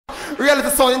Reality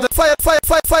sound. Fire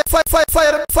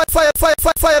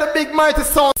the big mighty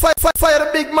sound. Fire the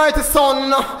big mighty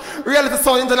sound. Reality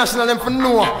sound international them for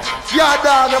no. Yard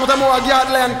dog, I'm more yard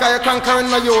land, cause you're conquering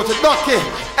my youth. Ducky,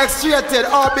 X-rated,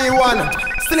 RB1,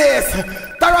 Slays,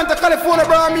 Toronto, California,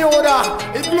 Bermuda.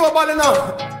 It's global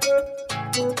enough.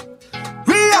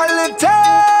 Reality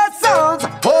sounds,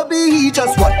 hobby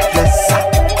just worthless.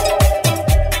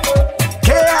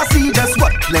 KRC just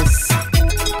worthless.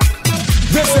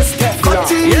 This is Teflon.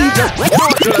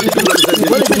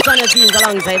 Well, this is Channel Teens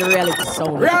alongside Reality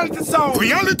Sound. Reality Sound.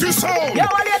 Reality Sound. Yeah,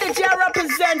 what the DJ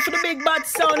represent for the big bad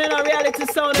sound in a Reality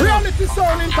Sound. Reality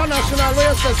Sound International. Where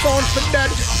you say sound for dead.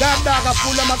 Guarddawg a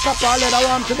full of my copper. Let I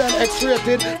want to them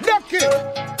X-rated. Ducky.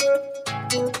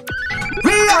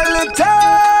 Reality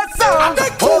sound,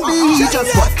 hobby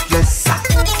just worthless.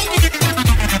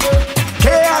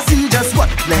 KRC just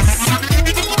worthless.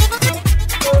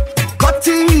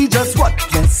 Cutty just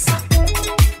worthless.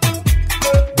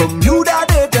 Bermuda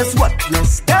they just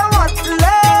worthless. They're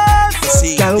worthless.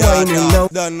 See,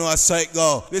 don't know a sight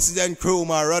go. This is then crew,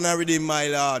 my run and redeem my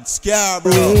lord. Scare,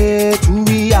 bro. To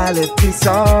reality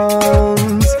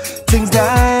songs, things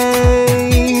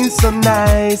nice, so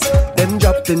nice. Them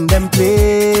dropped in them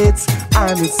plates,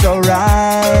 and it's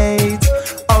alright,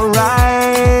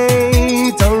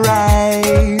 alright,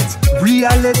 alright.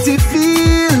 Reality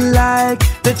feel like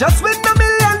they just win $1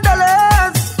 million.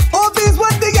 Hobbies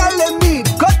what the girl them need.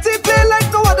 Cut it play like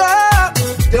no other.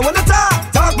 They wanna talk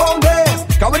about this.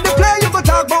 Cause when they play you go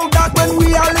talk about that. When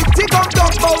reality come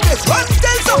talk about this. Run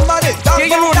tell somebody talk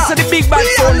about that. This is the big bad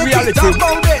sound reality. Talk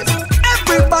about this.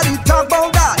 Everybody talk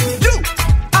about that. You,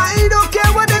 I don't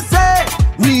care what they say.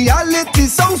 Reality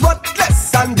songs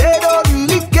worthless and they don't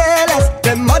really care less.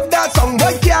 Them other song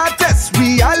boy can't test.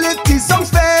 Reality songs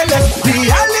fairless.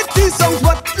 Reality songs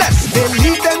worthless. They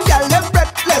leave them girl them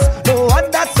breathless. No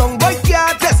other song boy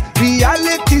can't test.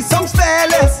 Reality songs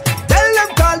fairless. Tell them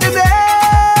call the name.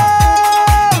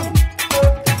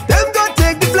 Them go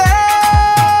take the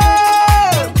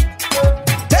blame.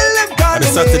 Tell them call the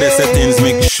name. Saturday settings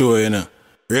make sure you know.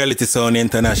 Reality Sound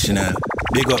International.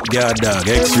 Big up guarddawg,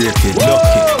 X-rated,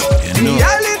 Ducky. You know.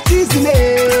 Reality's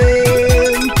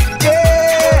name.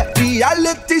 Yeah.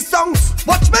 Reality songs.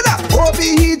 Watch me now.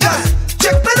 Hobby just.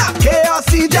 Check me now.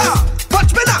 KRC just.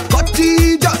 Watch me now.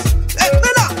 Cutty just. Let me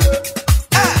now.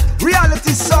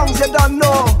 Reality songs you don't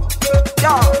know.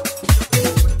 Yeah.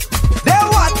 They're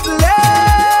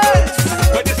worthless.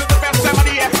 But this is the best time of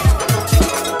the year.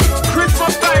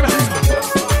 Christmas time.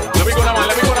 Let me go now, man.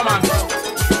 Let me go now, man.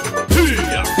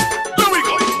 Here we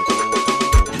go.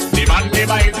 The man they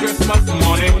buy Christmas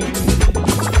morning.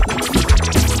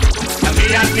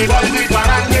 And the boys they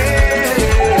parade.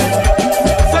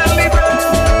 Celebrate.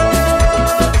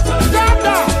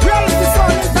 Reality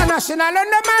Sound International on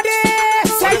the money.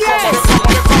 Say yes.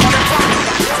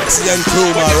 See then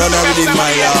crew, my run and redeem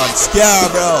my lord. Scare,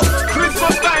 bro.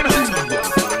 Christmas time.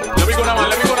 Let me go now, man.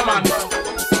 Let me go now, man.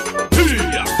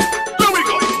 Here we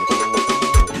go.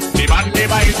 The man they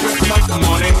buy Christmas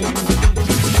morning.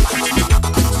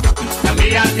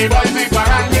 And the boys they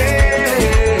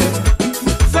parade.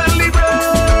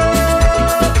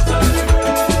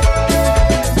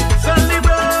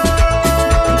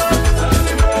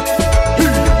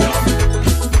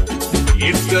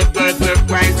 It's the birthday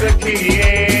Christ the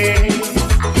King.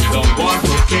 The one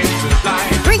who came to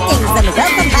die. Greetings and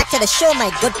welcome back to the show,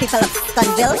 my good people of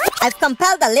Stuntville. I've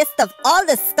compiled a list of all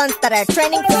the stunts that are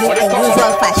trending for you in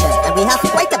usual fashion, and we have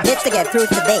quite a bit to get through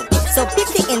today. So keep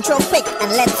the intro quick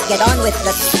and let's get on with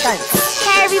the stunts.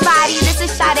 Hey everybody, this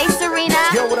is Sade Serena.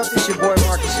 Yo, what up? This your boy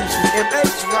Marcus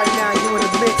MX. Right now, you in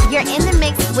the mix. You're in the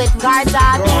mix with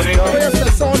GUARDDAWG. Where's the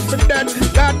sound for that?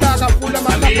 Guarddawg a full of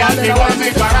my And the boys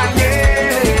they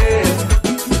parade.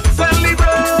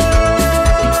 Celebrate.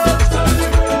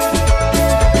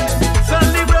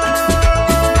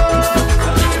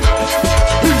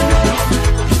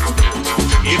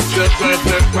 It's the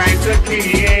birthday of Christ the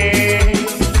King,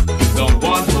 the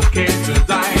one who came to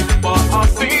die for our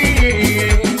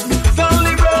sins.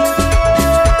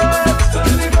 Celebrate,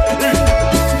 celebrate,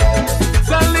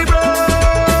 celebrate.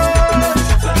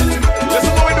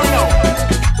 Listen what we do now.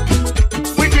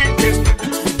 We drink it.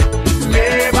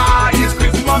 Never is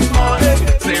Christmas morning.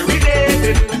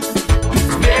 Serenaded.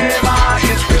 Never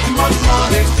is Christmas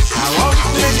morning. I won't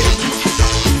sing it.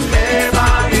 Never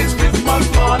is Christmas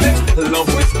morning. Love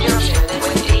with You're chilling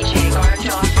with DJ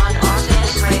GUARDDAWG on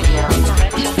RCS Radio.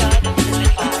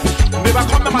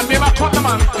 Never cut the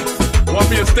man. Want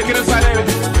me to stick it inside of it?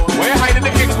 Where you hiding the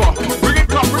kick for? Bring it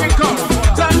come.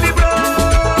 Celebrate.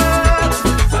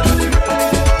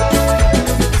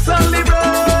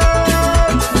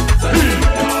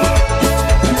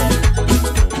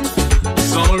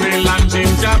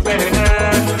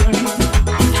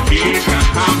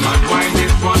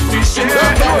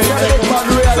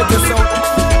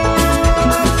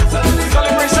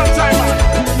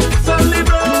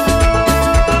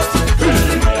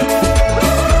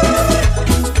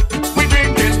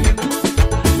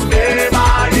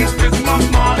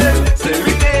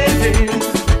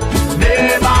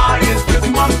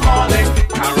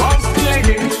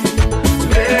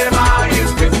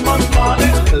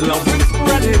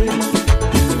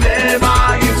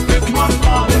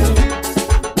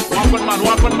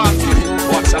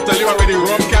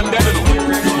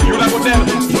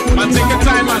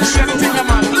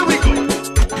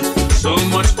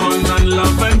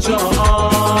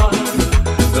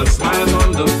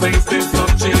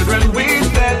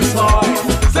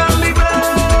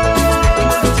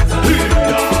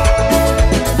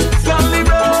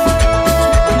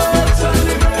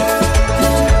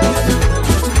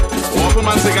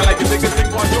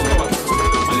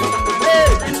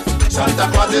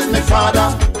 Santa Claus is my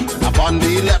father. Upon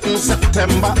the 11th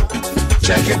September,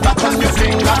 check it back on your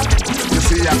finger. You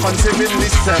see I conceive in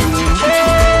December.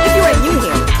 If you are new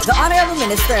here, the Honorable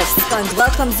Minister of Sons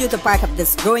welcomes you to part of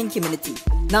this growing community.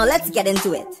 Now let's get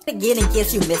into it. Begin in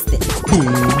case you missed it. This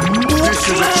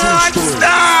is a true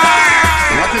story.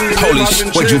 Holy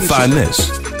shit, where'd you find this?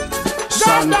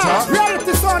 Santa.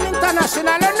 Reality Sound International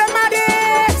and the money.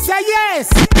 Say yes.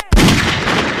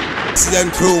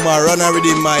 Accident crew, man, run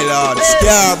already, my lord.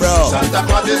 Scare, bro. Santa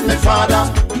Claus is my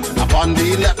father. Upon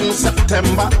the 11th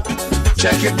September,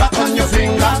 check it back on your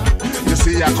finger. You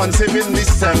see I conceive in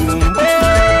December.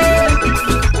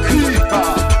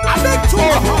 I beg to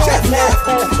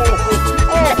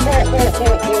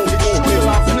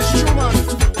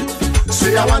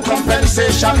See I want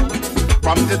compensation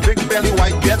from the big belly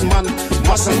white beard man.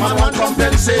 Muscle man want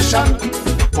compensation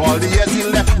for all the years he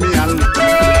left me and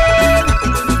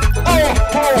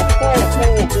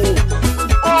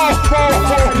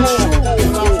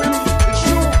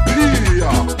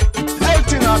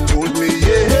Eltina told me,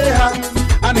 yeah,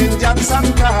 an Indian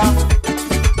Santa.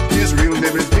 His real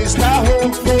name is Mr.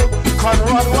 Ho-Ho,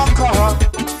 Conrad Walker.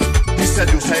 He said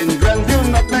you say in Grenville,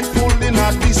 not make full in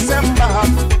a December.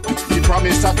 He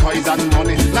promised her toys and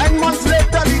money. 9 months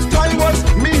later, the toy was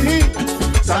me.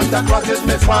 Santa Claus is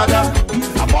my father.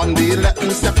 Upon the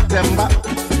 11th September,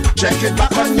 check it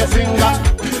back on your finger.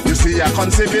 You see I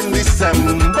conceive in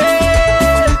December.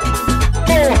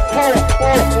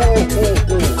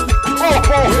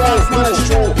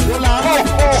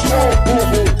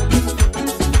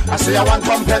 I say I want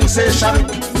compensation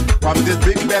from this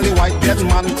big belly white dead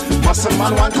man. Muscle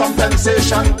man want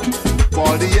compensation for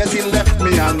all the years he left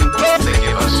me and They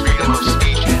give us freedom of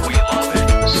speech and we love it.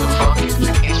 So fuck it,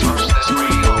 it's first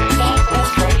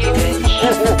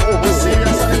that's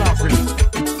serious and laughing.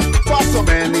 For so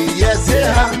many years,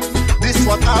 yeah, this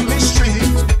was a mystery.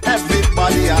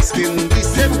 Everybody asking the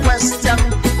same question: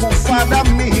 who father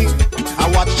me? I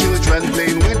watch children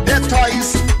playing with their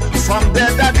toys from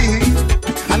their daddy.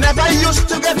 I never used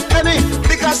to get any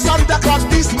because Santa Claus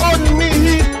disowned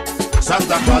me.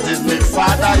 Santa Claus is my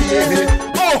father, yeah.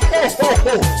 Oh, ho, ho,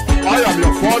 ho. I am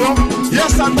your father.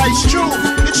 Yes, Santa, it's true.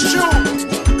 It's true.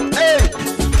 Hey,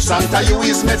 Santa, you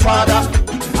is my father.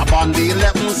 Upon the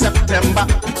 11th September,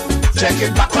 check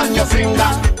it back on your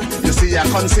finger. You see I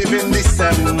conceive in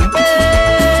December.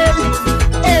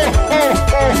 Oh, oh,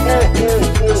 oh, oh, oh.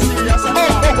 You see I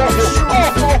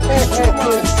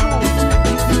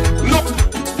look,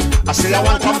 I say I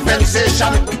want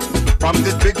compensation from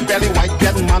this big belly white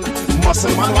dead man.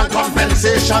 Muscle man want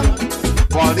compensation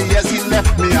for all the years he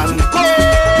left me and go.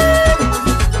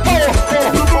 Oh, oh,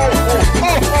 oh, oh,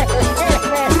 oh, oh,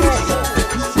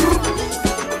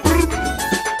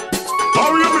 How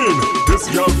you mean? This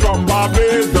girl from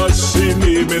Barbados, she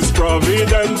name is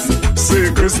Providence.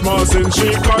 Say Christmas in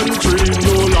she country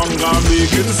no longer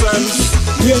making sense.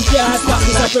 You can't stop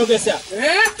this progress here.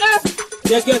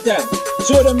 Just get them.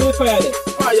 Show them the fire there.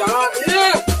 Fire,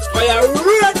 yeah. Fire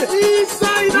red.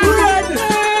 Inside red.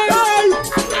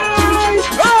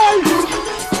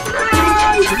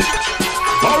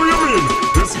 How you mean?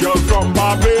 This girl from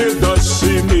Barbados,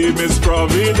 she name is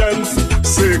Providence.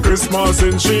 Say Christmas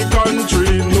in she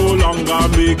country no longer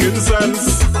making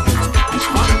sense.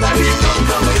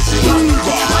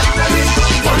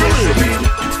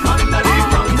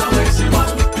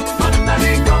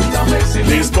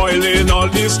 He's boiling all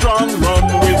the strong rum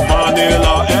with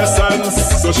vanilla essence.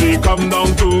 So she come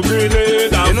down to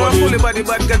Grenada. You know fully body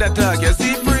bad got attack, you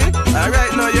see free?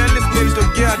 Alright now you're listening to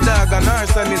GUARDDAWG and our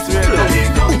son is ready.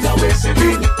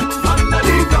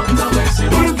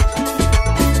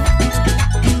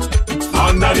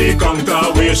 Under the counter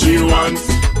where she wants.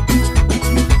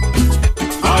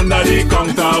 Under the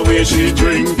counter where she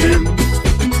drinking.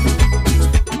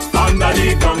 Under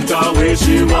the counter where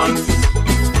she wants.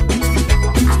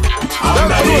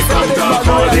 Under the counter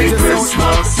for the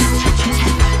Christmas.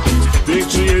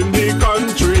 Victory in the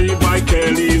country by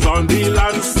Kelly's on the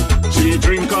lands. She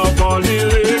drink up all the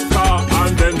liquor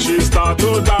and then she start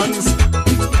to dance.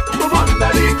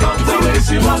 Under the counter where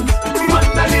she wants.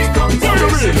 Under the counter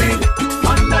where she need.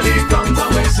 Under the counter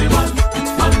where she wants.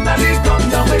 Under the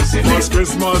counter where she need. First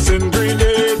Christmas in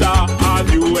Grenada, a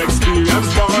new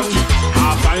experience fun.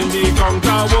 I find the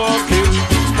counter walking,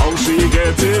 how she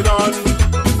get it on.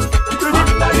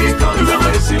 Under the counter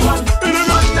where she wants.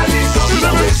 Under the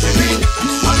counter where she need.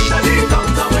 Under the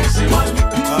counter where she wants.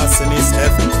 Arsenis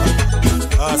FM.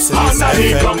 Under the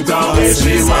counter where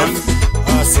she wants.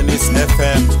 Arsenis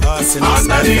FM. Arsenis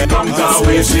Under the counter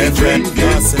where she drinking.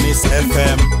 Arsenis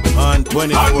FM on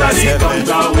 24/7. Under the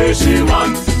counter where she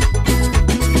wants.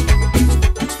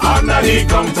 under the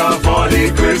counter for the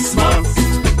Christmas.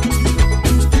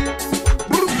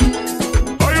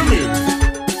 How you mean?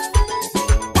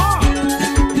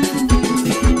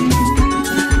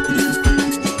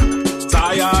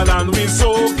 Tired and we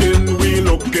soaking, we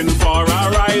looking for a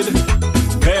ride.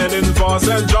 Heading for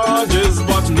St. George's,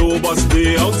 but no bus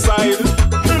day outside.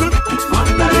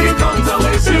 Under the counter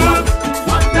where she want.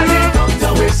 Under the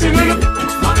counter where she live.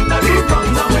 Under the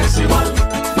counter where she want.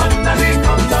 Under the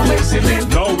counter where she live.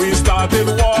 Now we started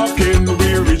walking, we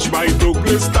reached by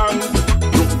Douglas stand.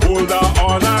 Look older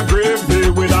on a grave day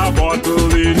with a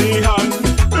bottle in the hand.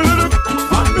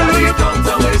 Under the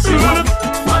counter where she want.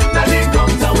 Under the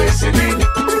counter where she live.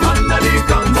 Under the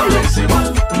counter where she want.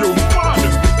 You mad?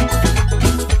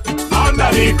 Under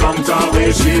the counter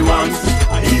where she wants.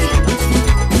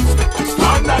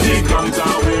 Under the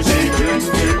counter where she can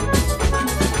live.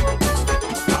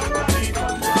 Under the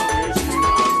counter where she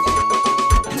wants.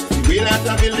 We'll have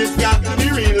to build this got to be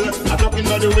real. I'm talking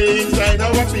about the way inside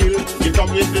our feel. You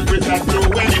come with the British flow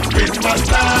when it's Christmas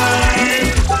time.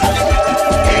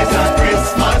 It's a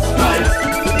Christmas night.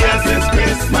 Yes, it's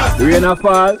Christmas. Rain a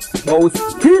fall, but we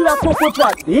still a couple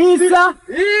pot. Isa!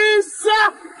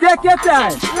 Take your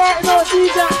time. Right now,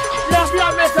 DJ, we have to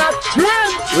make a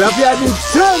trend. We have to do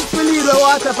trend to leave the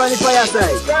water from the fire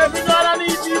side. Driving on an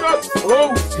easy road.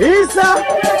 Oh, Isa!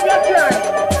 Take your time.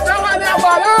 Someone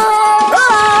ever.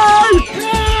 Hey!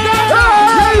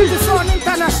 Hey! This one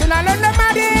international on the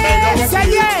money. Say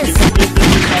yes.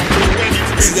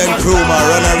 President Kruma,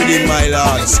 run everything, my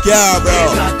lord. Scare, bro.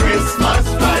 It's a Christmas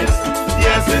night.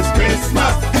 Yes, it's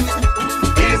Christmas.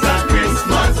 It's a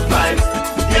Christmas night.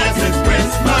 Yes, it's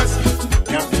Christmas.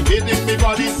 Captivating me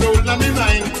body, soul, and me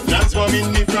mind.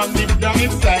 Transforming me from deep down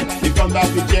inside. You come back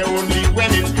to care only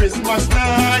when it's Christmas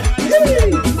night.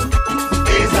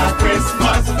 It's a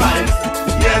Christmas night.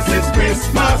 Yes, it's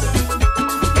Christmas.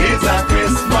 It's a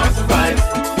Christmas night.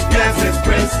 Yes, it's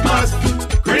Christmas.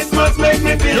 Christmas makes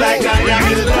me feel like I am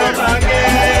in love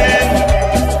again.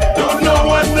 Don't know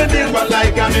what to do, but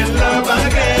like I'm in love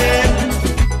again.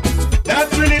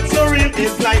 That's when it's so real,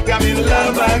 it's like I'm in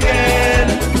love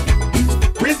again.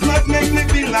 Christmas makes me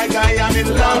feel like I am in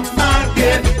love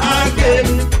again.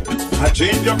 A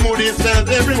change of mood is felt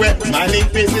everywhere. Smiling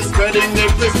faces spreading the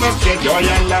Christmas cheer. Joy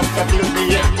and laughter fills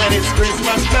the air when it's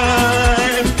Christmas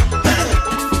time.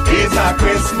 It's a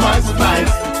Christmas vibe.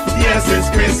 Yes, it's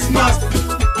Christmas.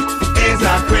 It's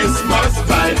a Christmas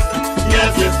vibe.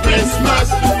 Yes, it's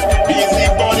Christmas. Busy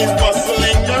bodies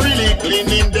bustling, really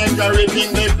cleaning,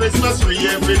 decorating the Christmas tree.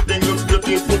 Everything looks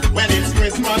beautiful when it's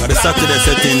Christmas. The Saturday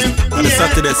settings, the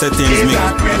Saturday settings,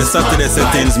 the Saturday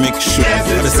settings make sure.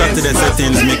 The Saturday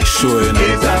settings make sure, you know.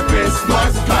 It's a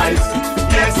Christmas vibe.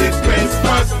 Yes, it's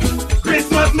Christmas.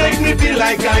 Christmas makes me feel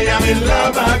like I am in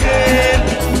love again.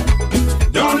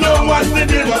 Don't know what to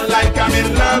do, but like I'm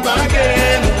in love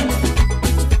again.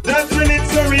 That's when it's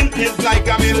so real, it's like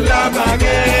I'm in love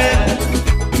again.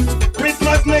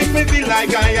 Christmas makes me feel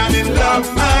like I am in love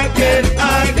again.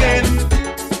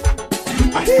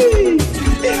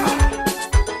 Yeah.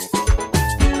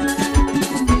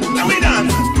 Let me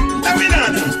dance.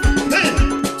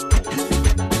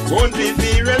 Won't it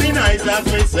be really nice as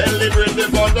we celebrate the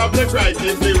birth of the Christ?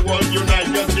 If the world unite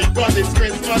just because it's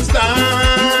Christmas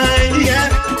time. Yeah,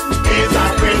 it's a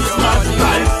Christmas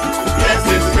time. Yes,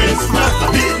 it's Christmas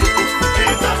time.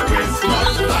 It's a Christmas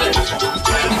time.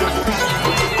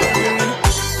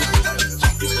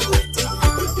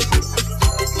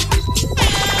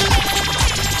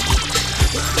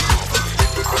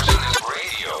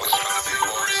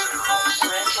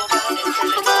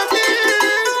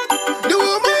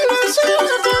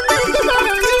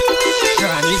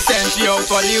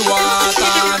 For the water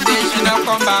and then she not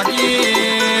come back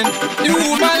in. The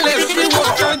woman left the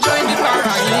water and join the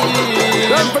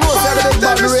parade. I'm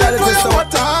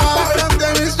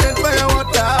going straight for your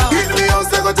water. Give me your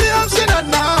second option and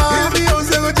now. Give me your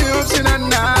second option and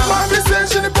now. Mommy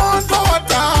says she born for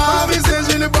water. Mommy says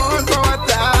she born for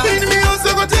water. Give me your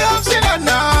second option and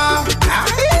now.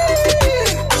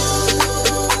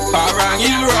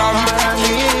 Parangi rum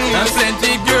and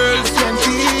plenty girls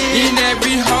in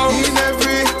every house.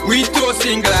 We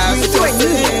toasting glass.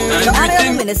 The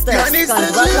Honorable Minister of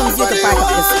Scotland welcomes you to part of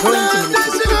this growing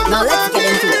community. Now let's get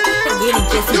into it.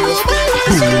 Gaining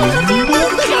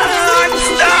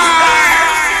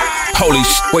Holy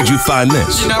sh! Where'd you find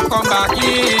this? She now come back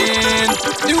in.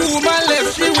 The woman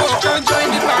left, she walk and join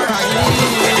the parade.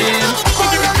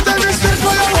 I'm going straight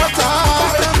for your water.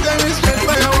 I'm going straight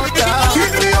for your water.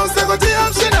 Give me your second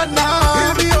option and now.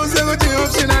 Give me your second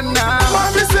option and now.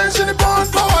 Mommy says she born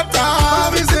for water.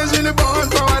 Mommy says she born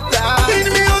for water. Give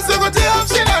me your second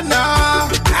option and now.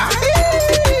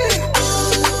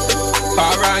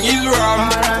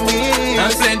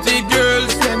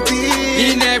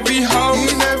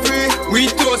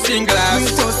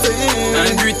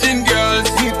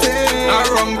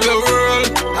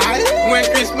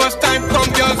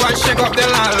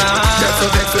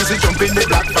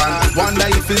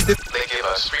 is the They give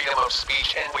us freedom of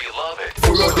speech and we love it.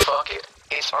 So fuck it.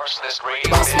 It's arsonist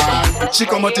radio. Boss man, she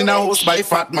come out in a house by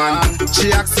fat man.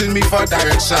 She asking me for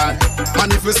direction.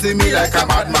 Man, if you see me like a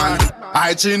bad man,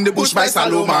 I in the bush by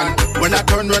Salomon. When I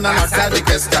turn run and outside the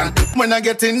question. When I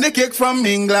get in the cake from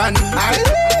England, girl,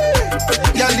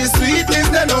 the sweetness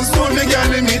they don't spoon me,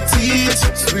 girl, in me teeth.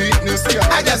 Sweetness, girl,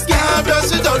 I just can't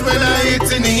brush it out when I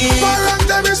eat in it. For a long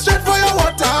time it's straight for your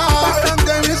water. For a long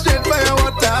time it's straight for your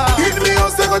water. Hit me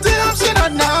house, I go to him, she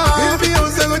not now. Hit me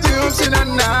house, I go to him, she not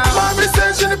now. Mommy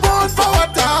says she born for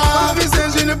water. Mommy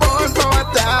says she born for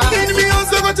water. Hit me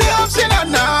house, I go to him, she not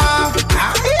now.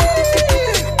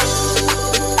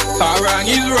 Parang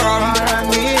is wrong,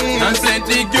 and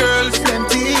plenty girls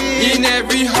in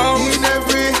every house.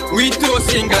 We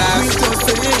toasting glass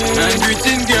and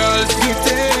greeting girls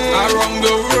around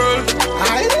the world.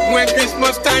 When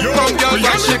Christmas time comes, girls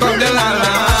want shake up the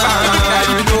la-la.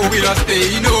 You know we don't stay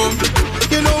home.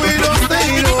 You know we don't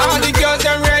stay home. All the girls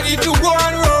are ready to go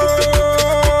on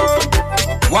road.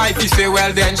 Wifey say,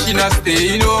 well then she not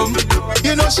staying home.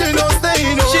 You know she not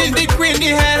staying home. She's the queen,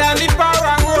 the head and the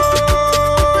parang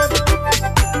road.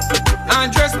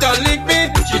 And just don't link me,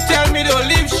 she tell me don't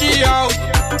leave she out.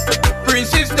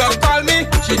 Princess don't call me,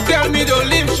 she tell me don't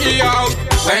leave she out.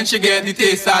 When she get the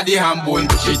taste of the ham bone,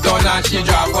 she turn and she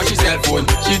drop for she cell phone.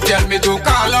 She tell me to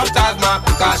call up Tasma,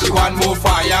 cause she want more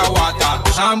fire water.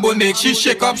 Ham bone make she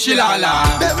shake up she la-la.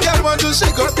 Them girls want to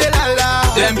shake up the la-la.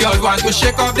 Them girls want to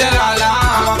shake up the la-la.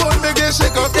 Ham bone make they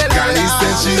shake up the la-la. Girl,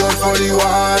 said she out for the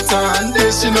water and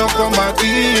then she no come back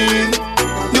in.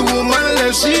 The woman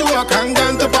left, she walk and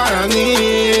gone to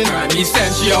Parangin. And he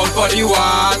said she out for the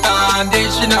water and then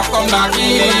she not come back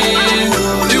in.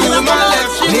 The woman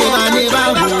left, she walk and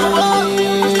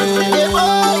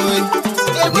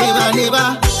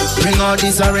Never. Bring all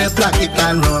this a real plastic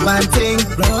and romantic.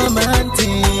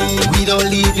 We don't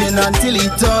leave you until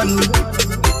it's done.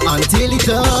 Until it's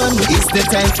done, it's the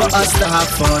time for us to have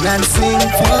fun and sing.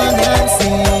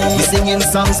 We singing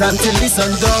songs until the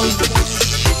sun down.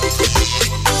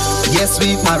 Yes,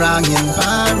 we parangin,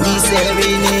 we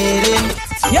serenading.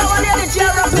 Yo, I'm the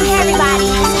jump up with everybody.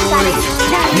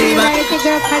 It's your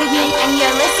girl Cardi B, and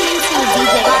you're listening to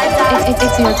DJ GUARDDAWG.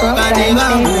 It's your girlfriend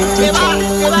favorite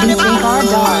DJ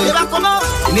GUARDDAWG.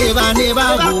 Never.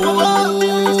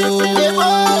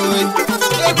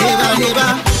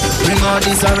 Bring all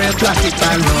this a real plastic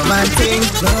and romantic.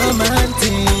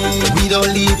 We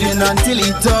don't leave you until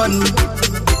it's done.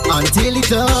 Until it's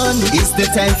done, it's the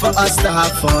time for us to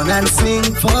have fun and sing.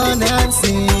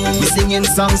 We singing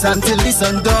songs until the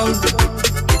sun down.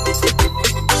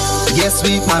 Yes,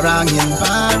 we parangin,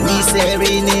 we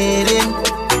serenading.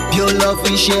 Pure love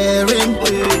we sharing.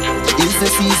 It's the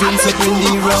season to bring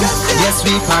the rum. Yes,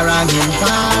 we parangin,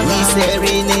 we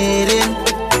serenading.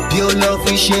 Pure love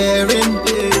we sharing.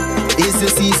 It's the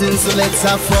season, so let's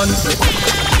have fun.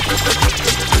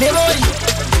 Neighbor,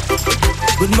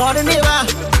 good morning, neighbor.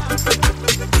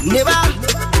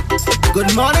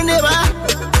 Good morning, neighbor.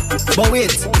 But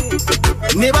wait,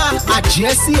 neighbor, I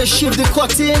just see a shift the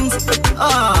curtains.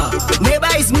 Neighbor,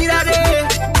 it's me that day.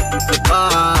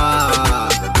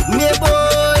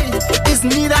 Neighbor, it's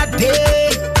me that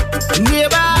day.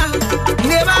 Neighbor,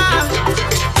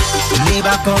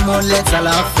 come on, let's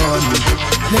have fun.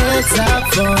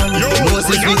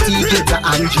 Moses with the guitar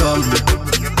and drum.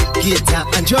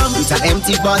 It's an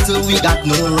empty bottle, we got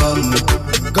no rum.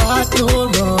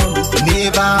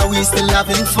 Neighbor, we still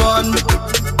having fun.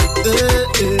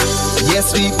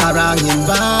 Yes, we parangin,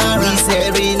 we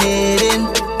serenading.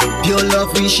 Pure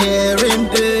love we sharing.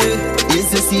 It's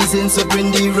the season, so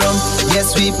bring the rum.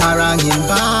 Yes, we parangin,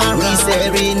 we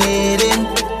serenading.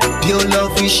 Pure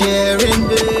love we sharing.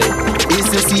 It's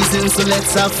the season, so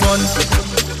let's have fun.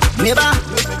 Neighbor,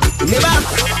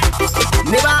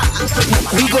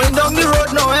 we going down the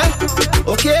road now,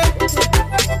 okay?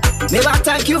 Neighbor,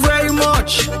 thank you very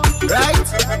much, right?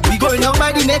 We going down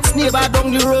by the next neighbor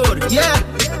down the road, yeah.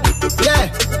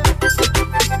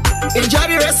 Enjoy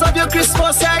the rest of your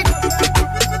Christmas night,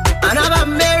 and have a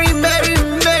merry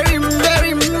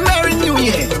New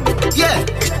Year, yeah.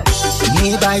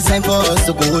 Neighbor, it's time for us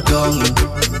to go down.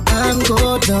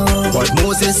 But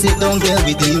Moses sit down there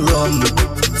with the rum.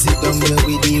 See,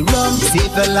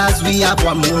 fellas, we have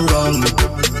one more rum.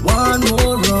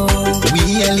 We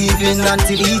ain't leaving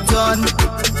until it's done.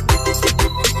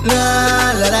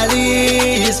 La la la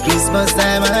lee, it's Christmas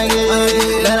time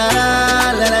again. La la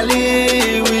la la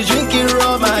lee, we drinking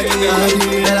rum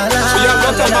again. La la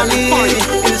la lee,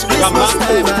 it's Christmas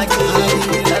time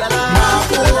again. La la la.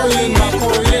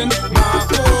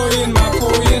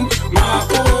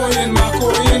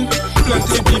 Macoin,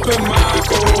 plenty people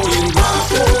Macoin.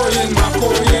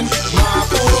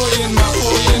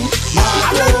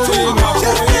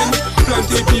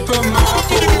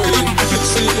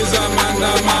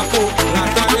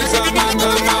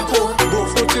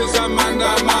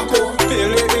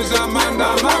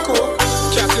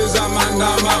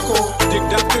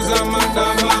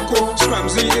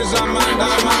 Scrumsy is Amanda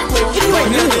Mako. If you are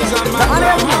new here, the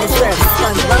honorable minister of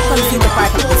Scum welcomes you to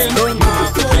part of this growing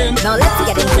community. Now let's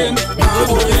get into it. The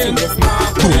meeting is in this.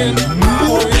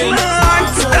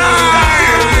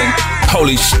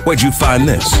 Holy sh! Where'd you find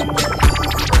this?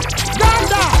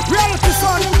 GUARDDAWG, Reality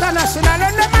Sound International,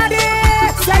 and nobody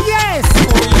say yes.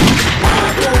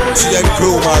 See them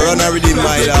crew, man, run everything,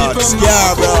 my dogs.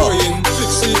 Yeah, bro.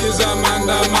 Fixie is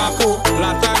Amanda Mako.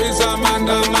 Lata is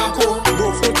Amanda Mako.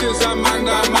 Brofoot is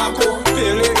Amanda Mako.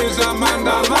 Pele is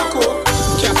Amanda Mako.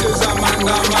 Cat is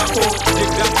Amanda Mako.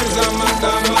 Dick Duck is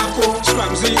Amanda Mako.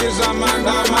 Scrumsy is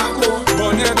Amanda Mako.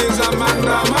 Bonhead is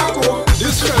Amanda Mako.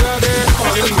 This fella they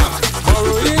calling back,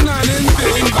 borrowing and then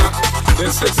paying back. They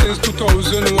say since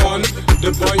 2001,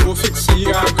 the boy who Fixie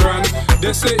a grand.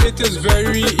 They say it is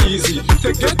very easy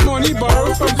to get money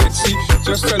borrowed from Fixie.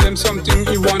 Just tell him something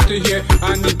he want to hear,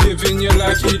 and he giving you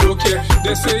like he don't care.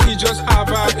 They say he just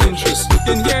have an interest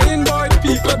in hearing boy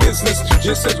people business.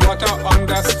 This is what I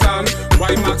understand.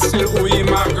 Why Max still owe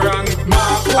him a grand.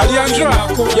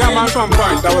 Alejandra, yeah man from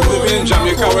Point that was living in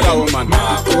Jamaica with a woman.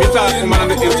 We meet a woman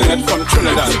on the internet from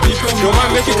Trinidad. The woman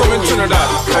make it come in Trinidad.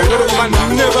 I know the woman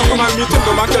never come and meet him. The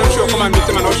man tell him she will come and meet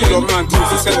him, and now she love him and thinks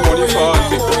he send money for her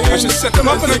thing. And she set him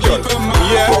up on a girl.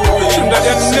 Yeah, Trinidad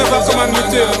they never come and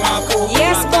meet him.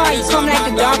 Yes boy, you come like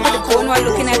the dog with the bone while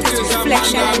looking at his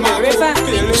reflection in the river.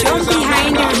 You jump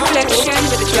behind the reflection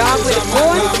with the dog with the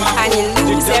bone and you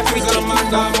lose everything.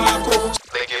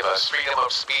 They give us freedom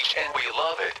of speech and we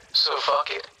love it. So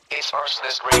fuck it. It's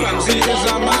Arsonist Radio. Scrumsy is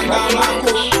Amanda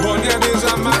Mako. Bonhead is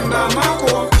Amanda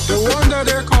Mako. The one that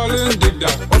they calling Dig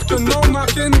Duck. Up to now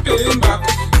Mac in paying back.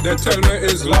 They tell me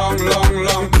it's long, long,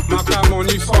 long. Mac have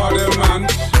money for the man.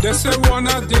 They say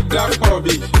wanna Dig Duck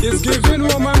hobby. He's giving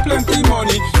woman plenty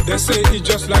money. They say he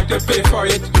just like to pay for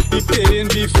it. He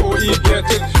paying before he get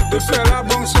it. The fella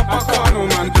bounce up a corner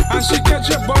man, and she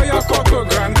catch a boy a couple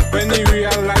grand. When he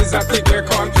realize that he get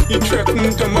con, he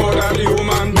threatened to murder the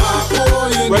woman.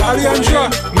 Well, Alejandra,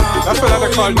 that fella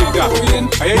they call Dig Duck.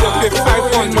 I hear you pay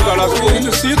 $500 only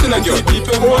to see it in a girl.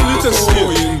 Only to see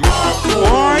it.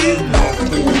 Why?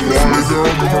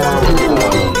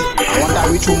 I want that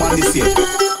rich woman this year.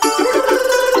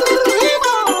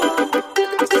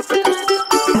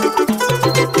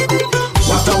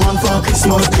 What I want for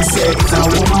Christmas this year is a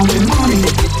woman with money.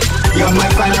 You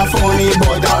might find her funny,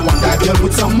 but I want that girl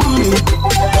with some money.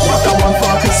 What I want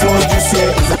for Christmas this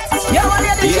year is a... Yeah,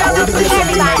 everybody,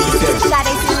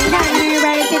 you're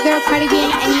ready to go party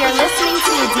game, and you're listening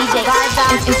to DJ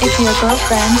GUARDDAWG. It's your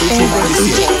girlfriend's favorite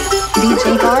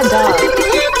DJ GUARDDAWG.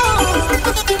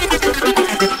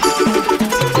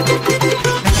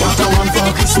 What I want for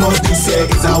Christmas this year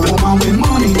is a woman with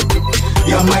money.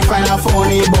 You might find her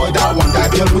funny, but I want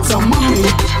that girl with some money.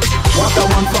 What I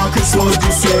want for Christmas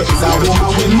this year is a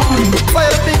woman with money. Fire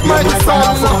the big mighty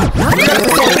sound.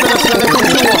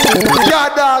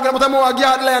 GUARDDAWG, I'm more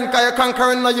GUARDDAWG, you're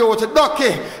conquering the youth.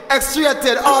 Ducky,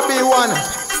 MxXSHxW, RB1,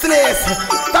 Slace,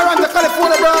 Toronto,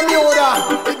 California, Bermuda.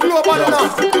 It's global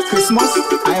enough. Christmas,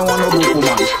 I ain't want no broke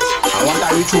woman. I want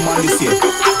that rich woman this year.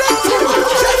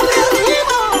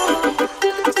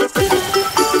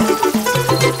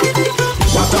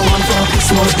 What I want for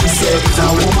Christmas this year is a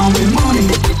woman with money.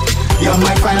 You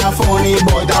might find her funny,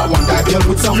 but I want that girl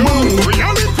with some money.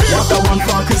 What I want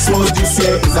for Christmas this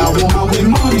year is a woman with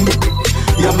money.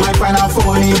 You might find her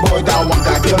funny, but I want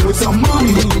that girl with some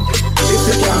money. If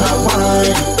you cannot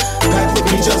find, that would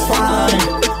be just fine.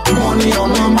 Money on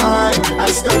my mind,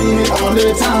 I study it all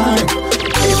the time.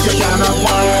 If you cannot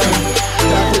find,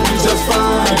 that would be just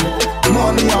fine.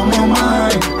 Money on my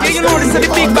mind, I you know this is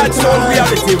the big bad soul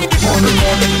reality. Money,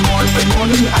 money, money,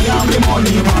 money, I am the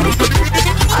money man.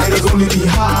 I just only be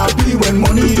happy when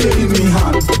money is in me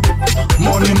hand.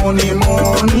 Money, money,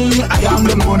 money, I am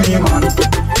the money man.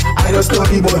 I just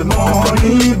study about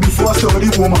money before I study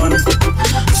woman.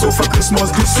 So for Christmas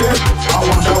this year, I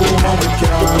want a woman with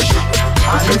cash.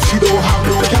 And if she don't have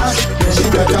no cash, then she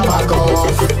better back off.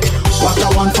 What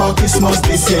I want for Christmas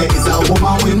this year is a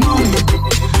woman with money.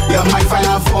 You might find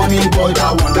her funny, but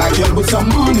I want that girl with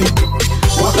some money.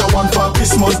 What I want for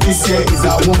Christmas this year is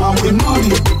a woman with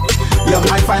money. You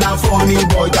might find her funny,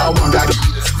 but I want that.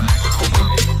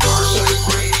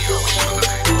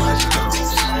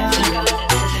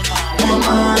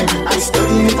 I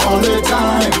study it all the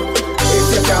time.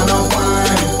 If you cannot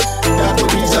find, that would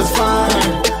be just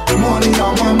fine. Money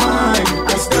on my mind,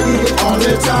 I study it all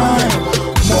the time.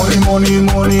 Money, money,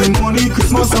 money, money,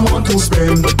 Christmas I want to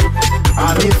spend.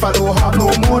 And if I don't have no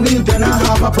money, then I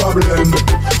have a problem.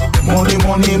 Money,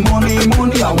 money, money,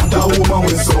 money, I want a woman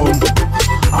with some.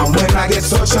 And when I get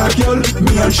such a girl,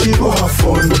 me and she go have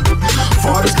fun.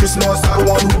 For this Christmas I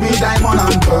want to be diamond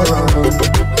and pearl.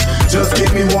 Just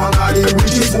give me one of the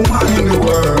richest woman in the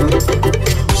world.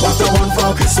 What I want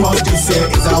for Christmas this year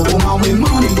is a woman with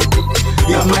money.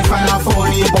 You might find a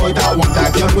funny boy that want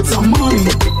a girl with some money.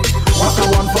 What I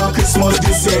want for Christmas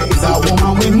this year is a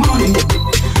woman with money.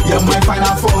 You might find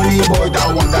a funny boy that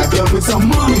want a girl with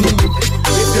some money.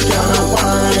 If you can't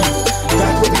wine,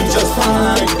 that would be just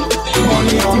fine.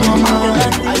 Money on my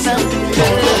mind. I said,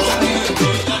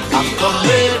 I'm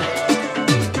coming,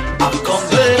 I'm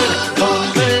coming,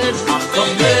 coming, I'm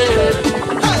coming,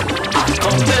 I'm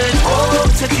coming home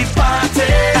to the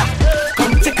party.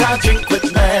 Come take a drink with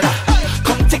me,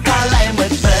 come take a lime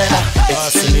with me.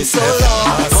 It's been so long.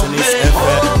 I'm coming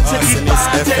home to the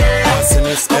party.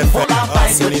 Come hold a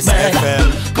bite with me,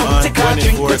 come take a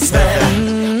drink with me.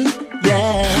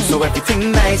 Yeah, so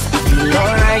everything nice, I feel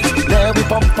alright. There we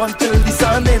bump until the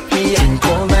sun hit me. Drink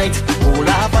all night, hold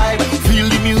our vibe. Feel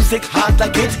the music hard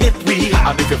like it hit me.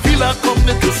 And if you feel like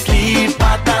coming to sleep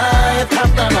at night,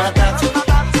 have none of that.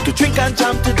 To drink and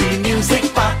jam to the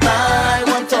music, but I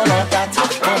want all of that.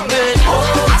 Coming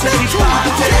home to the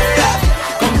party.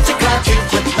 Come take a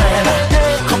drink with me,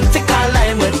 come take a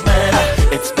lime with me.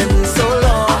 It's been so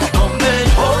long. Coming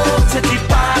home to the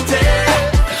party.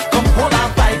 Come hold our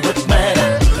vibe with me,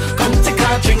 come take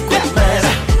a drink with me.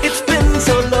 It's been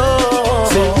so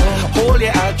long. All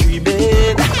year I'm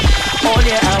dreaming, all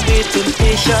year I'm waiting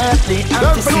patiently,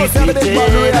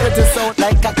 anticipating.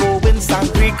 Like I go in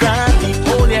Sangre Grande.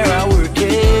 All year I'm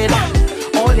working,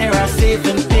 all year I'm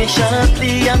saving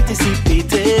patiently,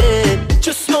 anticipating.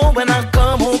 Just know when I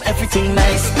come home, everything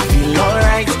nice, I feel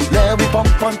alright. Let me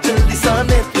bump until the sun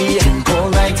hit me. Drink all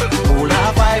night, hold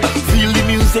our vibe. Feel the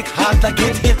music hard like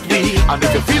it hit me. And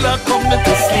if you feel like coming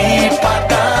to sleep at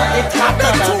night, have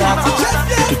none of that.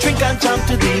 To drink and jam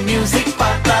to the music,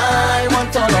 but I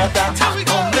want all of that. Coming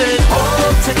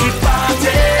home to the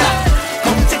party.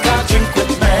 Come take a drink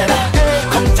with me,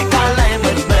 come take a lime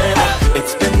with me.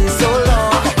 It's been so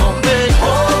long. Coming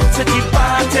home to the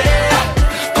party.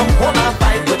 Come hold a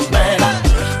vibe with me,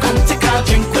 come take a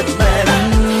drink with me.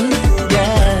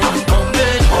 Yeah, I'm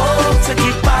coming home to the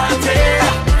party.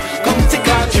 Come take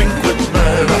a drink with me.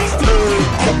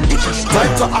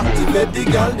 Time to activate the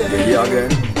girl there. Yeah,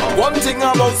 again. One thing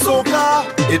about soca,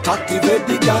 it activate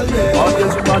the girl there. One thing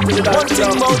about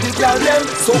the girl there,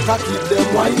 soca keep them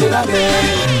whining again.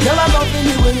 Girl, I love the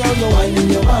way you're whining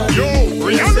your body. Yo,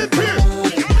 reality.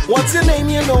 What's your name?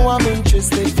 You know I'm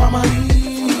interested.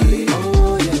 Family.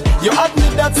 Oh, yeah. You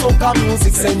admit that soca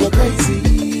music send you crazy.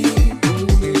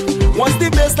 Once the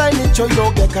bassline hit you,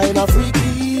 you get kinda freaky.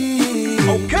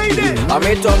 Okay then. I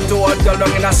meet up to one girl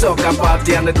down in a soca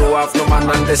party and the door off no man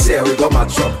and they say we go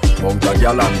match up. Bump a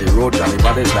girl on the road and the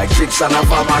body's like chicks and a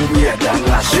farm and we head and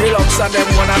lash. She looks at them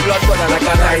when I'm blood but like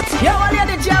a night. Yo, all you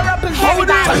the jail rappers,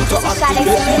 everybody. This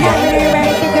is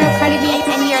your girl Cardi B,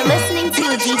 and you're listening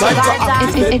to DJ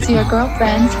GUARDDAWG. It's your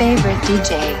girlfriend's favorite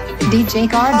DJ, DJ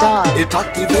GUARDDAWG. It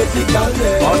activate the girl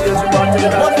there. One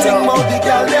thing about the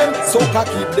girl them, soca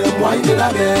keep them whining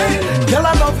again. Girl,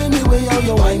 I love the way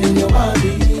you're whining your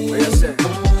body.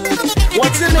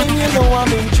 What's your name? You know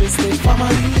I'm interested.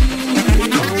 Family.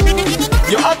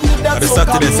 You admit that the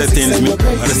Saturday settings,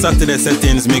 the Saturday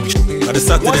settings, the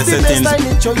Saturday settings,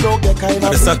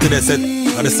 the Saturday set,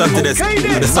 the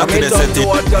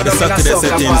Saturday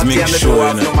settings, make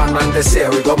sure. No man and they say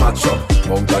we go match up.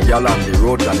 Bump a girl on the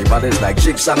road and the body's like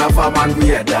chicks and a farm and we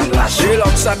head and lash. She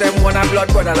looks at them when I'm blood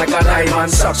brother like a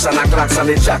diamond, socks and a clocks and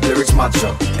the chat lyrics match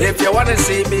up. If you wanna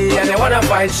see me and you wanna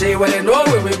find she, well you know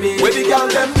where we be. Where the girl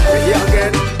them we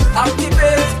again.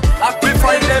 Activate. We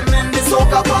find them in the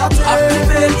soca party.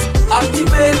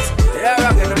 Activate. Yeah,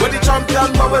 again. When the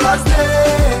champion bubble has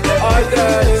day. All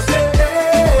girls.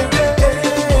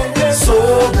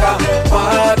 Soca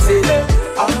party.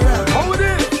 Alright, hold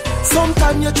it.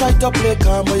 Sometimes you try to play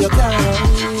calm but you can't.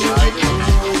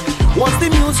 Once the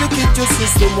music hit your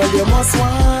system, well you must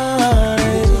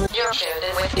whine. You're tuned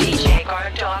in with DJ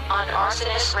GUARDDAWG on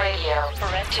Arsonist Radio.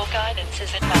 Parental guidance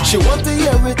is advised. She want to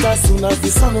hear it as soon as the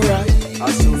sun rise.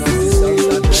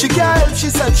 She can't help, she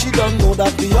said she don't know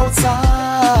that we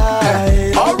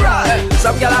outside. Alright,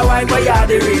 some gyal a wine but you're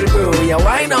the real bro. You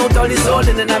wine out all the soul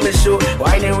in the show.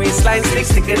 Whining waistline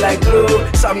stick it like glue.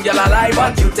 Some gyal a lie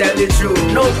but you tell the truth.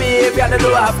 No behavior they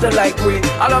do after like we.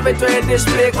 I love it when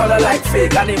display color like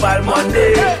fake. Carnival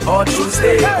Monday or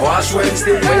Tuesday or Ash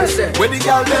Wednesday. When the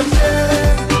girl them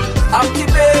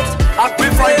activate. We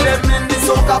find them in the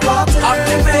soca party.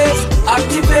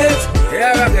 Activate.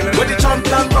 Yeah, when the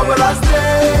champion bubble has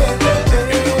day.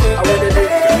 I will do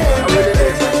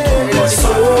it.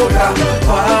 So soca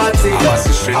party. I'm a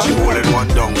stretch holding one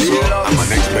down, so I'm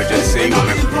an expert just saying I'm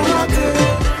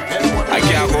I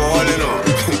can't go all in on.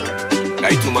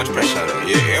 Like too much pressure, though.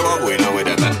 Yeah, we're going on with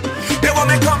that. They want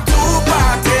me come to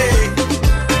party.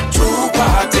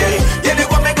 Yeah, they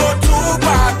want me go to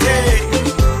party.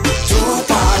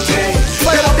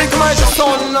 Fire up big mighty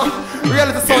son.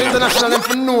 Reality Sound International and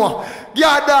for no.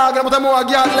 GUARDDAWG, I'm more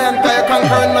GUARDDAWG, you're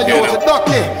conquering my youth.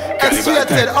 Ducky,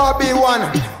 MxXSHxW, RB1,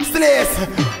 Slace,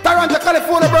 Toronto,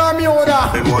 California, Bermuda.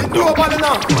 Global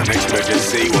now. My next bird just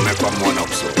say you want me come one up,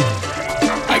 so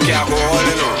I can't go all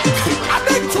in on.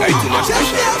 Like too much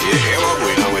pressure. Yeah, we're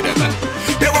going on with that.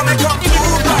 They want me come to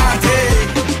party.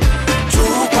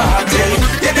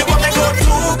 Yeah, they want me go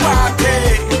to party.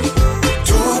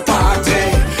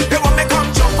 They want me come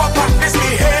jump up and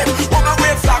misbehave. Want me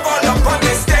wave flag all up on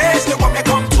the stage. They want me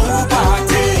come to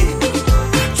party.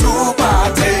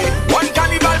 One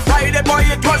carnival Friday, boy,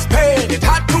 it was paid. It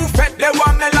had two fed, they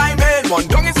want me lime in. One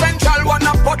down in Central, one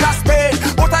up Port of Spain.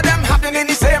 Both of them happening in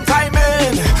the same time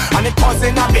in. And it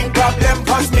causing a big problem,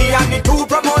 cause me and the two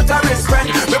promoters is friend.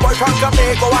 Me boy from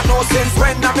Jamaica, I know since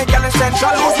when. And me girl in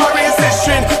Central, who's my racist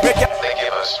string. They give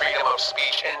us freedom of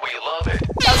speech and we love it.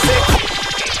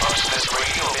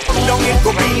 Don't it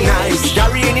go be nice.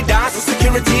 Gary in the dance with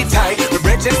security tight. The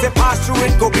bridges they pass through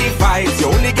it go be fights. You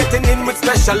only getting in with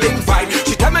special invite.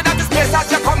 She tell me that this place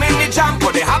that you come in the jam.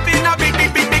 But they happy in a big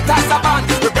task of band.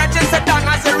 The bridges they done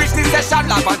as they reach the session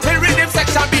lab. Until rhythm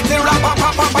section beat the rap.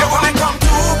 They want me come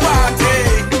to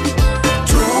party.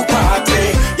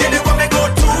 Yeah, they want me go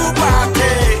to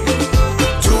party.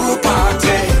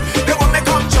 They want me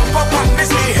come jump up and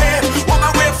misbehave. Want me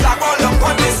wave flag all up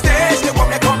on the stage. They want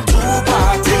me come to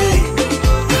party.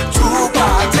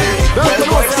 Well,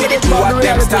 boys, see the two of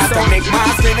them start to make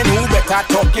mass. Meaning who better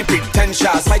talking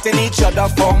pretentious, fighting each other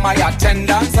for my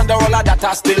attendance. And all of that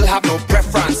I still have no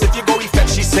preference. If you go effect,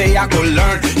 she say I go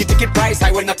learn. The ticket price,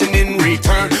 I want nothing in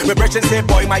return. My brethren say,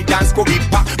 boy, my dance go be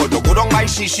packed. But don't go down my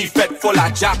she fed full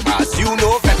of jack. As you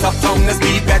know, fed up tongue is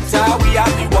be better. We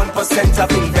have the 1%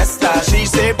 of investors. She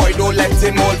say, boy, don't let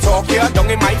him all talk here. Down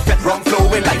in my fed rum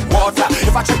flowing like water.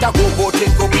 If I try to go boat,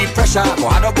 it go be pressure. Go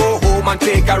had to go home and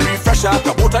take a refresher.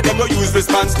 The both of them no use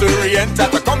response to re-enter.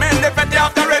 To come in, they fed you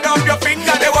have to red up your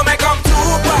finger. They want me come to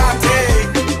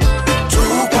party.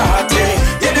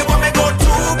 Yeah, they want me go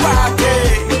to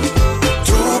party.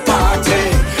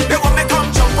 They want me come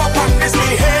jump up and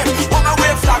misbehave. Want me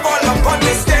wave flag all up on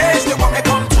the stage. They want me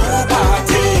come to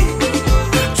party.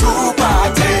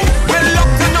 Well, look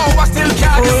to know I still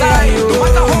can't decide. No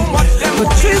matter how much them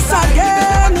but this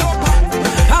again,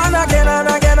 and again, and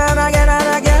again, and again, and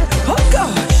again. Oh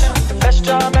gosh. Best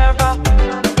job ever.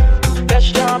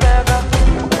 Best job ever.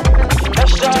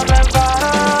 Best job ever.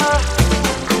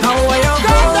 How are you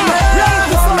going?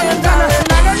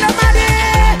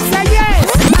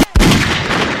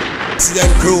 See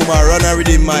them crew, man, run and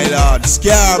redeem my lord.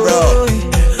 Scare, bro.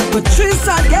 But this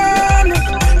again,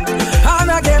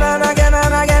 and again, and again,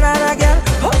 and again, and again.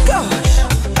 Oh gosh.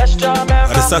 Best job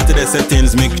ever. At the Saturday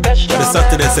settings, Mick. At the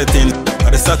Saturday settings.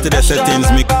 At the Saturday settings,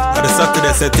 Mick. At the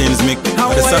Saturday settings, Mick.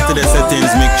 At the Saturday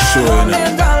settings, Mick. Show, you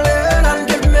know. And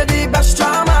give me the best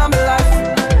time of my life.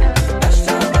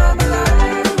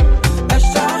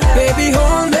 Baby,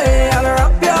 hold me and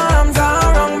wrap your arms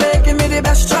around, making me the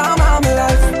best time of my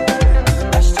life.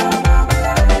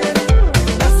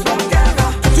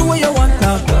 Do what you want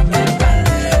now.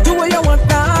 Do what you want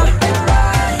now.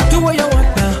 Do what you want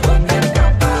now.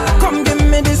 Come give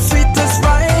me the sweetest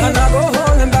ride, and I go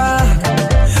holding back,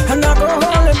 and I go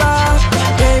holding back.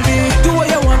 Baby, do what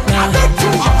you want now.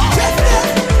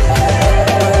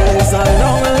 It's a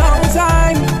long, long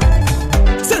time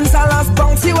since I last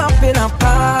bounced you up in a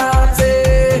party.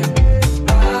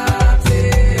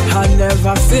 And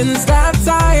ever since that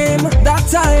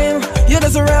time, you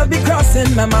just will be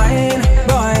crossing my mind,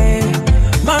 boy,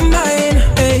 my mind.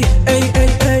 Hey, hey, hey,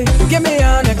 hey, give me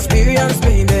an experience,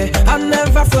 baby. I'll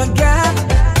never forget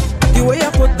the way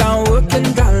you put down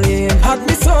working, darling. Had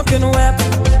me soaking wet.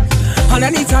 And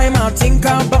anytime I think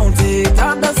about it,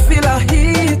 I just feel a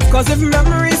heat. Cause if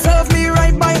memory serves me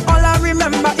right, by all I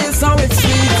remember is how it's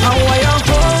sweet. How I am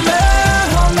home,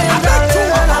 darling,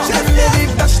 and give me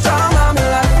the best time of my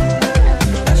life.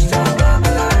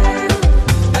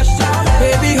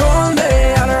 Baby, hold me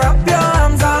and wrap your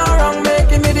arms around,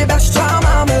 making me the best time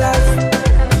of my life.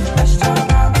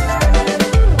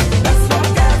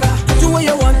 Do what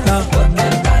you want now.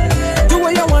 Do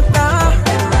what you want now.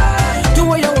 Do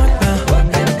what you want now.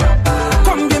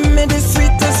 Come give me the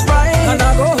sweetest ride, and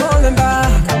I go holding back,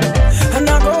 and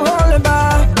I go holding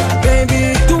back.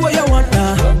 Baby, do what you want.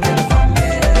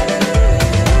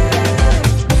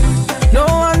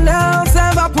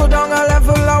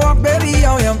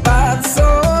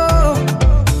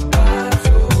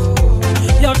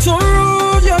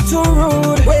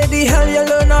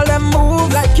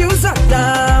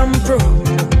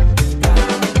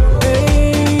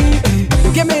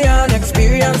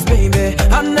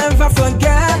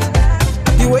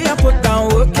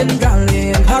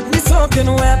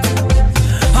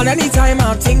 time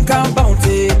I think about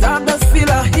it, I just feel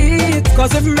a heat.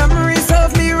 Cause if memory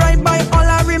serves me right, by all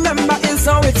I remember is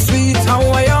how it's sweet. How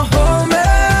are you hold me,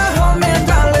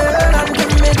 darling, and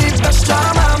give me the best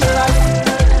time of my life.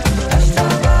 Best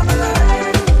time of my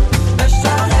life. Best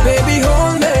time. Baby,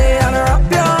 hold me and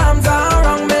wrap your arms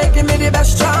around me, give me the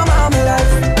best time of my life.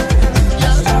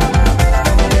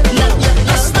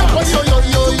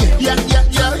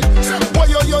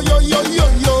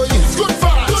 Good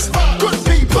vibes, good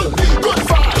people, good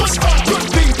vibes, good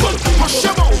people. Push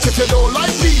your mouth if you don't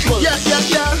like people. Yeah.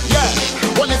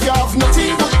 Well, if you have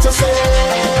nothing good to say,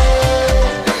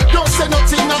 don't say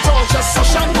nothing at all, just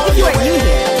sush and go If you your are new way.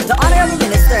 here, the Honorable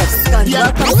Minister of Scons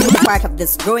welcomes you to be part of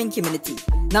this growing community.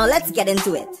 Now let's get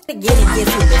into it. Begin in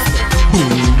case you missed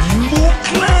it.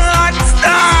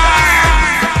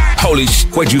 Holy sh!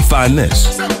 Where'd you find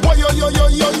this? Good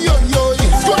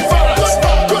vibes,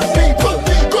 good people,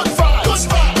 good vibes,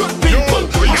 good people.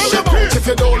 Push your mouth if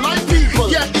you don't like people.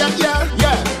 Yeah.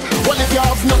 Well, if you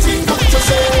have nothing good to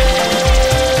say,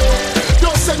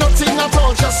 don't say nothing at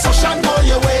all, just sush and go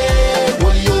your way.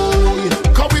 Well, you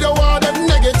come with a word of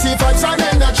negative vibes and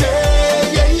energy.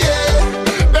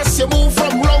 Yeah. Best you move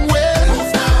from wrong way,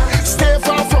 stay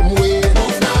far from way.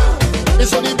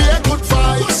 It's only be a good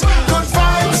vibes, good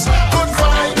vibes, good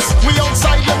vibes. We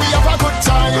outside and we have a good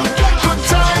time, good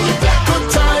time, good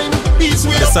time. Ease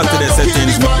way The up Saturday now, settings, kill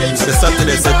the vibes, the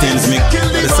Saturday settings,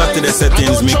 the Saturday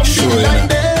settings, make sure you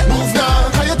know. Move now,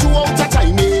 how you too out of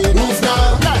time, eh? Move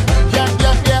now,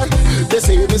 yeah. They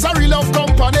say it's a real love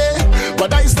company, but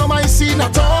that is not my scene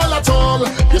at all.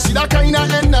 You see that kind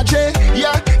of energy,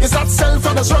 yeah? It's that self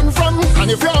I just run from. And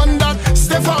if you're on that,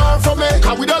 stay far from me.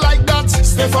 Cause we don't like that,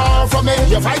 stay far from me.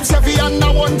 Your vibe's heavy and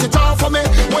I want it all from me.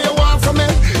 What you want from me?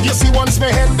 You see once my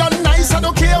head done nice, I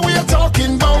don't care what you're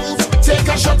talking about. Take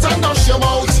a shot and dash your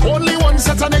mouth. Only one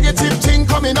set a negative thing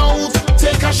coming out.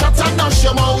 Take a shot and dash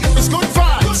your mouth. It's good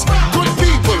vibes, good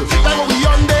people. Like what we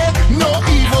on there, no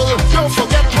evil. Don't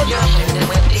forget what You're listening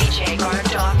with DJ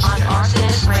GUARDDAWG on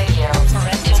Arsonist Radio.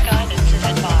 Parental guidance is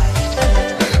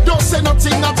advised. don't say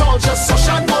nothing at all, just sush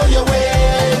and go your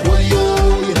way. Will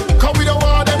you come with a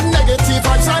word of negative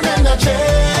vibes and energy?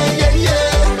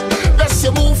 Yeah. Best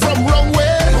you move from wrong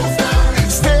way,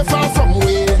 stay far from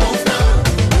way.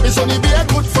 It's only be a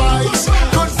good vibes,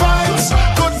 good vibes,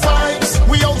 good vibes.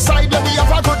 We outside and we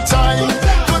have a good time,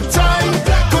 good time,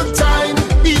 good time.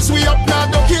 Ease we up now,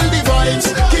 don't kill the vibes,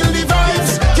 kill the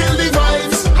vibes, kill the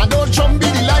vibes. And don't jump be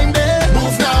the line there.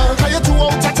 Move now, how you too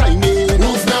out of time, eh?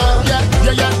 Move now,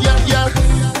 yeah.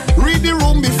 Read the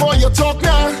room before you talk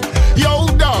now. Yo,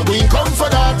 dog, we come for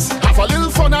that. Have a little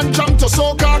fun and jump to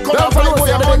SOCA. Come and find where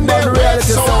you're on there.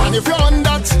 So, and if you're on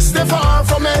that, stay far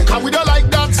from me. Cause we don't like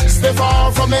that, stay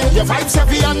far from me. Your vibe's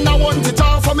heavy and I want it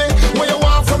all for me. What you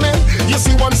want from me? You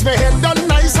see once my head done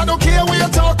nice, I don't care what you're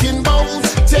talking about.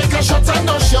 Take a shot and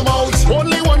dash your mouth.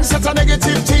 Only one set a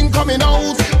negative thing coming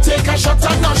out. Take a shot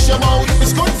and dash your mouth.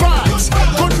 It's good vibes,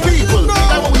 good people.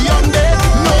 Like what we on there,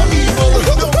 no evil.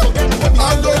 Don't forget what we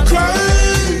on there. Cry.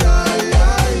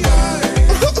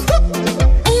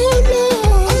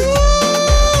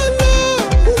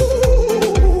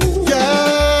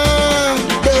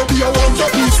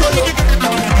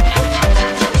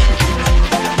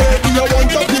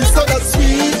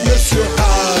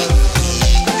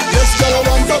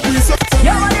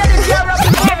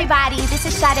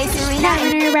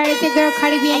 It's your girl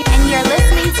Cardi B, and you're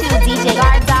listening to DJ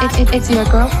GUARDDAWG. It's your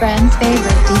girlfriend's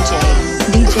favorite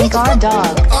DJ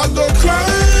GUARDDAWG. I'm gonna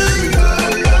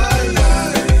cry.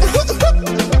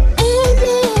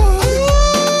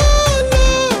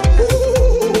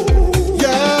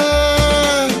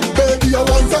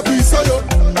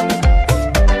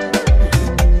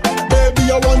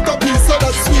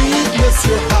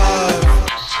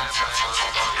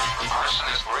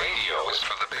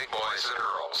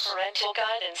 Parental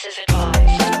guidance is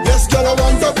advised. Yes, girl, I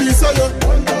want a piece of you.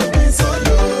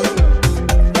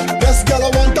 Yes, girl, I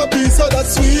want a piece of that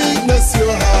sweetness you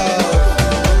have.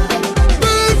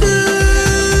 Baby,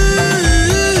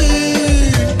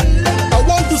 I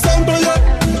want to sample you.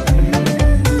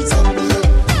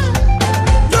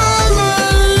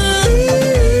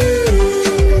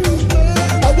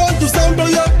 I want to sample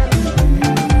you.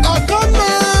 I come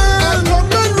and run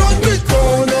the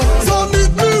corner. So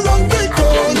meet me run the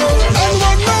corner. And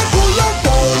when I pull up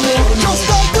on you, just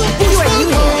like you push the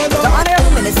corner. The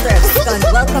Honorable Minister of Scons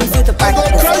welcomes you to part of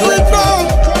this growing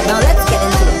community. Now let's get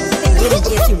into it. Begin in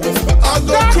case you missed it. I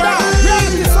go cry.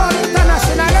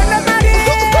 International and nobody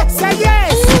say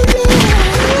yes.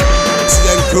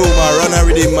 Accident crew, man, run and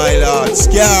redeem my lord.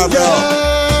 Scare, bro.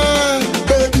 Yeah,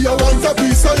 baby, I want a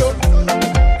piece of you.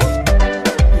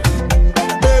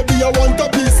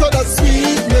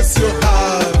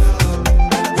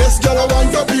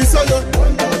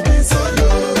 piece of you.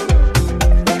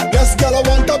 Yes, girl, I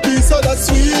want a piece of that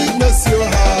sweetness you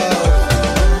have.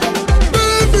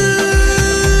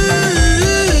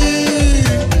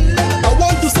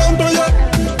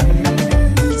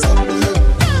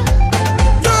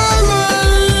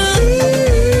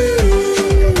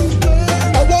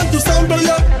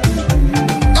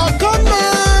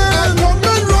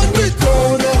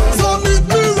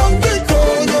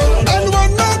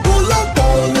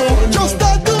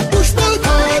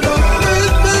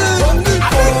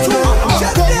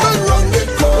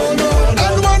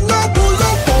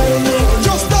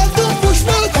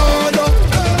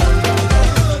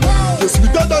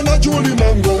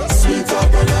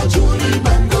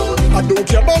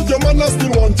 I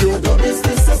still want you. The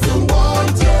business I still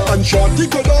want you. And Shorty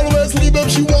could always leave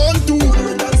if she want to.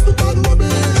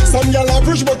 Some y'all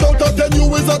average, but out of 10 you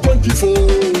is a 24.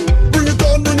 Bring it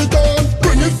on, bring it on,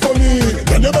 bring it for me.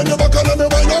 Then you bend your back and me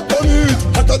wind up on it.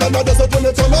 Hotter than a desert when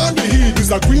it's on the heat.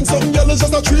 It's a green, some yellow,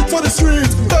 just a treat for the street.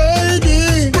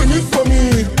 Baby, bring it for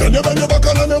me. Then you bend your back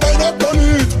and me wind up on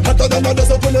it. Hotter than a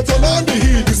desert when it's on the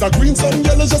heat. It's a green, some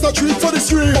yellow, just a treat for the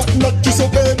street. But not just so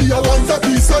baby, I want a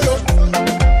piece of you.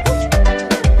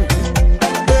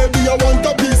 I want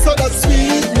a piece of that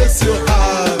sweetness you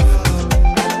have.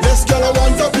 Yes, girl, I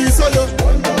want a piece of you.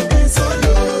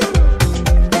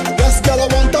 Yes, girl, I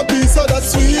want a piece of that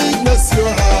sweetness you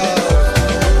have.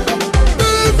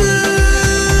 Baby,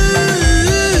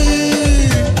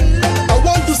 I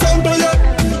want to sample you.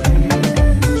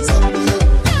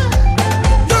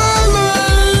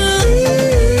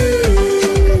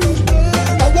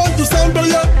 I want to sample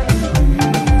you.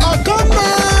 I come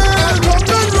on,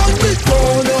 run me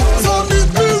corner.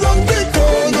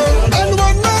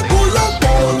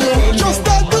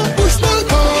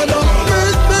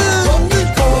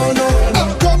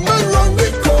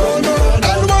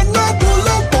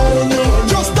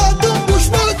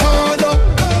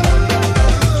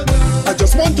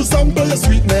 Sample your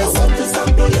sweetness. I want to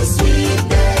sample your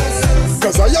sweetness.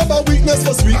 Cause I have a weakness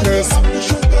for sweetness.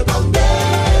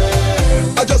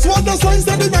 I just want the slice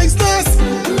of the niceness.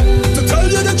 To tell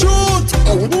you the truth,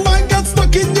 I wouldn't mind get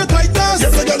stuck in your tightness.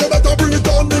 Yes, I gotta better bring it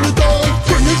on, bring it on.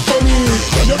 Bring it for me.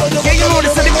 Yeah, you know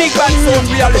this is the big bad sound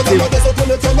reality.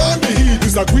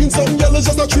 It's a green, some yellow,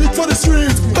 just a treat for the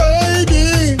street.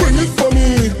 Baby, bring it for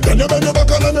me. Then you bend your back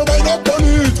and me wind up on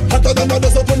it. Hotter than a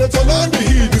desert when it's on the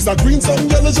heat. It's a green, some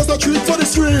yellow, just a treat for the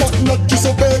street. But not just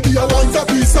so baby, I want a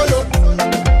piece of you.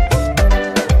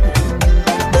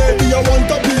 Baby, I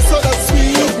want a piece of that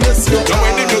sweetness you have. So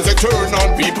when the music turn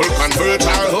on, people convert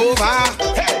all over.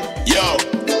 Hey, yo,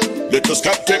 little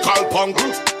skeptical punk.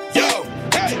 Yo,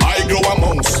 hey, I grow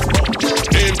amongst.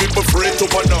 Name people afraid to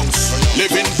announce.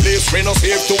 Live in place, we no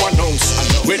safe to announce.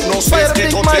 With no safety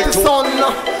to take to.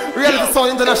 Reality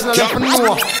Sound International, you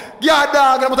know.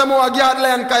 GUARDDAWG, but I'm more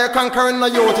GUARDDAWG, you're conquering the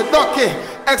youth. Ducky,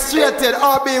 MxXSHxW,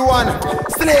 RB1,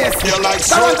 Slays. You're like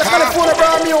SOCA. California,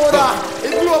 Bermuda.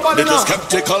 It's global little enough.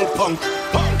 skeptical punk.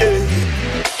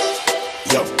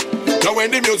 Yo, now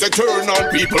when the music turn on,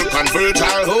 people convert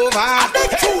all over.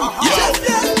 Yo,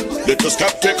 little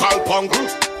skeptical punk.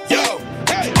 Yo,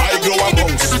 I grow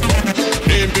amongst.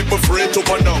 Name people afraid to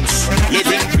announce. Live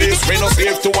in place, we no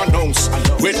safe to announce.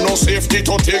 With no safety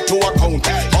to take to account.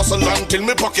 Hustle until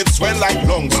me pockets swell like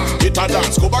lungs. Hit a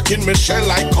dance, go back in me shell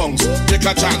like congs. Take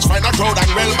a chance, find a crowd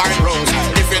and well by rounds.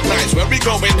 If it nice, where we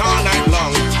going all night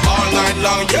long. All night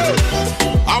long, yeah.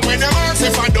 And when them ask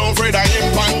if I don't afraid I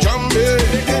imp and jumbie,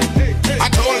 I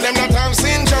told them that I've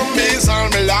seen jumbies all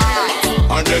my life.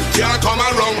 And them can't come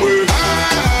around with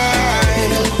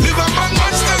live among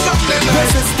monsters of the night.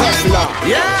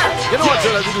 Yeah, you know what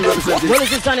you're doing representing. Well,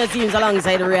 this is on your teams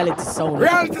alongside the reality sound.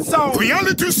 Reality sound.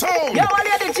 Reality sound. Yeah, well,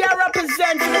 the DJ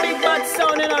represents the big bad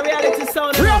sound in a reality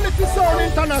sound. Reality Sound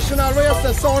International, where you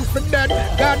say sound for dead.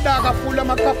 GUARDDAWG, I pull them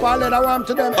a couple, I let I want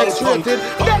to them X-rated.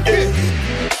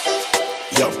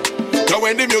 Yo, so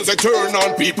when the music turn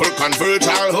on, people convert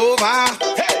all over.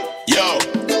 Hey, yo,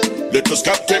 little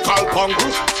skeptical punk.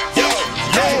 Yo,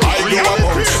 I grow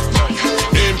amongst.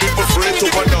 Name people afraid to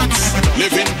announce.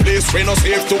 Live in place, we no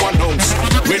safe to announce.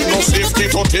 With no safety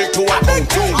to take to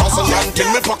account. Hustle until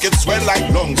me pockets swell like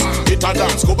lungs. Hit a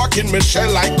dance, go back in me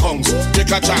shell like congs.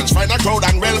 Take a chance, find a crowd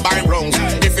and well by rounds.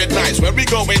 If it nice, where we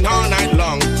going all night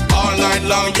long. All night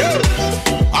long, yeah.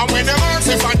 And when them ask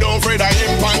if I don't afraid I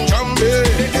imp and jumbie,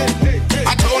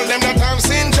 I told them that I've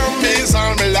seen jumbies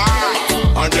all my life.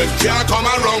 And they can't come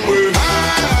around with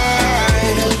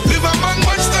live among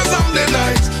monsters of the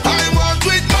night. I walk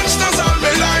with monsters all my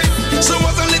life. So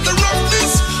was a little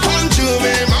roughness on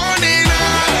Tuesday morning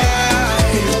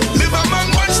night. Live among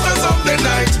monsters of the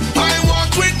night. I walk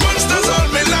with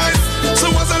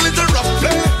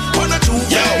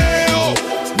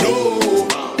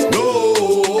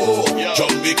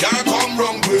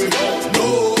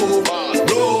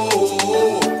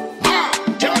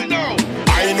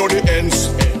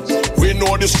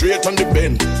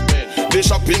bend. They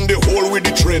shop in the hole with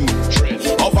the trend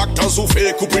of actors who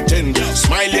fake, who pretend.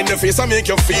 Smile in the face and make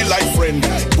you feel like friend.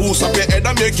 Boost up your head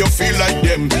and make you feel like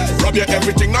them. Rub your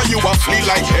everything, now you a feel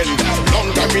like hen.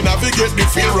 Long time we navigate the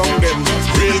feel wrong them.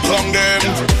 Real clown them.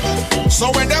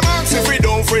 So when them ask if we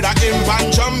don't free that imp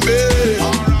and jumpy,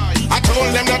 I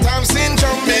told them that I'm seen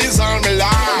jumbies all my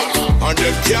life, and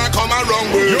them can't come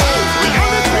around with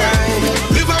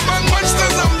live among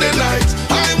monsters of the night.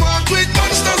 I walk with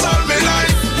monsters all my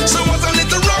life. So what's a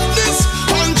little roughness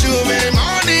on Juve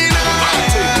morning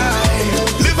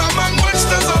night? Live among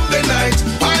monsters of the night.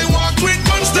 I walk with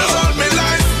monsters all my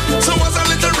life. So what's a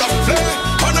little rough play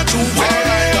on a Juve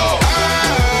night?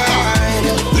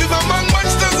 Live among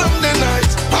monsters of the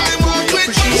night. I walk with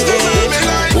monsters all my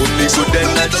life. Only good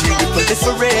energy we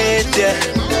proliferate, yeah.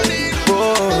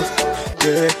 Oh,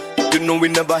 yeah. You know we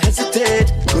never hesitate.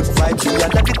 Good vibes we are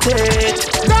levitate.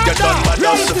 Get done by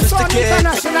the sophisticated.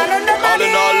 All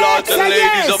in all, lords and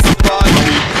ladies of the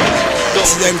party.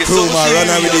 Don't them crew, man, run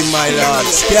everything, my lord.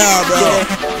 Scare, bro.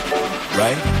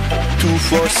 Right?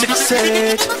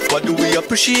 2468. What do we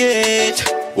appreciate?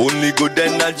 Only good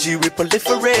energy we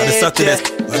proliferate. On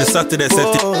the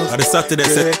Saturday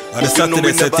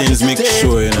settings, make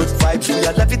sure, you know. Good vibes we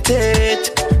are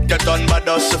levitate. Get done by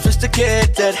the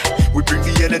sophisticated. We bring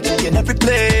the energy in every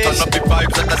place. Turn up the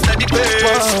vibes at a steady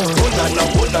pace. Oh na na,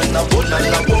 oh na na, oh na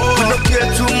na, oh. We don't care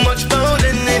too much about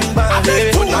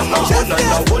anybody. Oh na na, oh na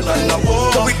na, oh na na,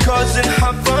 oh. We causing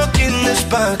havoc in this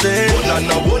party. Oh na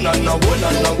na, oh na na, oh na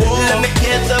na, oh. Let me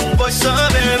hear the voice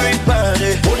of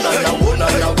everybody. Oh na na, oh na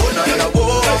na, oh na na,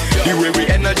 oh. The way we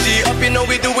energy up, you know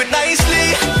we do it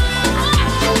nicely.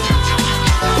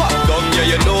 Pop down, yeah,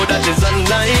 you know that is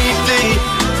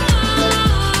unlikely.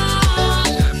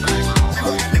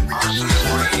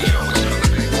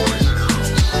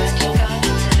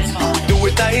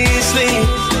 Nicely.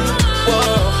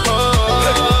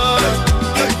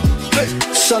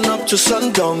 Sun up to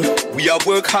sundown, we have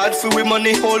work hard for we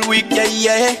money whole week, yeah,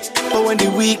 yeah. But when the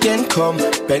weekend come,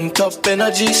 pent up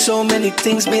energy, so many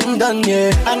things been done,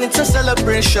 yeah. And it's a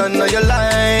celebration of your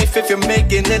life if you're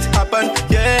making it happen,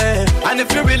 yeah. And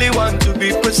if you really want to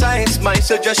be precise, my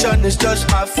suggestion is just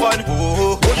have fun.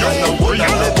 Oh, oh, na na, oh na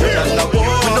na, oh na na,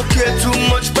 oh. We don't care too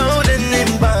much about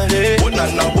anybody. Oh na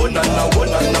na, oh na na, oh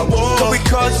na na, oh. We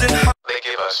causing they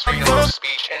give us freedom of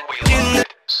speech and we love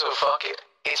it, so fuck it.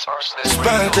 It's arsonist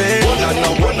radio. Oh na na,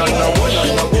 oh na na, oh na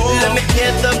na, oh. Let me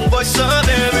hear the voice of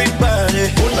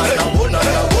everybody. Oh na na, oh na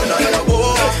na, oh na na,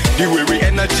 oh. The way we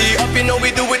energy up, you know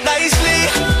we do it nicely.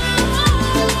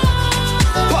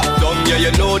 Pop down, yeah,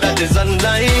 you know that is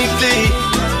unlikely.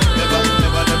 Never,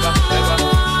 never, never,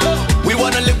 never. We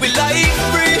wanna live with life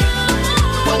free.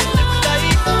 Wanna live with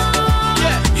life,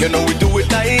 yeah. You know we do it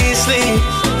nicely.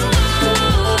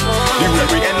 The way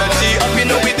we energy up, you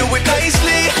know we do it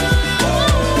nicely.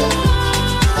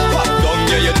 Pop down,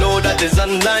 yeah, you know that is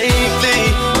unlikely.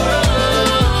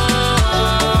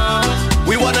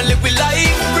 We wanna live with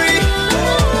life free.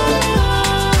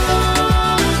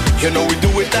 You know we do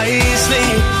it nicely.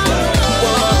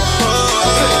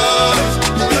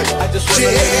 I just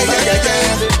wanna live my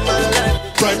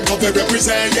life. Prime Coffee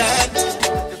represent.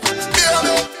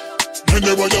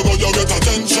 Anywhere you go, you get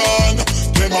attention.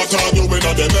 Them a turn you in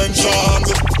a dimension.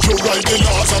 You write the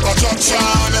laws of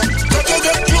attraction. Better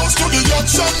get close to the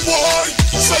action, boy.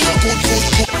 Say you good.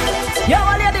 Yo,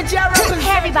 all the other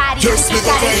hey everybody, yes, it's your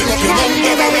girl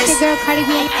Cardi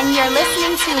B, and you're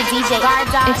listening to DJ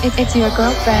GUARDDAWG. It's your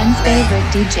girlfriend's favorite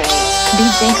DJ,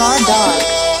 DJ GUARDDAWG.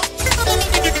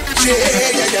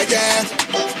 Yeah.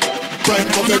 Prime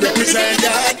Coffee represent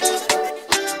that.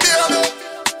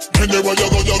 Anywhere you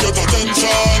go, you get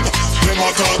attention. Them a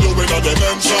call you in a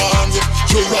dimension.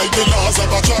 You write the laws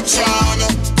of attraction.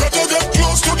 Better get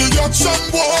close to the action,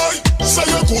 boy. Say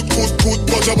you good,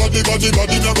 but your body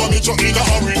never meet you in a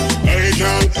hurry. Hey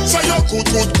girl, say you good,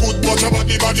 but your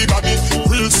body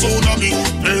real soon on me.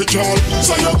 Hey girl,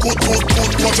 say you good,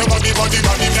 but your body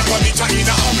never meet you in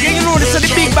a hurry. You know this is the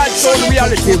big bad soul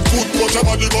reality. Good, but your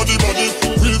body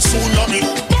real soon on me.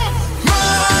 My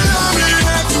love is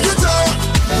head to the toe.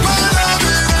 My love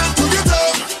is head to the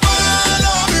toe. My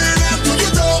love is head to the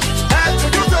toe. Head to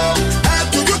the toe. Head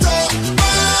to the toe.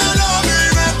 My love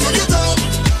is head to the toe.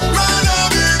 My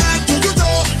love is head to the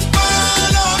toe. My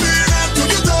love is head to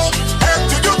the toe. Head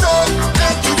to the toe.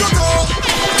 Head to the toe.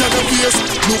 Tell your face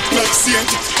look like saint.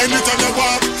 Anytime you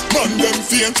walk, man them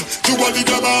faint. You a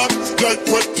little man like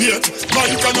wet paint.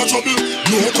 Mike and no trouble,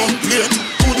 no complaint.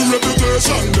 Good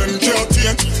reputation, them can't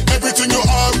taint. Everything you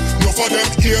have, no for them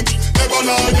ain't. Never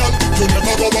loyal, you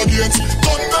never go against.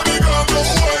 Don't let me go, no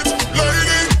white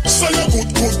lady. Say you good,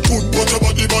 but your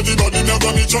body body,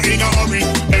 never meet you in a hurry.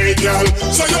 Hey girl,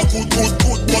 say you good,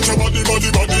 but your body,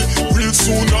 real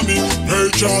soon on me.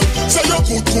 Hey girl, say you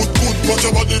good, but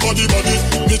your body,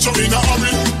 meet you in a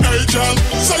hurry. Hey girl,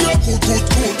 say you good,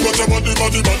 but your body,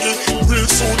 real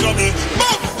soon on me.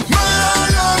 My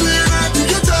love is to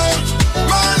get up,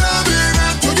 my love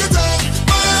is to get up,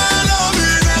 my love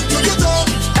is to get up,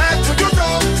 have to get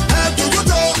up, have to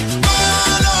get up. My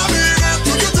love is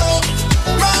to get up,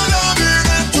 my love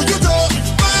is to get up,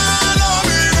 my love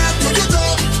is to get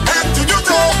up, have to get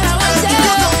up, have to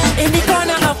get up. In the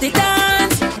corner of the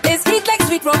dance, it's sweet like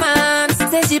sweet romance.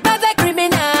 Say she bad like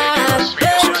criminal.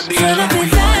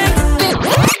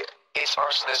 It's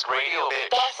Arsonist Radio,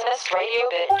 bitch. Arsonist Radio,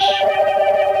 bitch.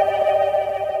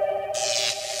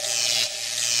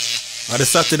 The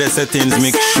Saturday Settings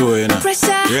mix show, you know.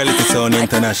 Reality Sound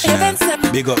International.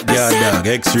 Big up GUARDDAWG,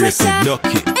 MxXSHxW,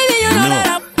 Ducky. You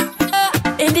know.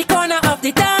 In the corner of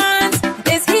the dance,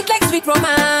 it's heat like sweet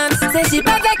romance. Say she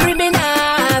bad like criminal.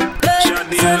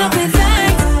 Turn up his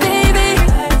lights, baby.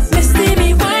 Miss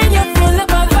me wine, you're full of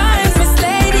vibes, Miss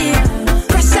Lady.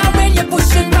 Pressure when you're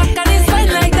pushing back and it's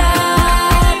fine like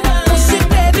that. Push it,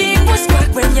 baby, push back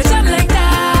when you jump like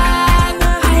that.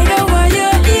 I don't want you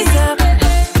ease up.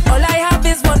 All I have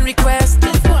is one request.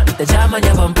 The jam on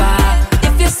your bumper.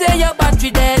 If you say your battery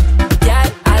dead, yeah,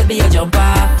 I'll be your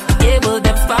jumper. Cable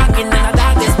them sparking and a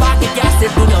dark is sparking. Gas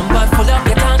it, do number, full up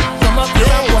your tank. Come up here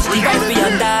and watch the vibes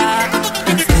beyond that.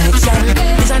 Inspection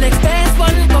is an expense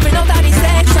one coming out of the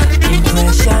section.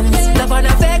 Impressions, love and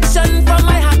affection from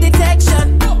my heart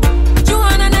detection. You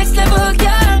on a next level,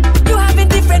 girl. You having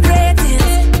different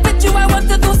ratings. With you I want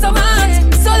to do so much.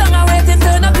 So long I wait and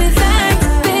turn up his lights,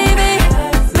 baby.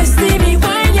 Miss me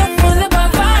wine, you're full of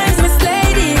vibes, Miss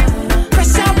Lady.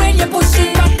 Pressure when you're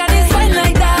pushing back and it's fine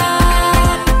like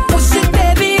that. Push it,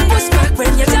 baby, push back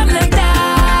when you jump like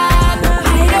that.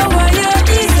 I don't want you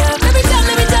ease up. Let me jump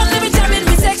in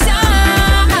this section.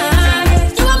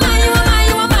 You are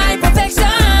my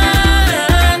perfection.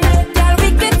 Girl, we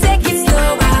can take it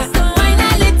slower, wine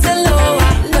a little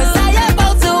lower, 'cause I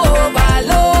about to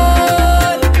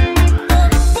overload.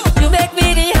 You make me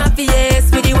the happiest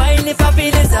with the wine if I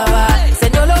feel it's sour.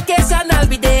 Send your location, I'll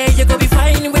be there. You go be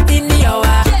fine within the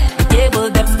hour. Cable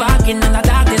them sparking and the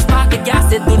darkness sparking.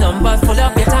 Gas it, do numbers, full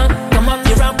up your tank. Come up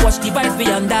your ramp, watch the vibes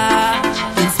beyond that.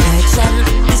 Inspection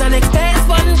is an expense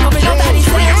one coming out of the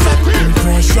section.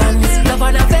 Impressions, love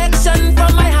and affection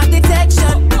from my heart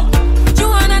detection. You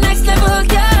on a next level,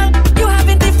 girl. You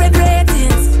having different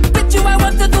ratings. With you I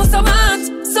want to do so much.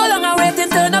 So long I wait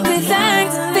and turn up his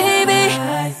lights, baby.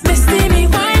 Miss me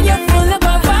wine, you're full of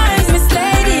vibes, Miss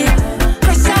Lady.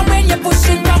 Pressure when you're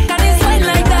pushing back and it's fine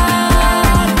like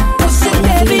that. Push it,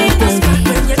 baby, push back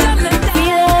when you jump like that.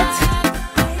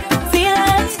 Feel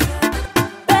it,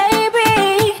 baby.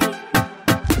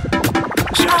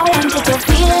 I want you to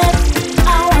feel it. I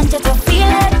want you to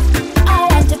feel it. I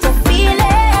want you to feel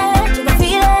it. You can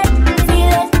feel it,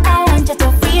 feel it. I want you to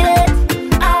feel it.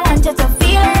 I want you to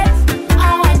feel it.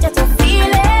 I want you to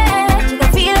feel it. You can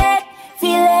feel it,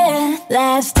 feel it.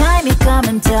 Last time you come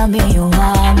and tell me you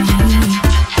want me,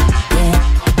 yeah,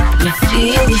 you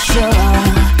feel sure.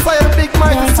 Fire the big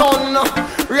mighty son,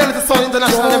 Reality Sound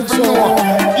International Entrepreneur.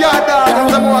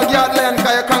 GUARDDAWG, the more GUARDDAWG,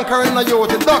 you're conquering the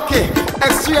youth. Ducky,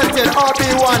 MxXSHrated,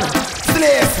 RB1,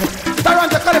 Slaves,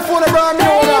 Toronto, California, brand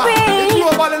new. You know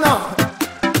about it now.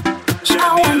 I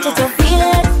want you to feel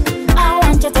it. I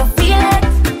want you to feel it.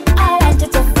 I want you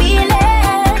to feel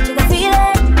it. You can feel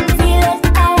it, feel it.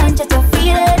 I want you to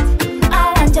feel it. I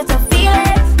want you to feel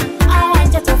it. I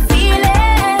want you to feel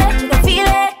it. You can feel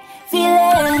it, feel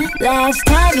it. Last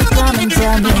time you come and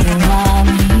tell me you want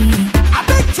me,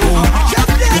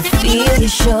 you feel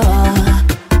sure.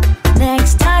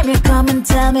 Next time you come and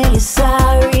tell me you're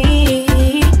sorry,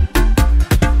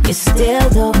 you still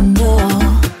don't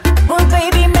know. Well,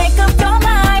 baby, make up your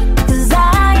mind, 'cause I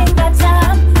ain't got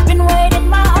time. Been waiting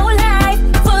my whole life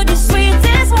for the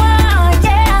sweetest one,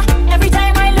 yeah. Every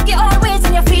time I look, you're always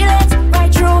and you feel it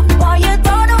right through. Boy, you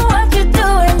don't know what you're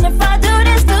doing if I do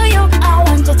this to you. I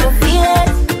want you to feel it.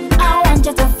 I want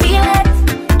you to feel it.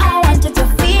 I want you to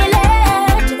feel it.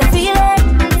 You can feel it,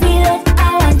 feel it. I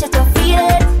want you to feel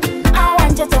it. I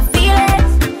want you to feel it.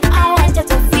 I want you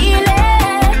to feel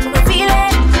it. You can feel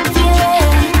it, feel it.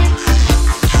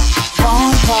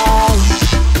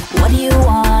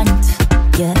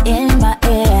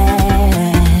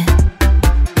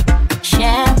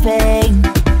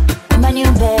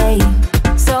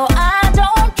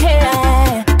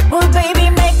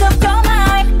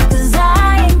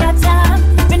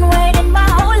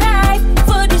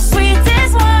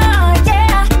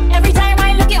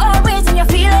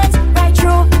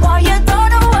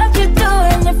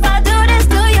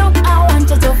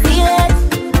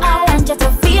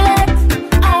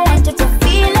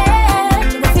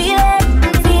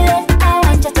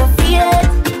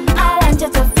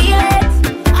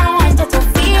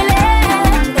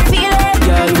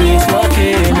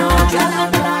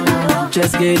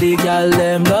 get the girl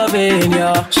them loving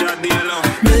ya.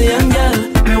 Million girl,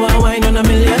 me want wine on a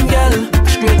million girl.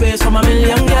 Straight face from a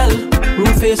million girl.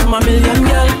 Room face from a million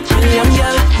girl. Million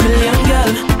girl, million girl.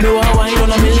 Me want wine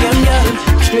on a million girl.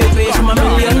 Straight face from a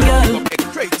million girl.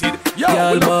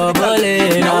 Girl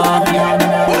bubbling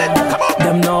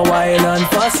them no wild and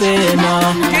fussing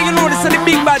Yeah, you know this is the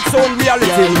big bad sound reality.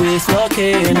 Girl waist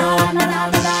walking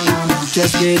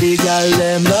just get the girl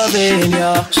them loving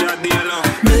ya.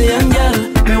 Million girl,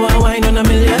 me want wine on a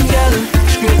million girl.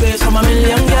 Straight face from a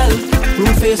million girl.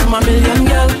 Room face from a million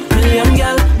girl. Million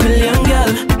girl, million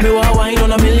girl. Me want wine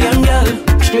on a million girl.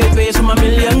 Straight face from a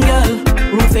million girl.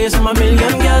 Room face from a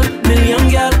million girl. Million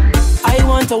girl. I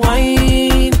want to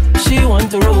wine, she want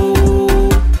to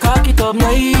roll. Cock it up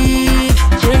night,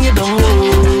 bring it down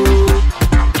low.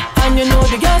 And you know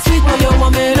the gas sweet when you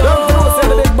want me low.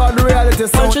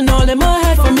 Punching all in my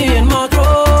head for me and my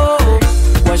crow.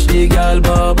 Watch the girl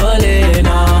bubbling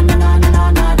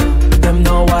them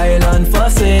no wild and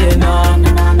fussing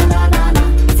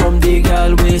from the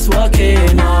girl waist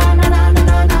walking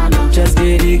just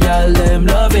get the girl them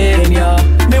loving ya.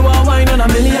 Me want wine on a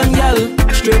million girl.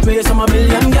 Straight face from a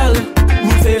million girl.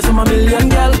 Good face from a million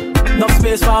girl. Enough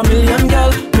space for a million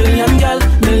girl. Million girl,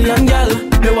 million girl.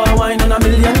 Me want wine on a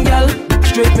million girl.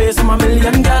 Straight face from a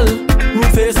million girl.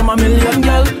 Good face from a million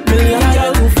girl. Million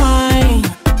girl. Too fine,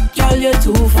 girl you're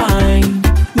too fine.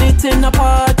 Meet in a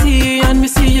party and me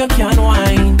see you can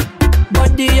wine.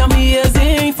 Body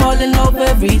amazing, fall in love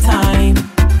every time.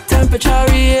 Temperature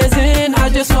raising, I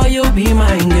just want you be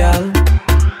mine, girl.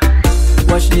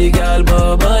 Watch the girl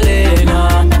bubbling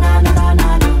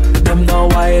them no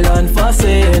wild and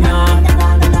fussing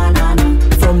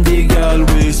from the girl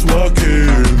waist walking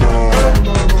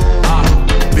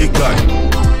big guy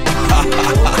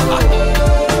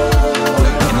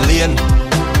in lane,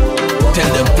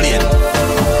 tell them plain.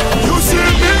 You see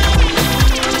me?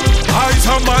 I's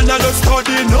a man and don't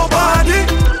study nobody.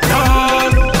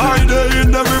 Nah, I dey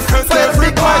in every face,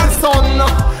 everybody.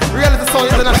 Reality Sound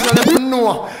International, you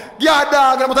know.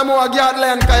 GUARDDAWG, but I'm more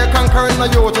GUARDLAND, cause you're conquering the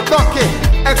youth. Ducky,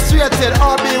 MxXSHxW,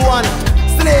 RB1,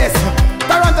 Slays,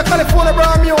 Toronto, California,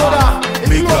 Bermuda.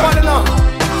 It's nobody now.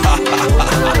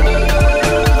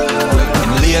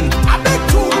 In lane,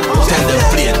 tell them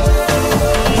plain.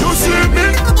 You see me?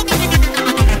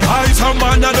 I's a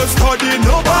man and don't study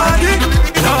nobody.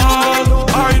 Nah,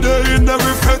 I dey in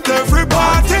every face,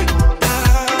 everybody.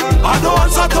 I don't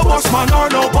answer to boss man or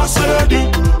no boss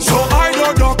lady. So I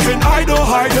don't ducking, I don't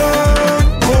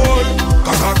hiding. Boy,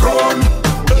 cause I grown,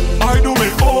 I do my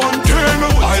own thing.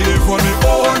 I live on my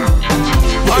own.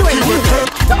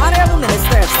 The Honorable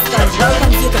Minister of Science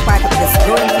welcomes you to part of this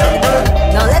growing community.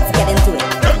 Now let's get into it.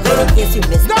 In case you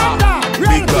missed it.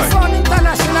 Big guy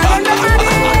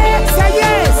Say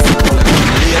yes.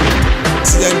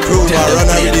 Send crew run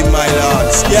everything my lord.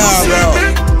 Yeah bro.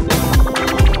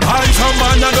 I's a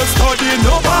man and don't study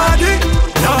nobody.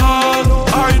 Nah,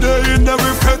 I dey in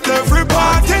every face,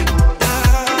 everybody.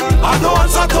 I don't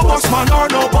answer to boss man or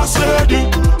no boss lady.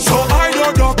 So I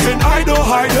don't ducking, I don't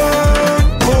hiding.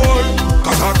 Boy,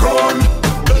 cause I grown,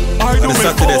 I do my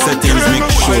own thing.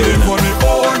 I live on my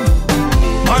own.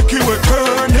 My key will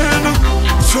turning.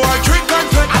 So I drink and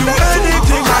get do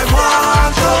anything I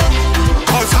want.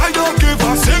 Cause I don't give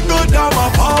a single damn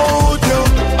about you.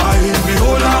 I in me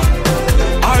hola,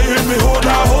 I in me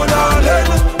hola, let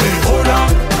me hola.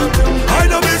 I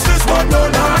know business but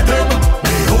none of them.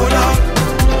 Me hola,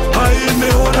 I in me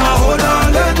hola,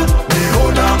 let me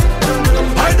hola.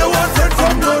 I don't want friend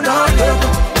from none of them.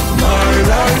 My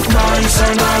life nice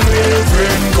and I'm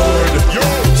living good.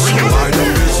 So I do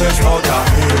business out of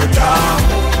here,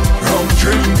 yeah. Rum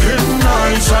drinking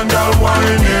nice and I'm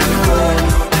whining good.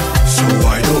 So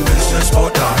I do business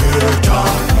out of here,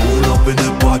 yeah. Pull up in the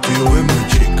party with me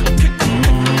chick.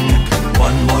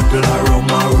 One bottle of rum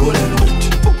I rolling with.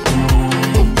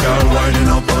 Girl winding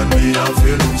up on me, I'm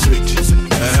feeling sweet.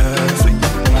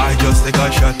 I just take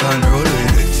a shot and roll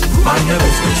with it. Mind your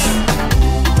business.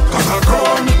 Cause I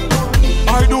grown,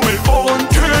 I do my own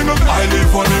thing. I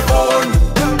live on my own.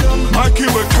 My key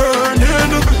will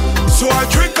turning. So I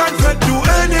drink and get do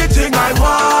anything I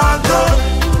want.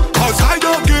 Cause I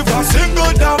don't give a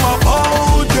single damn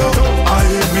about you. I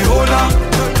in me hola,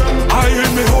 I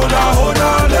in me hola,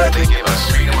 let They give us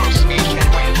freedom of speech and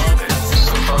we love it.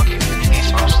 So fuck it,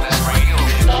 it's Arsenal's radio.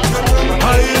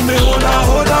 I in me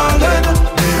hola, let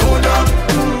me hola.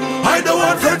 I don't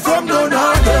want friend from none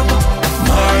of them.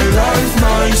 My life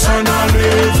nice and I'm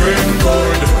living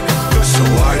good. So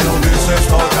I do business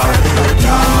out of here,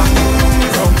 yeah.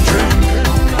 From drinking.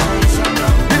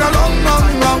 Been a long time.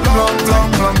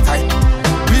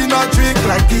 We not drink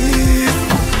like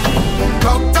this.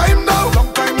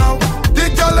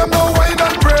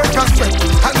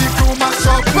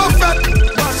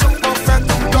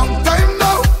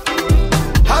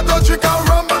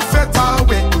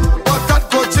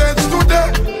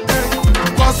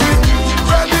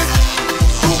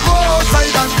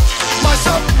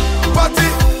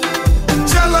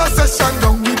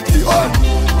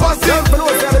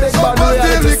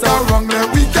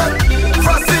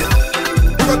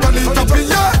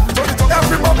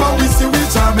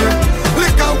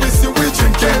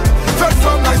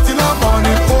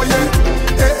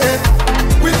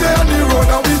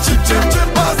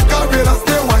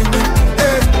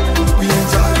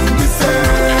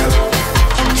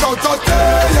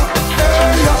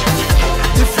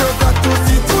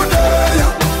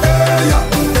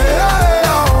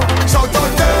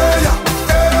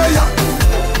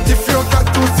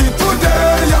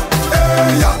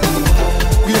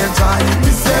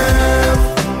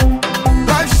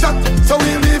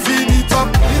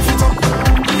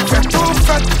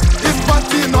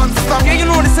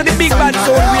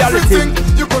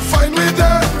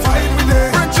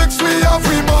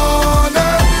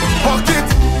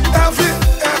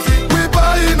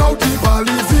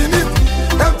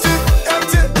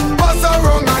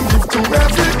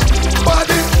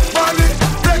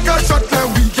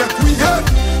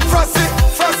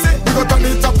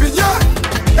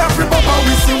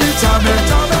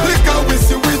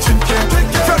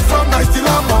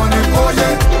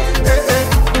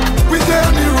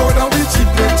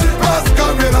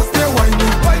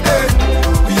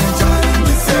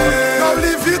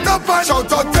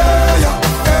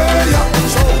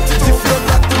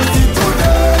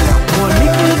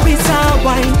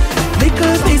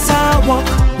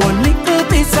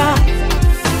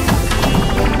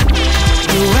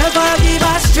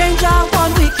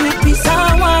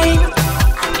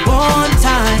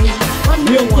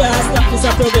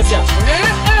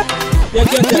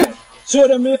 Show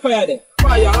them me fire there.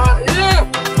 Fire, yeah.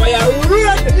 Fire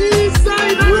red.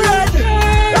 Inside red.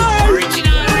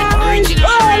 Original.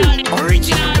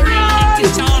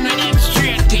 It's on an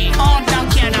extreme team. On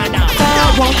down Canada.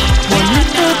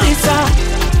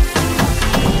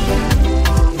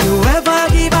 You ever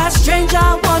give a stranger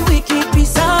one wicked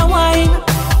piece of wine?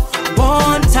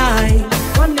 One time,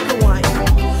 one little wine,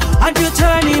 and you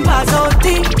turn him as out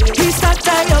deep. He's got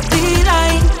tired of the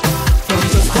line. From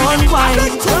just one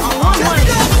wine,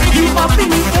 you up in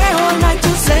the air all night to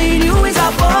saying you is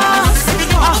a boss.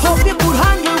 I hope you could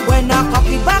handle when I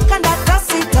copy back and I toss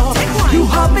it up. You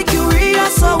have me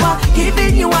curious, so I'm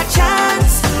giving you a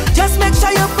chance. Just make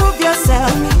sure you prove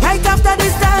yourself right after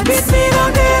this dance. Meet me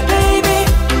down there, baby.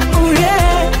 Oh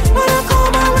yeah, wanna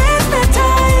come and waste my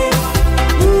time.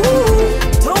 Ooh,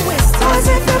 don't waste time. 'Cause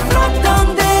if you flop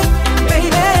down there,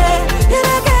 baby, you're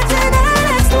not getting the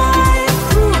next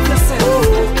life. Ooh,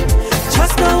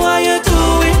 just know what you're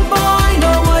doing, boy.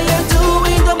 Know what you're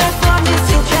doing. Don't make promise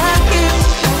you can't give.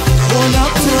 Hold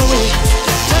up to it.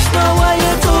 Just know what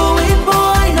you're doing,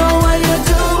 boy. Know what you're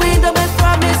doing. Don't make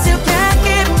promise you can't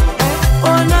give.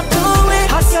 Hold up to it.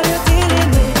 How's you're dealing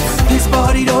with? This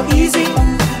body don't easy,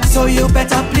 so you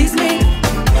better please me.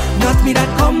 Not me that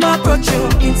come approach you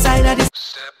inside of this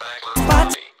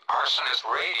spot. Arsonist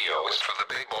Radio is for the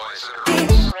big boys that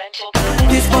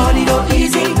This body don't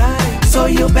easy, so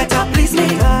you better please me.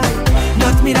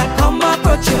 Not me that come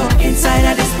approach you inside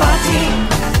of this party.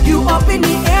 You up in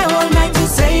the air all night, you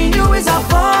saying you is a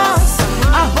boss.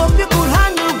 I hope you could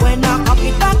handle when I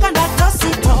copy back and I toss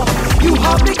it up. You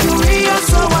have me curious,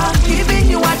 so I'm giving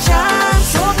you a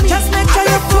chance. Just make sure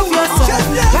you prove yourself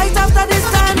right after this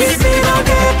time. Meet me down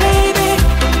there, baby.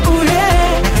 Ooh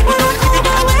yeah, wanna come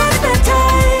and waste my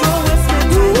time.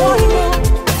 Ooh,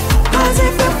 'cause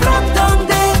if you flop down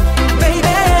there,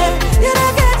 baby, you're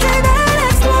not getting the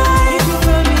next life.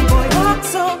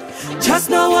 So just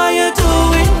know what you're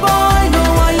doing, boy. Know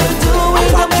what you're doing.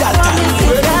 Don't make promises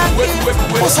you can't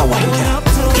keep. What's a wine,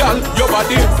 girl? Your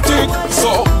body thick,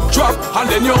 so drop and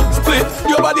then you split.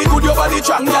 Your body good, your body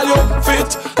strong, girl, you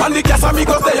fit. And the gas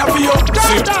amigos they are for you.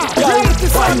 Sit, girl,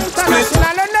 wine, split.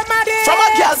 From a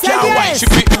girl can't wine, she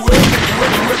fit.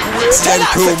 Stand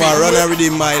crew, man, run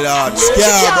everything, my lord.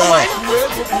 Scare, bro.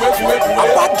 A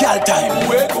bad girl time.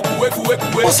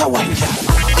 What's a wine, girl?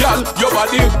 Girl, your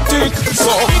body thick,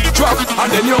 so drop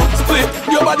and then you split.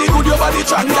 Your body good, your body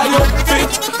strong, girl, you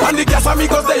fit. And the gas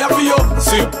amigos they are for you.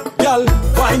 Sit, girl,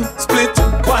 wine, split,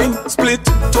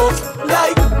 tough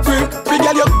like grip. Big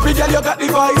girl, you got the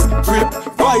vice, grip,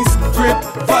 vice.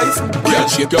 Girl,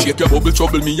 shake your bubble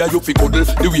trouble me, ya you fi cuddle.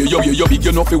 The way you big,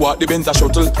 you know fi walk the Benz a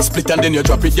shuttle. Split and then you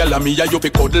drop it, girl, and me, ya you fi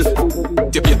cuddle.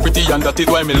 You be pretty and that is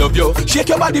why me love you. Shake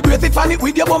your body, brace it, fan it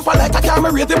with your bumper like a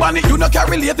camera, rate it on it. You no can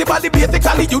relate the body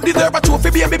basically. You deserve a trophy,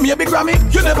 baby, maybe Grammy.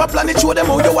 You never plan it, show them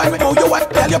how you want me, how you want.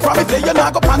 Girl, you promise that you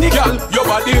not go panic. Girl, your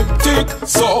body thick,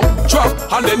 so drop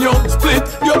and then you split.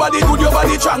 Your body good, your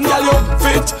body strong, girl, you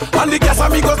fit. And the gas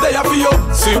amigos they are for you.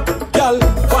 Sip, girl,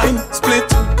 wine, split,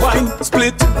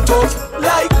 tough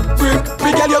like grip.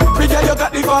 Big girl, you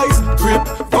got the vice, grip.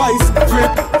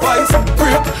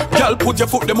 Girl, put your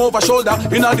foot them over shoulder.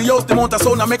 In all the house, the mount a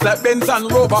sound and make like Benz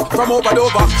and Rover. From over to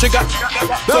over, she got.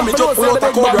 So me just pull out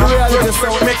a cobra.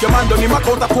 Make your man done him a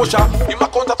count of kosher.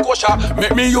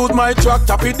 Make me use my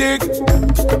tractor to dig.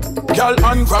 Girl,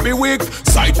 and grab a wig.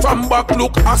 Sight from back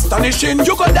look astonishing.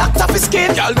 You got that tough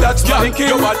skin. Girl, that's mannequin.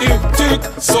 Your body thick,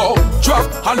 so drop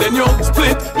and then you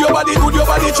split. Your body good, your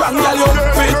body strong, girl, you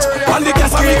fit. And the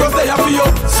gas amigos they are for you.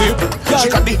 Sip, she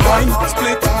got the wine,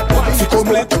 split. She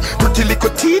come out, pretty little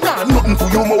Tina, nothing to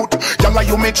your mouth. Y'all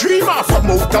you may dream of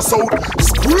from out to south.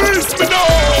 Squeeze me now.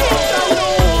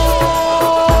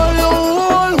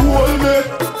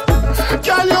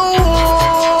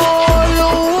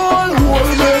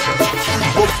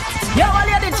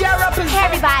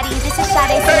 Everybody, this is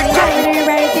Sade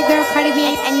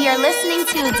and you're listening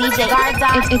to DJ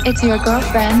GUARDDAWG. It's your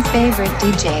girlfriend's favorite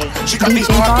DJ, DJ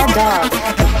GUARDDAWG.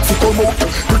 Come out,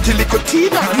 pretty little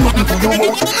Tina, nothing to your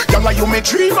mouth. Y'all you may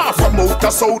dream of from out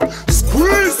to south.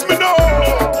 Squeeze me now.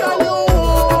 Girl,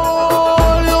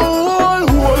 you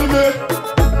hold me.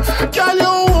 Girl,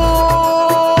 you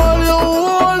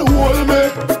hold me.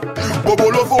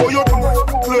 Bubble of all your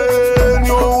clean,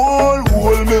 you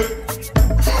hold me.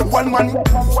 One man,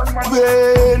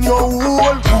 when you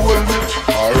hold me.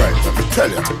 Alright, let me tell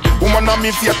you. Woman, I'm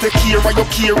if you take care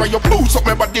of you boost up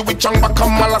my body with jang back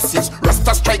and molasses.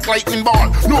 Rasta strike lightning ball.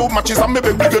 No matches and me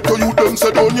beg to get to you, then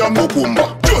say down your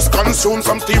mugumba. Just consume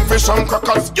some steam fish and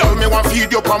crackers. Girl, me want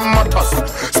feed you pan matters.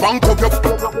 Spank up your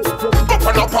up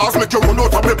and a pass, make you run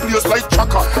out of my place like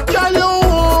chaka. Girl,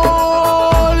 you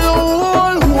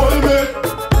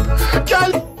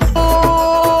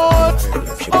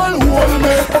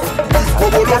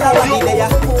body there.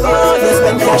 Oh, you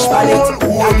spend cash on it.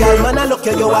 A girl man, I look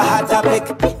you a hot topic.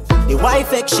 The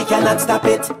wife ex, she cannot stop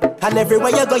it. And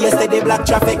everywhere you go, you steady black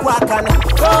traffic walk on.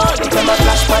 Oh, the camera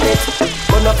flash on it.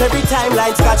 Burn up every time,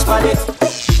 lights catch on it.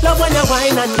 Love when you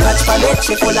wine and catch on it.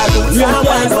 She full of roots and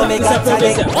wine, but me got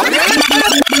tonic.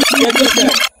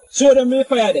 Show them me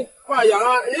fire there. Fire,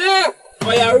 yeah.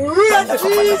 Fire red,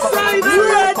 inside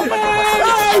red.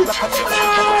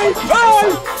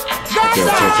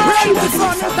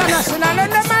 International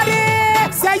and the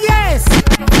money. Say yes.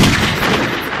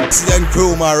 Accident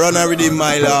crew, man, run and redeem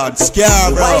my lord.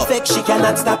 Scare, bro. Wife ex, she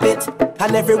cannot stop it.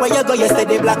 And everywhere you go, you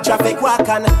steady black traffic walk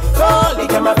on. Oh, the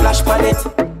camera flash on it.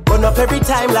 Burn up every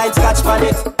time, lights catch on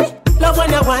it. Love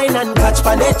when you wine and catch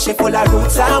on it. She full of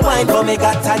roots and wine, but me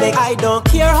got tonic. I don't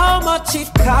care how much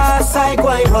it costs, I go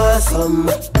and want some.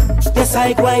 Yes,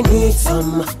 I go and need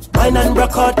some. Wine and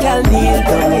broke out, can kneel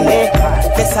down,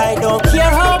 yeah. Yes, I don't care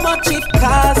how much it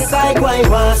costs, I go and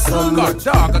want some.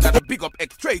 GUARDDAWG, I got a big up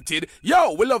X-rated.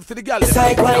 Yo, we love to the gal. Yes,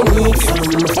 I go and need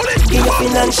some. Give you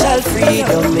financial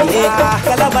freedom, yeah.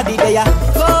 Girl, a body there,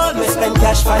 gold, we spend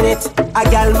cash on it. A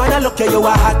gal man, I look you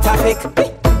a hot topic.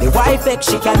 The wife ex,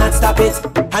 she cannot stop it.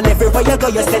 And everywhere you go,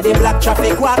 you steady black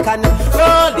traffic walk on.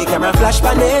 Roll the camera flash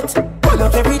on it. Pull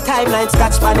up every timeline,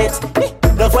 scratch on it.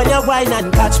 Love when you wine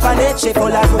and catch on it. She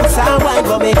full of roots and wine,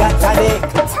 but me got tonic.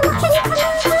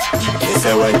 This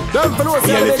a one,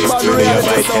 reality studio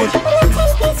by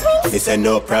 10. This a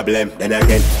no problem, then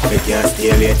again, we can't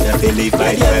stay late and believe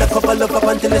by 12. Yeah, the couple look up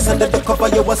until it's under the cover.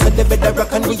 You was at the bed,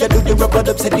 rock and we do the rubber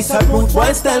dub. Said this a rude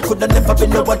wine style, coulda never been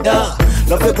no other.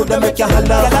 Love you coulda make you holler.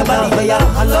 Girl, a body where you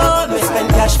holler, we spend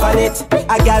cash on it.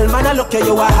 A gal man, I look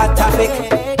you a hot topic.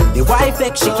 The wife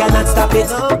ex, she cannot stop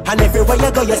it. And everywhere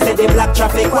you go, you steady black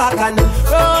traffic walk on.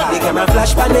 The camera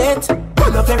flash on it.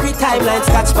 Pull up every timeline,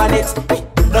 scratch on it.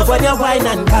 Love when you wine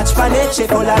and catch on it. She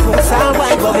full of roots and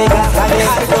wine, but we got on it.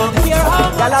 I don't care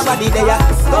how gal a body there.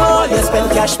 Oh, you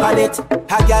spend cash on it.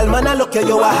 A gal man, I look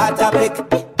you a hot topic.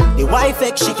 The wife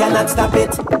ex, she cannot stop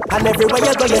it. And everywhere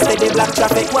you go, you steady black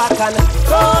traffic walk on.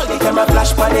 Oh, the camera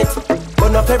flash on it.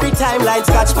 Burn up every timeline,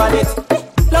 scratch on it.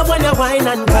 Love when you wine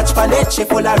and catch on it. She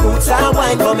full of roots and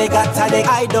wine, but me got tonic.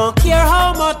 I don't care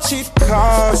how much it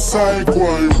costs. I go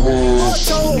and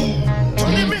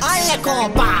Alle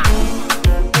compa.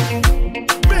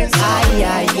 Ay,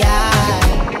 ay, ay.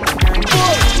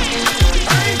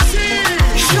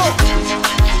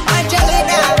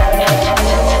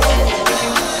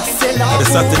 The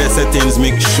Saturday Settings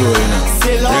mix show, you know.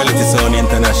 Reality Sound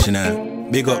International.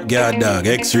 Big up GUARDDAWG,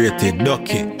 X-rated,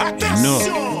 Ducky. You know.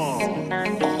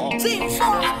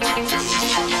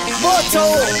 Moto.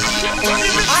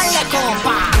 Alle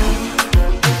compa.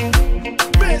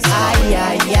 Ay,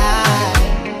 ay, ay.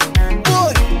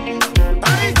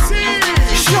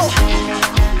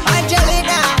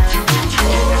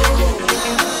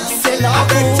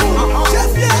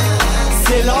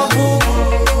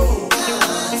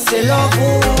 C'est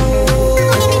l'envoi,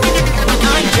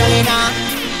 Angelina.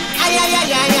 Aïe aïe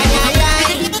aïe aïe aïe aïe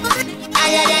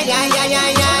aïe aïe aïe aïe aïe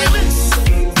aïe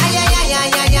aïe aïe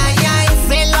aïe aïe aïe aïe.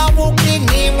 C'est l'envoi qui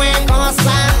n'est moins comme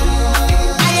ça.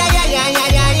 Aïe aïe aïe aïe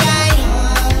aïe aïe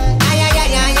aïe aïe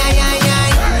aïe aïe aïe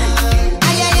aïe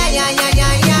aïe aïe aïe aïe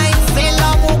aïe aïe. C'est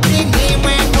l'envoi qui n'est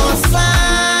moins comme ça.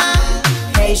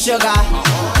 Hey sugar,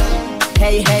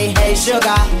 hey hey hey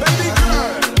sugar,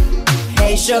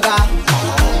 hey sugar.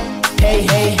 Hey,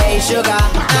 hey, hey, sugar.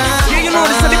 Yeah, you know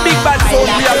this is the big bad soul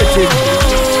reality.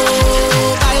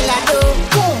 Bailado,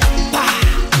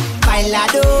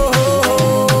 bailado.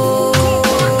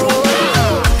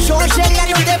 Changer les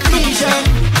noms de prison.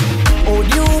 Au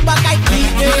lieu bagay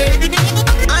quitter.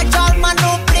 Anjol man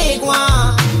no pregwa.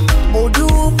 Au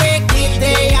lieu ve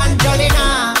quitter Angelina.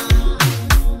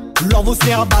 Love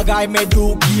c'est un bagay mais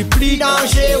d'où qui pli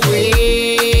danger,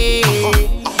 oui.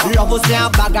 Love c'est un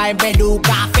bagay mais d'où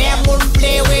ka faire mon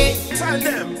play, oui.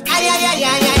 Aïe aïe aïe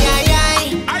aïe aïe aïe.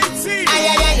 Aïe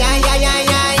aïe aïe aïe aïe aïe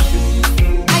aïe.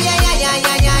 Aïe aïe aïe aïe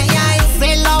aïe aïe aïe.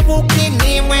 C'est love qui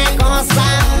n'est moins comme ça.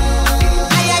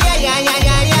 Aïe aïe aïe aïe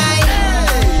aïe aïe aïe.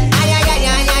 Aïe aïe aïe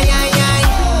aïe aïe aïe aïe.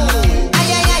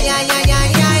 Aïe aïe aïe aïe aïe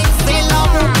aïe aïe. C'est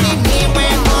love qui n'est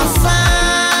moins comme ça.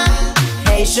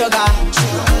 Hey sugar.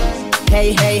 Hey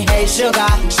hey hey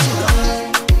sugar.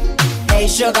 Hey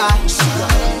sugar.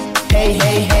 Hey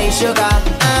hey hey sugar.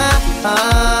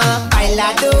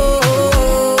 Bailado,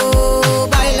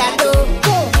 bailado,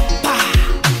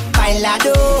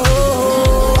 bailado.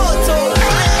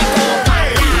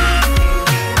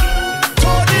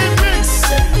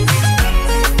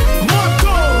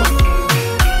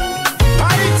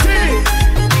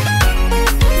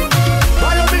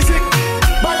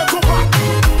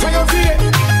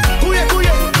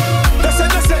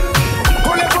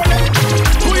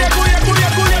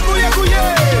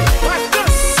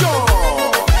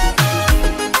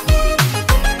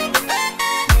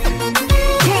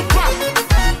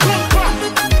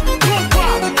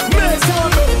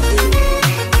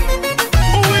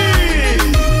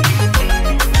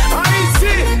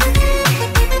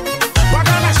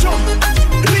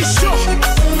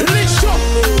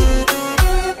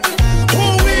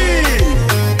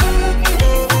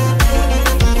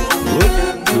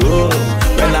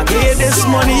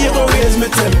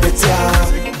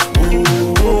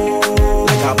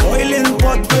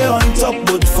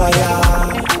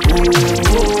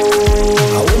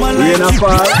 rain a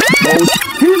fall. But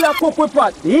still a couple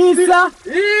pot. Isa.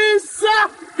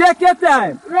 Take your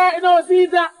time. Right now,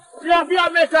 Caesar, we have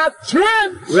to make a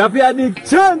trench. We have to dig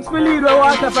trench to lead the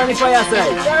water from the fire side.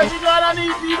 Yes, we gotta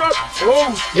need Caesar.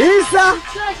 Oh. Isa.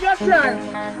 Take your time.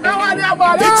 Now what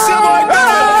about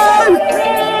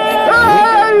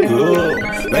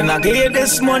When I give you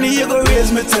this money, you go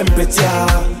raise my temperature.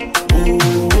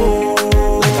 Ooh,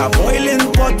 like a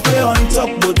boiling pot way on top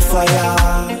but fire.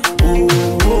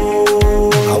 Ooh,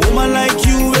 a woman like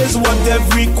you is what they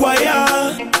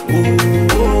require.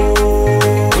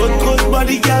 Ooh, good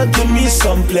body, girl, give me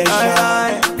some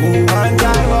pleasure. One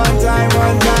time.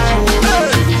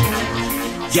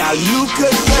 Girl, you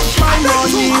could get my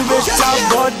money with a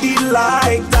body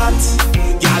like that.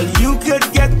 Girl, you could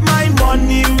get my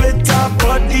money with a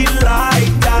body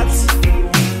like that.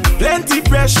 Plenty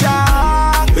pressure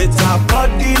with a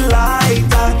body like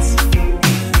that.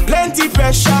 Plenty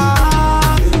pressure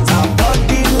with a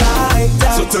body like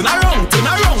that. So turn around,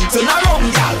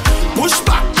 girl. Push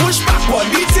back, on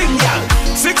the thing, girl.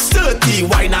 6:30,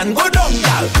 wine and go down,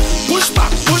 girl. Push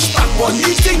back, on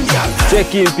the thing, girl.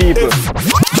 Check in, people.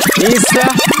 Isa.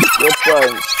 Good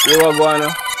point. You are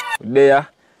going there.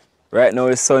 Right now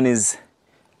the sun is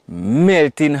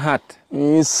melting hot.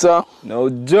 Isa. No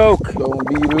joke. Don't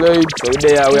be late. So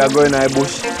there we are going to the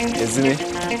bush. You see me?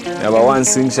 I have a one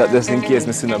swing shot just in case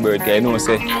I see a bird. Because I know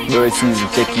say bird season,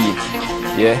 check in.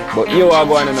 Yeah? But you are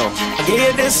going to know. I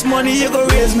give this money, you go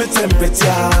raise my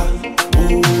temperature.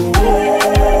 Ooh,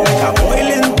 like a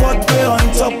boiling pot way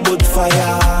on top but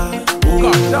fire.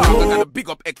 God, dog, I gotta big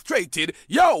up X-Rated.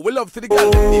 Yo, we love to the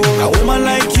girl. A woman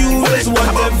like you is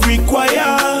what they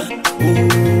require.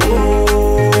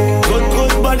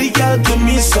 Good body, girl, give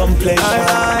me some pleasure.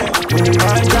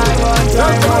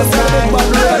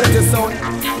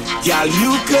 Girl,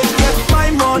 you could get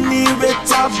my money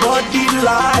with a body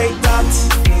like that.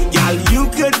 Girl, you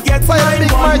could get my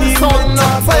money with a body like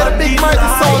that. Fire the big mighty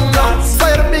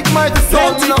son.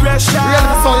 Plenty pressure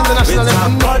Reality Son International. with a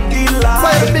body like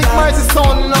Fire the big mighty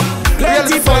son.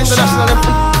 Plenty Reality Son International.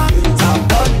 with a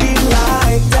body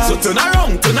like that. So turn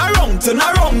around,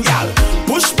 girl.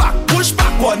 Push back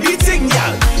on the thing,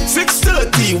 girl.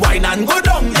 6:30, wine and go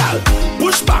down, girl.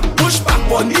 Push back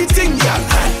on the thing, girl.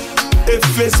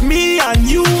 If it's me and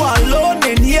you alone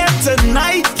in here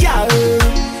tonight, girl,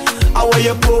 how will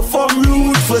you perform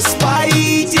rude for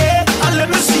spite, yeah? And let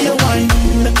me see you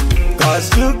wine. Cause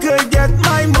you could get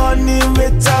my money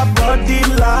with a body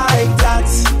like that.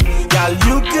 Girl,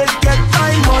 you could get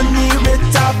my money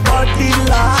with a body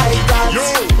like that. Yo,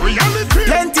 reality.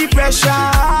 Plenty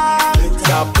pressure with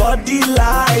a body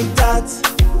like that.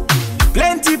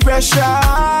 Plenty pressure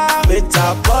with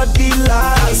a body like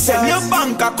that. Send your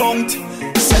bank account,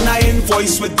 send an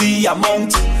invoice with the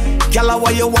amount. Girl,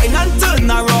 why you wine and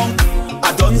turn around?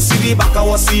 I don't see the back, I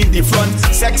will see the front.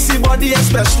 Sexy body,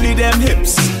 especially them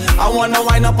hips. I wanna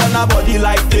wind up on a body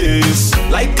like this.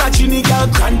 Like a genie, girl,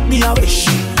 grant me a wish.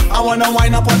 I wanna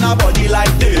wind up on a body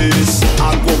like this.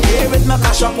 I'll go pay with my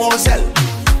cash up wholesale.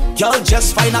 Girl,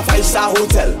 just find a 5-star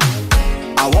hotel.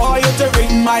 I want you to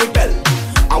ring my bell.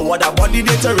 I want a body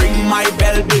there to ring my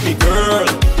bell, baby girl.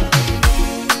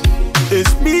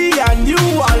 It's me and you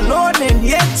alone in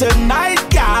here tonight,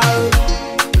 girl.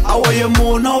 I want you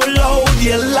moan how loud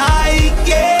you like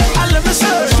it. I love you so.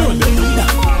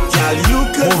 Girl, you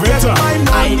could get my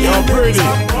money. You're pretty.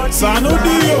 Sano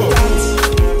Dio.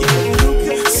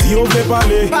 Si on veut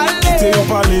parler, quittez on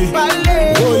parler.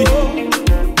 Oui.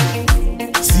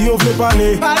 Si on veut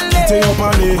parler, quittez on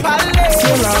parler.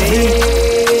 C'est la vie.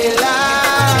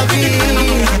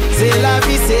 C'est la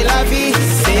vie, c'est la vie,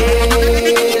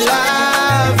 c'est la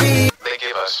vie. They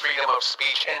give us freedom of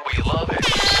speech and we love it.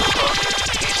 So fuck it.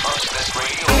 It's Arsonist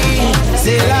Radio.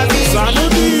 C'est la vie.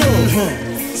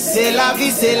 C'est la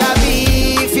vie, c'est la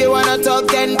vie. If you wanna talk,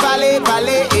 then parlez.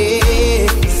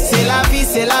 C'est la vie,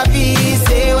 say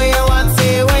what you want,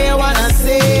 say what you wanna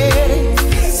say.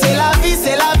 C'est la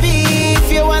vie,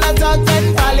 if you wanna talk,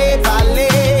 then parlez.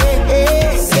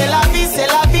 C'est la vie, say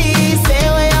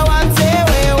what you want, say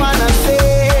what you wanna say.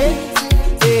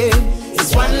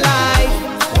 It's one life.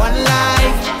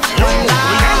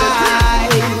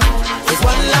 It's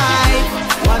one life.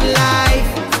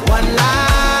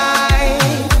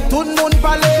 Tout le monde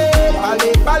parlez.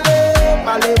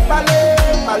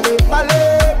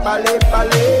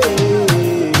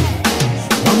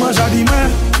 Maman j'ai dit mais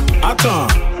attends.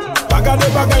 Pas garder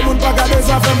bagaille, moun pas garder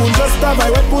ça fait moun juste travail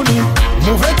ouais pour nous.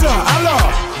 Mauvais temps alors.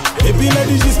 Et puis les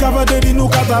dit jusqu'à 20 dit nous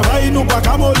qu'à travailler, nous pas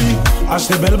qu'à mourir.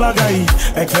 Acheter belle bagaille,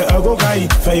 et fait un gogaille,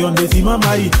 fait yon déti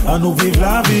mamaï, à nous vivre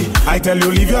la vie. I tell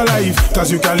you live your life,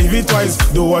 cause you can live it twice.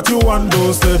 Do what you want,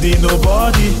 don't study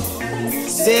nobody.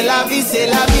 C'est la vie,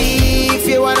 if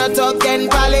you wanna talk then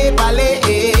parlez, parlez.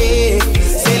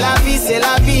 C'est la vie, say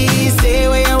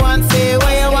what you want, say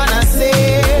what you wanna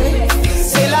say.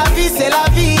 C'est la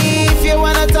vie, if you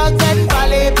wanna talk then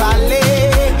parlez, parlez.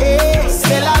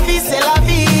 C'est la vie, say what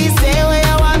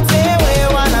you want, say what you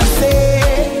wanna say.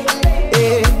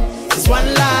 It's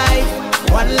one life,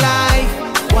 one life,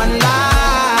 one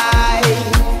life.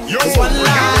 It's one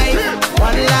life,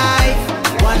 one life,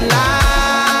 one life.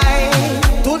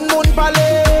 Tout le monde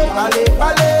parler, parler,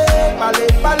 parler, parler,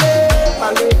 parler,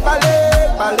 parler, parler,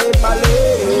 parler, parler.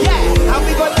 Yeah, and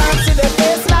we go dance to the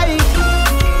bass like.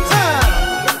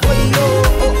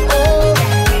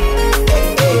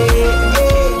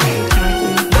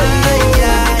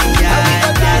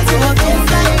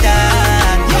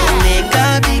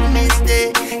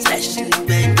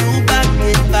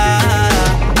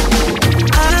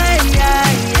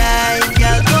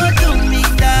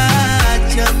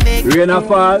 Rain a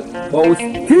fall, but we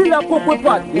still a pop with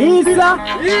pot. Isa,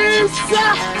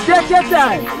 take your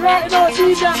time. Right now,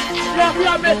 DJ, we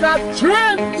have to make a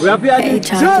trend. We have to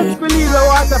just believe the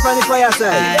water from the fire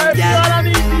side.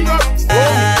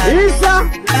 Isa,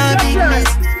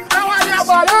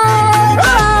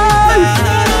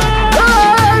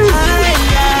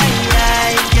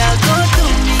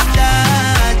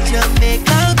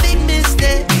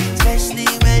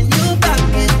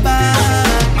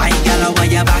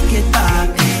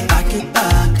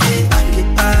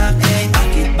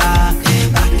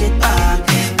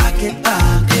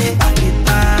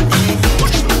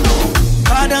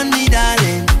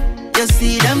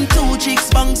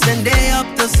 and they up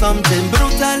to something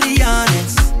brutally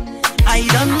honest. I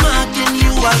done marking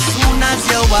you as soon as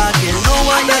you're walking. Know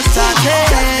why you're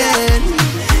starting.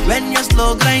 When you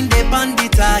slow grind dip on the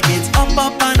targets,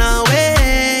 up and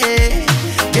away.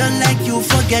 You're like you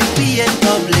forget being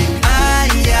public.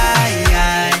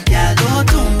 Yeah, don't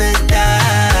do me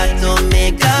that. Don't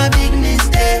make a big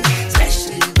mistake,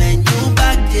 especially when you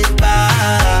back it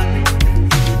back.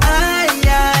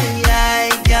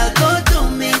 Girl, don't do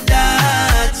me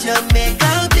that. You make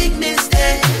a big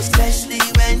mistake, especially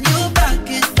when you back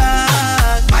it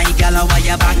back. My girl, why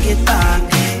you back it back?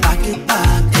 Back it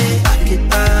back, back it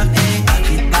back, back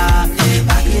it back,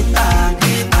 back it back,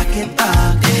 back it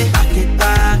back, back it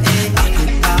back, back it back, back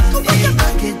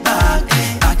it back,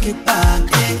 back it back,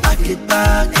 back it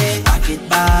back, back it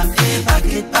back, back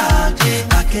it back,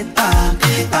 back it back,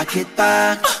 back it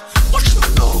back. What you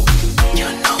know? You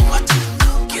know what to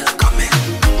do. You're coming.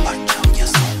 Watch out, you're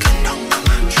soaking down my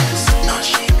mattress. No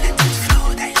shame, let it flow.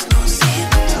 There is no sin.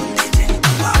 Turn it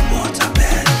into a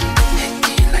waterbed. Make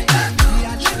me like that too.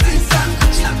 She like that.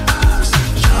 Slap her, slap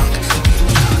junk. Give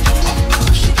me all the bumper.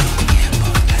 She don't care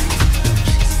about that.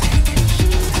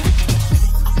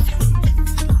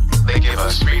 They give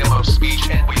us freedom of speech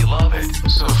and we love it.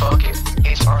 So fuck it.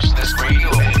 It's Arsonist Radio,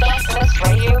 bitch. Arsonist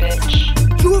Radio, bitch.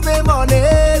 Juve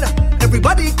morning,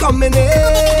 everybody coming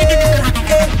in.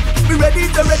 Hey, we ready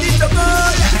to go.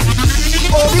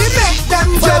 Oh, we make them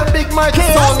jump. Big mighty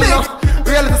sound,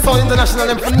 reality sound international,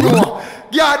 them for know.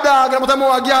 GUARDDAWG, I'm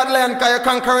more GUARDDAWG, cause you're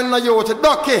conquering the youth.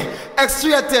 Ducky,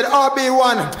 MxXSHxW,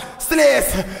 RB1,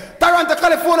 Slace, Toronto,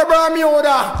 California,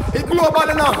 Bermuda. It's global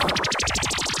enough.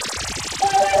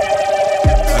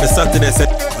 The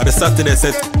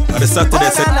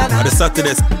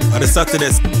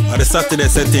Saturday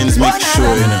settings make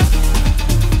sure, you know.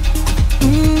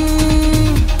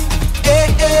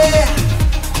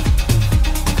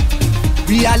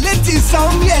 Reality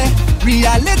song, yeah.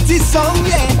 Reality song,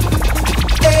 yeah.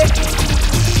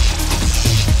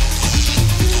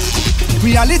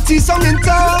 Reality song in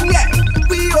town, yeah.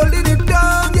 We holding it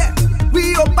down, yeah.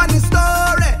 We open the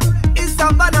story. It's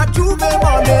Savannah Juve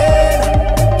morning.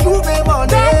 Juve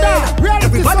morning.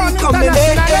 Everybody coming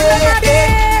in.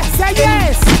 Say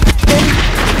yes.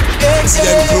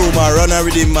 Them crew man run and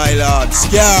redeem my lord.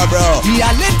 Scare bro.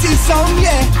 Reality song,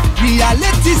 yeah.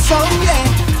 Reality song,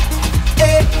 yeah.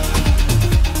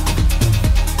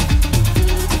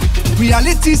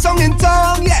 Reality song in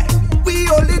town, yeah. We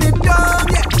holding it down,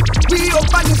 yeah. We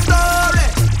open the story.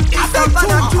 It's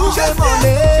Savannah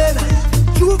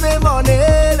Juve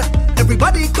morning.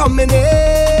 Everybody coming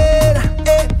in.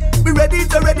 We ready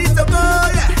to go,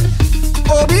 yeah.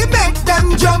 Oh, we make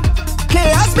them jump.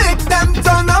 Chaos make them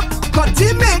turn up.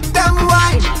 Cutty make them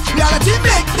wine. Reality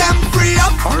make them free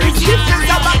up. Original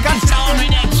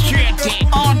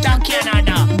on down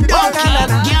Canada.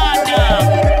 GUARDDAWG.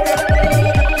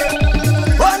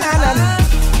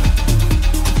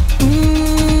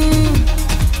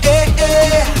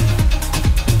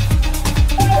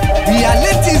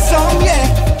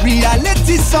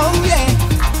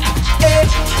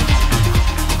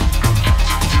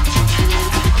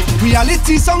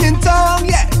 Reality song in tongue,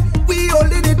 yeah. We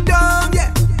holding it down,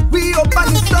 yeah. We up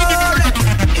on the sun.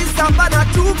 It's about a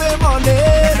 2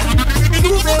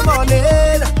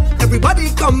 morning. Everybody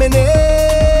coming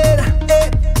in.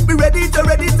 We ready to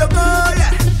go,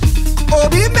 yeah. Oh,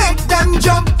 we make them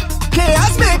jump.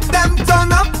 Chaos make them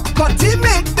turn up. Cutty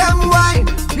make them wine.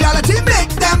 Reality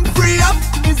make them free up.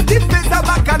 It's the face of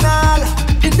a canal.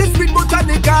 In this street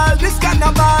botanical, this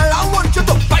carnival, I want you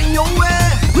to find your way.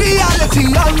 Reality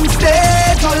on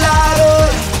stage, oh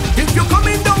Lord. If you're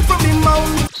coming down from the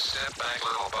mountain. Step back,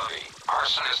 little buddy.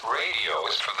 Arsonist Radio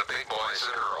is for the big boys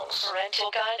and girls.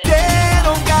 Parental guidance. They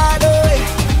don't got it.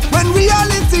 When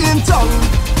reality in tongue,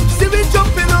 see we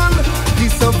jumping on the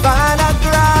savannah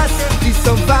grass, the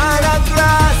savannah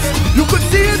grass. You could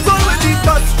see it already,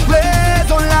 but wait,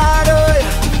 oh Lord.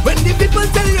 When the people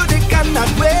tell you they cannot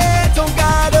wait, oh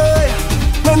God.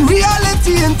 When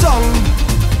reality in tongue,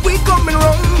 we coming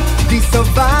round the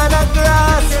savannah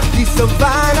grass, the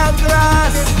savannah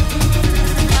grass.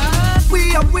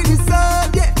 We up with the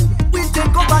sun, yeah. We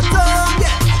take over town,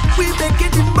 yeah. We make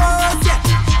it the most, yeah.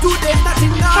 Today's not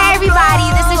enough. Hey everybody,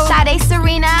 this is Sade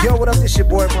Serena. Yo, what up? This your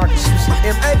boy Marcus Houston.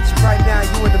 MX right now.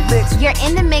 You in the mix. You're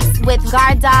in the mix with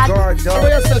GUARDDAWG. GUARDDAWG.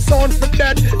 Where's the sound for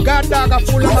that? GUARDDAWG a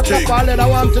full of a couple and I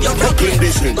want to know.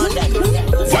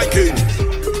 Viking.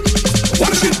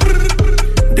 Watch it.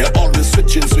 They're always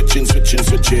switching.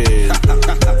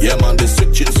 Yeah, man, they're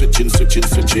switching. It's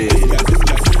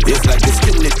like the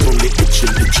skin, it only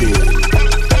itching.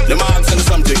 The man said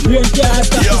something.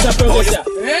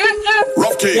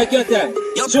 Rough king. Take your time.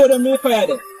 Show them me fire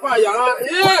there. Fire,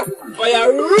 yeah.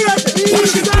 Fire, red.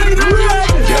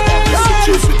 They're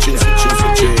always switching.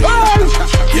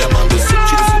 Yeah, man, they're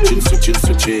switching.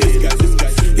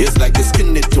 It's like the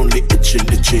skin, it only itching.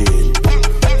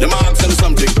 The man said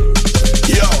something.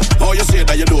 Yo, how you say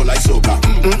that you don't like soca?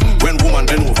 When woman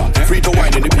bend over, free to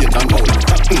wine in the paint and powder.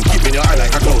 Keeping your eye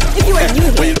like a cloud. If you are new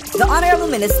here, the Honorable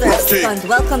Minister of Stunt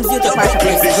welcomes you to part of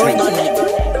this growing community.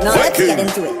 Now let's get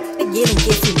into it. Begin in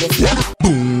case you missed it.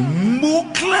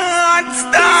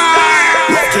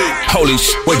 Holy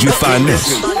sh! Where'd you find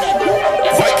this?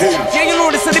 Viking. Yeah, you know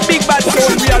this is the big bad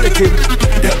soul reality.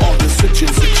 They're all the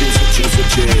switching.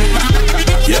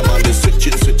 Yeah, man, they're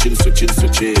switching.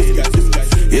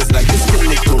 It's like the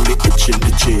skin, it only itching.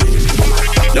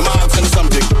 The man said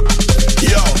something.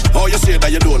 Yo, how you say that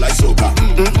you don't like soca?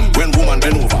 When woman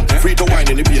bend over, free to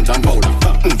wine in the paint and powder.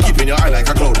 Keeping your eye like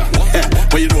a cloud.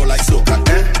 When you don't like soca,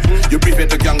 you prefer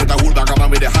to gang with a whole bag of man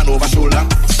with a hand over shoulder.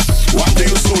 What do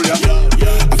you soul, ya?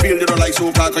 I feel you don't like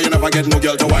soca cause you never get no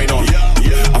girl to wine on.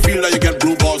 I feel that you get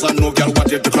blue balls and no girl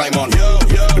want you to climb on.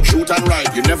 The truth and right,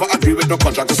 you never agree with no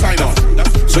contract to sign on.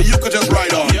 So you could just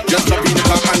ride on, just jump in the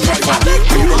car and drive on.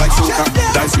 You don't like soca,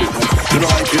 dice you. You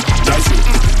don't like it, dice you.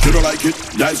 You don't like it,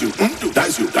 dice you.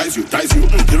 Dice you.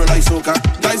 You don't like soca,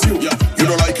 dice you. You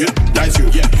don't like it, dice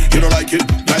you. You don't like it,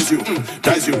 dice you.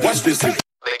 Watch this thing.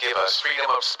 They give us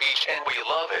freedom of speech and we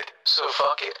love it. So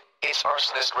fuck it. It's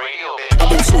Arsonist Radio,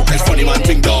 I'm so catch funny man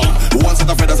thing dog. One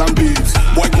set of feathers and beads.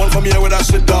 Boy, one from here with that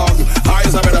shit dog.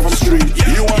 Eyes are better from street.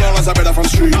 You and all us are better from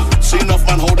street. See enough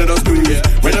man how they does do it.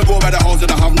 When you go by the house, they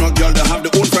don't have no girl, they have their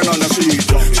own friend on the street.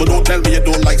 So don't tell me you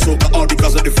don't like soca all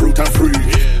because of the fruit and free.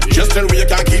 Just tell me you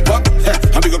can't keep up,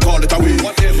 and we can call it a weed.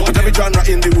 But every genre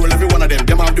in the world, every one of them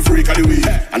have the freak of the weed.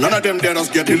 And none of them there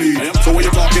just get the lead. So when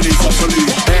you talking, it's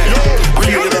obsolete. I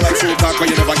feel you don't like soca cause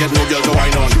you never get no girl to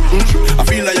wine on. I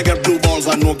feel like you get blue balls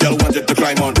and no girl wanted to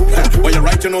climb on. When you're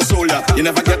right, you know soul, you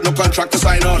never get no contract to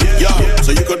sign on. Yeah,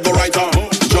 so you could go right on,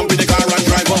 jump in the car and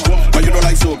drive on. But you don't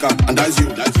like soca, and dies you.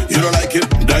 You don't like it,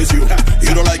 dies you.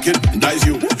 You don't like it, dies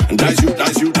you. And dies you.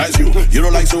 You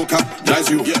don't like soca, dies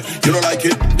you. You don't like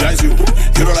it, dies you.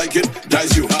 You don't like it,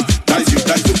 dies you. Dies you.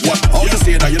 What? How you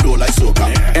say that you don't like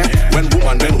soca? When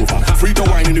woman bend over, free to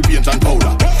wine in the paint and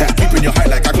powder. Keeping your high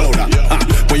like a clouder.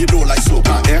 When you don't like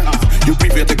soca, you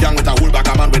prefer to gang with a whole bag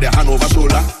of man with a hand over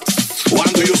shoulder.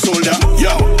 One do you soldier?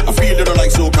 Yo, I feel you don't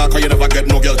like soca cause you never get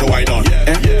no girl to wine on.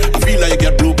 I feel like you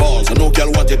get blue balls and no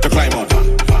girl wanted to climb on.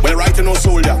 Well, right to no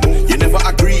soldier, you never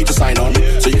agree to sign on.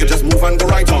 So you can just move and go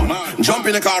right on. Jump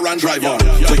in the car and drive on.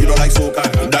 So you don't like soca,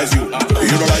 dies you.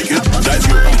 You don't like it, dies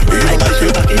you. You don't like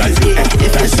it, dies you.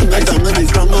 If I sing my tongue and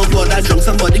it's wrong, oh God, I drunk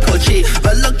somebody called Che.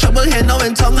 But look, trouble here now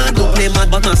in tongue and go play mad,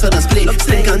 but master does play.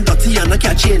 Stink and dirty and I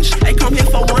can't change. I come here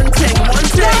for one thing. I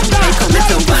come here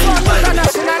to wine.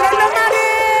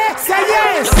 Say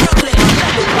yes.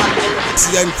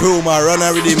 Accident crew, man, run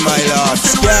and redeem my lord.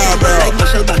 Scarborough. Like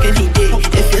Marshall back in the day.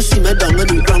 If you see me down on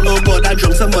the ground, no board, I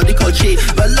drunk somebody called Che.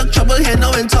 But look, trouble here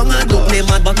now in tongue, I don't play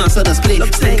mad, but master does play.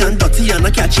 Stink and dirty and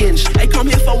I can't change. I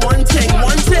come here for one thing,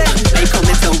 one thing. I come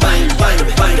here to wine, wine,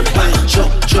 wine, wine.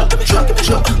 Drop, drop, drop,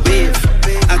 drop, wave.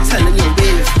 I'm telling you,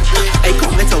 wave. I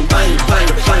come here to wine, wine,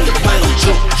 wine, wine.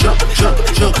 Drop, drop, drop,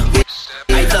 drop, wave.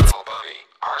 I love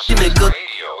you make good,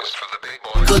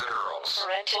 good.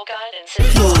 Parental guidance is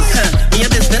close. Me a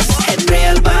business, head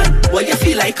real bad. What you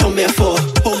feel like come here for?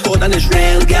 Oh God, and it's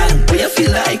real gal. What you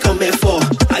feel like come here for?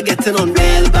 I getting on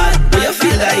real bad. What you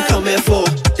feel like come here for?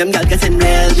 Them gal getting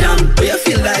real jam. What you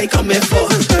feel like come here for?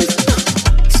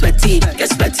 Sweaty, get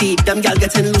sweaty. Them gal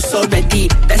getting loose already.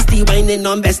 Bestie whining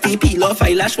on bestie. Peel off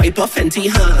eyelash, wipe off Fenty.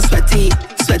 Sweaty,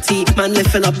 sweaty. Man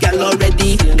lifting up gal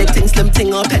already. Big thing, slim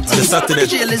thing or petty. The Saturday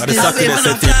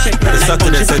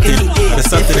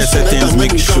settings,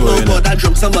 make sure you know. I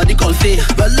drunk somebody call Faye.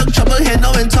 But look, trouble here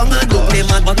now in tongue. I go play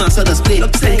mad, but master does play.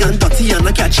 Look, sing and dirty and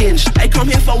I can't change. I come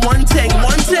here for one thing,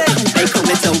 one thing. I come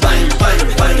here to wine, wine,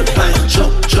 wine, wine. Drop,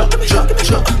 drop, drop,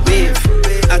 drop, wave.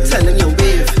 I'm telling you,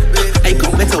 wave. I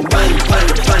come here to wine,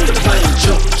 wine, wine, wine.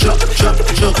 Drop, drop, drop,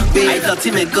 drop, wave. I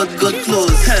dirty make good, good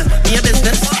clothes. Me a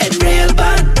business, head real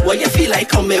bad. What you feel like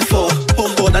come here for?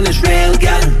 Home board and it's real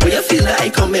gal. What you feel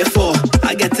like come here for?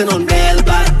 I getting on real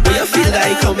bad. What you feel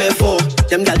like come here for?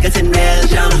 Them gal getting real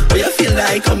jam. What you feel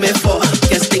like come here for?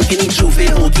 Get stinking juve,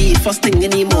 oogie. First thing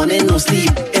in the morning, no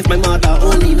sleep. If my mother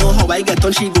only know how I get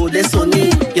on, she go this on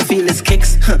me. You feel his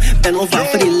kicks, bend over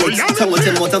for the legs. Tongue with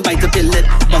him out and bite up the lid.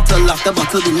 Bottle after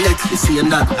bottle the lit. You seeing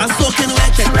that? I'm soaking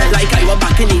wet, like I was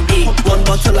back in the day. One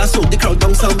bottle I soak the crowd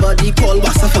down. Somebody call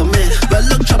what's up for me. Well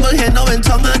look, trouble here now in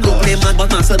tongue. I go play mad, but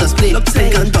master does play. Look,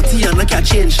 sing and dirty and I can't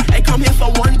change. I come here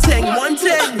for one thing, one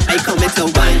thing. I come here to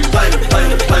wine, wine,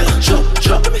 wine, wine. Drop,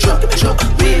 drop, drop, drop,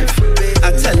 wave.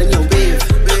 I'm telling you, wave.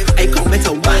 I come here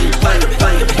to wine, wine,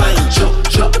 wine, wine. Drop,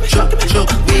 drop, drop,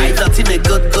 drop, wave. I dirty make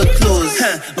good, good clothes.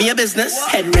 Me a business,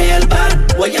 head real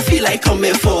bad. What you feel like come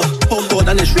here for? Home board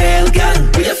and it's real gal.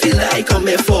 What you feel like come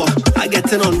here for? I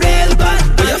getting on real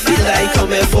bad. What you feel like come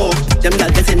here for? Them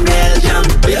gal getting real jam.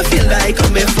 What you feel like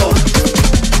come here for?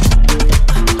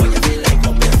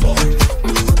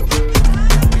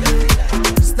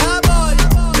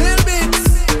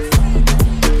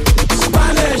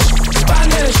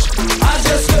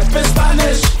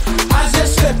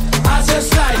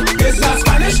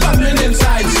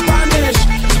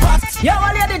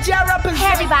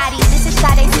 Hey everybody, this is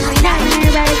Serena,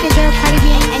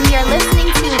 and you're listening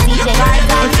to DJ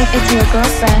GUARDDAWG. It's your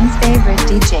girlfriend's favorite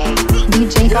DJ,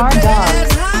 DJ GUARDDAWG.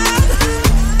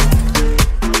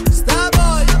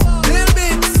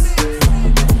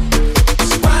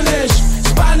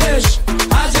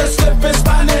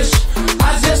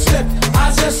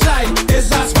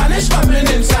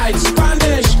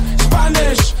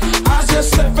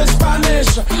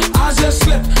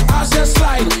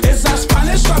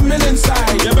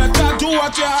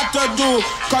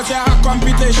 Cause you have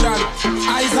competition.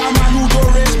 I's a man who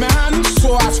don't raise my hand,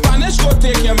 so a Spanish go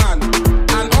take your man.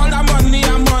 And all the money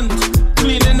a month,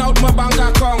 cleaning out my bank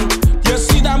account. You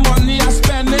see the money I'm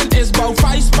spending is about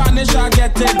 5 Spanish I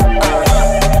getting.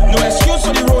 No excuse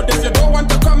for the road. If you don't want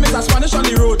to come, it's a Spanish on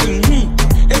the road.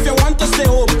 If you want to stay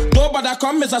home, don't bother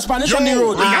come, it's a Spanish on the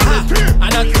road.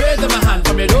 And I crazy my hand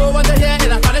from you don't want to hear it,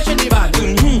 a Spanish in the band.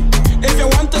 If you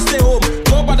want to stay home,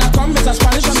 don't bother come, it's a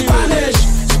Spanish on the road.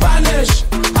 Spanish,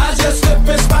 I just slip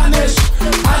in Spanish.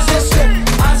 I just slip,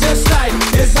 I just slide.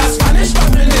 It's a Spanish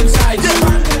coming inside.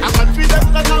 I'm confident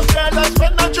and I'm careless.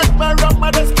 When I drink my rum,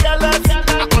 I'm just careless.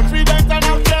 I'm confident and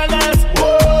I'm careless.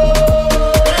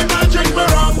 Whoa, when I drink my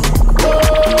rum, whoa,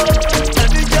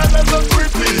 any girl is so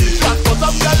pretty. That's what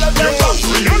I'm girl they're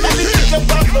hungry. Anything can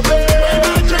pass the way. When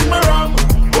I drink my rum,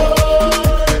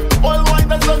 whoa, all wine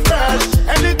is so fresh.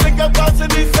 Anything can pass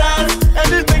in the sense.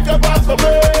 Anything can pass the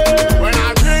way.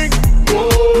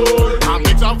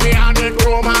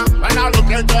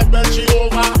 When she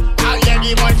over, I hear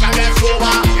the voice and get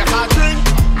sober. Yes, I drink,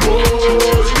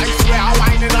 oh, I swear I'm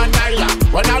whining on Nyla.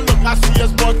 When I look, I see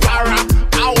his Montara.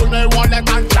 I only want it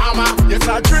on drama. Yes,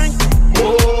 I drink,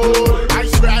 oh, I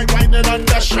swear I'm whining on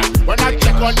Desha. When I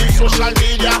check on the social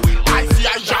media, I see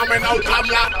I jamming out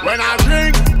Kamla. When I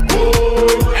drink,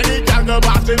 oh, any girl go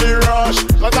back to the rush,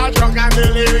 cause I'm drunk and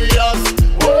delirious.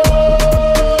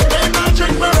 Oh, when I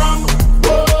drink my rum.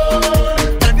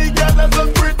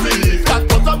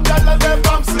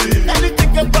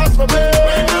 Anything can pass for me.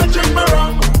 When I drink my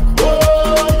rum,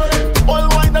 oh, all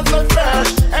wine is so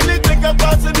fresh. Anything can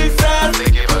pass in the sense.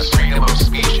 They give us freedom of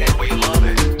speech and we love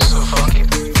it. So fuck it,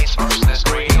 it's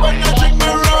Arsonist Radio. When I drink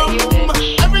my rum,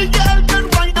 every girl can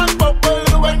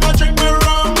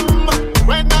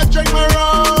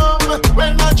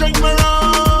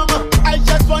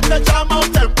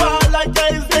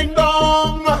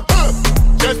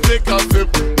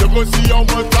go see how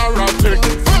much Tara take.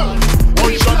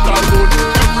 One shot alone,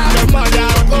 every time I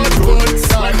have good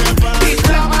son.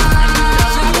 Diploma,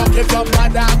 looking for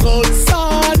mother good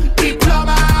son.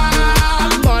 Diploma,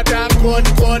 mother good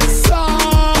son.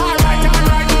 Alright,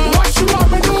 what you want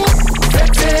me to do?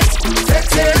 Fit it,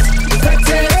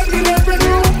 in every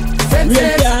room. Fit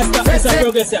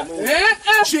it.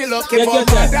 She looking for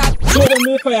mother. Show them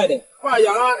the fire there.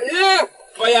 Fire, yeah.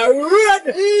 Fire red.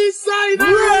 Inside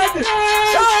red.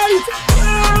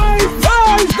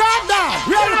 Guarddawg.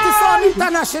 Reality Sound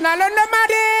International on the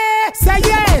money. Say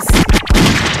yes.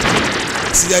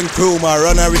 Accident crew, man,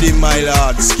 run everything, my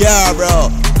lord. Scare, bro.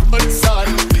 Good son,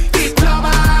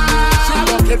 diploma. She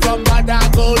looking for mother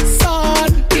good son.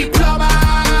 Diploma,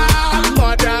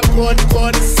 mother good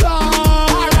son.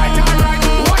 Alright,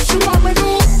 what you want me do?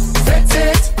 Fit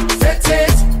it.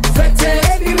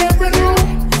 In every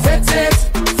room. Fit it.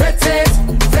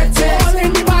 All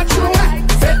in the bathroom.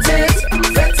 Fit it.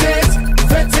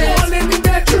 All in the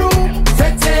bedroom.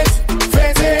 Fit it.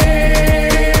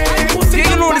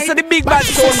 You know this is the big bad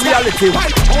sound reality.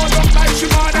 Hold up like she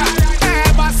mother.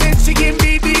 Ever since she give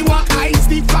me the walk, eyes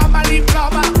the family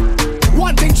plumber.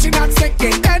 One thing she not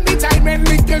second. Anytime in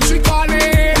Lincoln she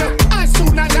calling. As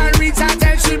soon as I reach her,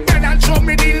 tell she better show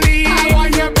me the lead. I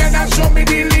want you better show me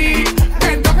the lead.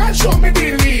 Bend down and show me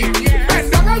the lead.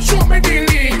 Bend down and show me the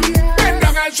lead. Bend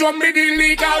down and show me the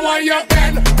lead. I want you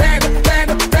bend and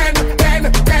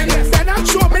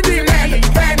show me the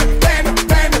lead. Bend.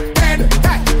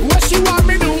 Hey, what she want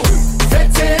me do?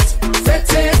 Fit it.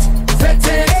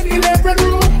 In the living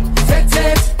room. Fit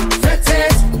it.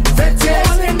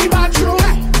 All in the bathroom.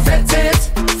 Fit it.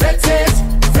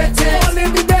 All in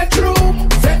the bedroom.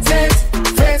 Fit it.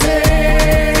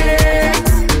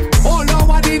 All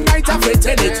over the night I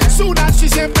fitted it. Soon as she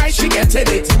said night she getting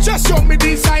it. Just show me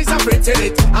the size I fitted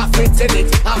it. I fitted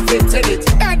it.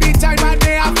 Anytime I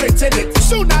day I fitted it.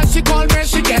 Soon as she call me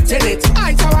she getting it.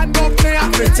 I saw and don't play I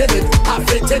fitted it. I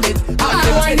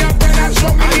want you better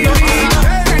show me the lead.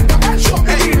 Show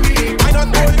me the lead. I not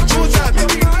going through that.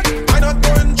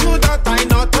 I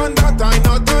not on that.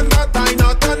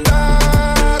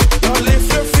 Girl, if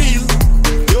you feel,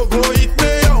 you go hit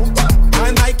me out,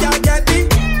 and I can't get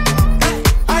it.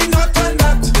 I not on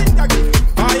that.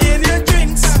 I in your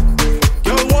drinks.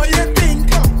 Girl, what you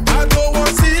think? I don't want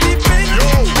to see the pink.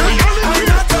 I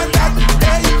not on that.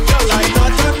 Hey, girl, I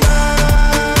not on that.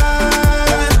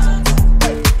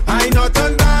 I not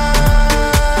on that.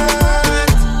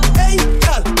 Hey,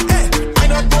 girl, I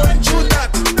not going through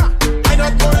that. I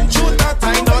not going through that. I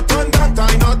not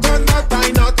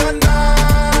on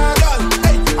that. Girl,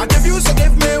 hey, I give you, so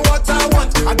give me what I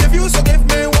want. I give you, so give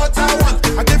me what I want.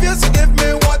 I give you, so give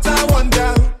me what I want,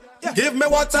 girl. Give me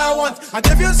what I want. I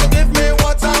give you, so give me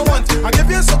what I want. I give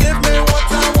you, so give me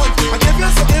what I want. I give you,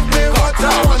 so give me what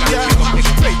I want, girl.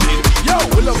 Yo,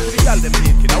 we love the girl them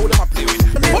naked. I would have play with it.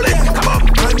 Pull it, come on.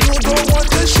 And you don't want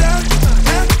to share.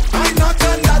 I not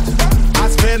on that. I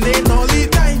spending all the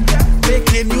time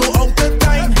taking you out the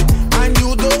time, and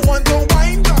you don't want to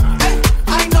wine.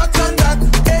 I not on that.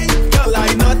 Hey, girl,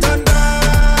 I not on that.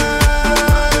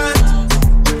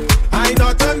 I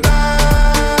not on that.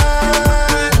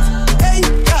 Hey,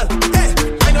 girl,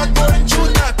 I not going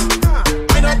through that.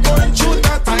 I not going through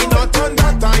that. I not on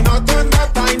that.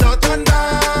 I not on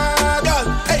that. Girl,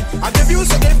 hey, I give you,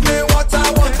 so give me what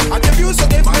I want. I give you, so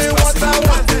give me what I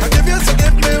want. I give you, so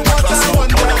give me what I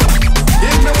want. Give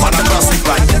me what I want.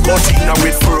 Cortina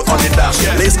with fur on the dash.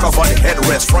 Lace cover the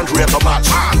headrest, front rear to match.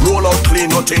 Roll out clean,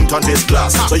 no tint on this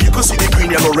glass. So you can see the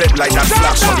green, yellow, red like that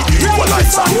flash on the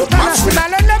equalizer. Match with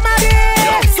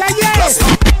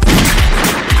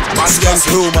Accident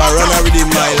crew, man, run everything,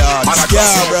 my lord.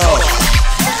 Scare, bro.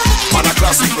 Man a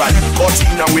classic like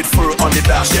Cortina with fur on the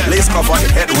dash. Lace cover the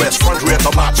headrest, front rear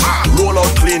to match. Roll out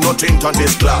clean, no tint on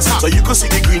this glass. So you can see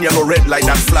the green, yellow, red like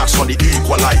that flash on the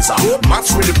equalizer.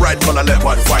 Match with the bright color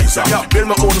leopard visor.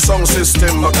 Build my own sound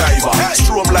system, MacGyver.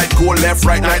 Strobe like gold, left,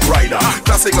 right, night rider.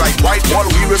 Classic like white wall,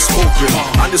 we with smoke rim.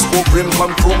 And the smoke rim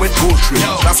come chrome with gold trim.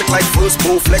 Classic like first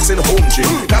bow, flexing home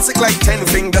gym. Classic like 10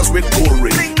 fingers with gold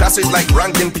ring. Classic like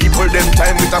ranking people, them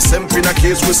time with a semp in a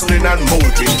case, whistling and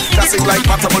molting. Classic like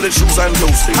bottom shoes and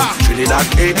toasting. Trinidad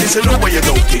 80s, you know where you're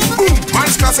looking.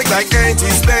 Man's classic like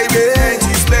 80s, baby.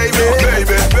 80s, baby.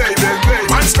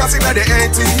 Man's classic like the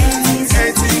 80s.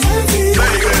 80s,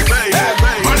 baby.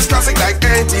 Man's classic like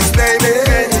 80s, baby.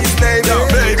 80s, baby.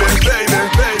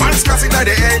 Man's classic like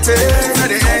the 80s.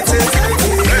 80s,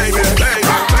 baby.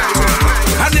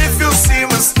 And if you see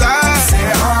my style, say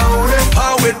how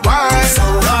it was.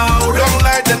 Don't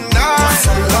like the night,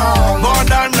 more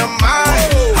than the mind.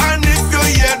 And if you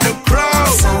hear the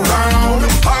crowd,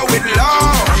 how it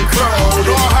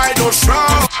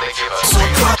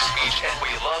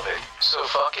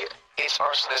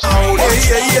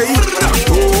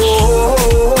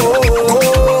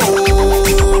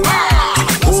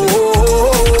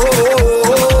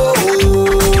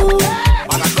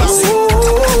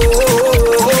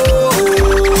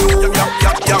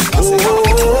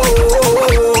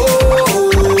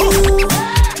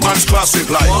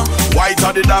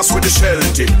with the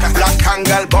Celtic. Black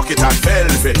Kangal bucket and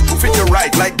velvet. Fit you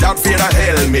right like that Vader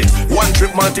helmet. One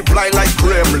trip multiply like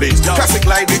gremlins. Classic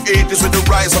like the 80s with the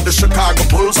rise of the Chicago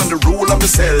Bulls and the rule of the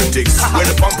Celtics. Where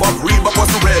the pump up Reebok was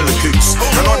the real kicks.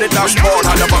 And on the dashboard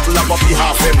had a bottle of Buffy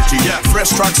half empty.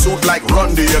 Fresh track suit like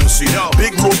Run DMC.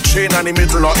 Big rope chain on the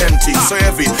middle or empty. So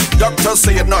heavy, doctors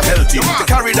say it not healthy. To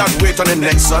carry that weight on the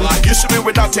neck, son, you should be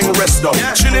with that thing rest down.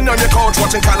 Chilling on your couch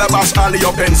watching Calabash, Ali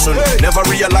or Benson. Never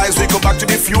realize we go back to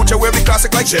the future where we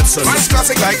classic like Jetson. Man's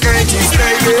classic like 80s,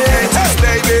 baby. 80s,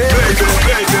 baby.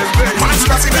 Man's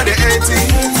classic like the 80s.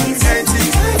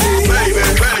 80s, baby.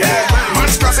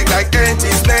 Man's classic like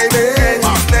 80s, baby.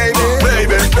 80s,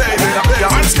 baby.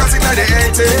 Man's classic like the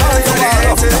 80s.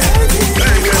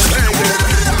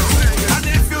 And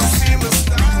if you see me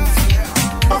style,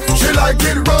 she like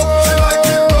it rough. She like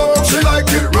it rough. She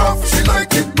like it rough. She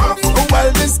like it rough.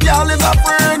 Well, this girl is a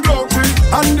friend,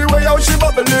 and the way how she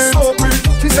bubbling, so pretty.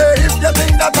 She say, if you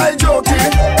think that I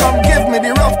joking, come give me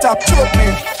the rough top, choke me.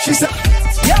 She said,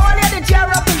 yo, I let the jar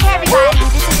up. Everybody,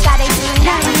 this is Sade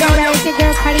Serena. Yo, it's your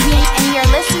girl Cardi B, and you're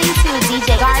listening to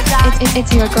DJ GUARDDAWG.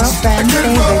 It's your girlfriend's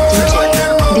favorite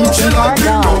DJ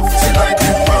GUARDDAWG. She like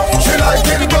it rough. She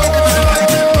like it rough.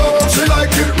 She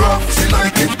like it rough. She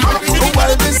like it rough.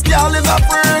 Well, this girl is a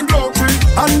friend,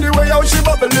 and the way how she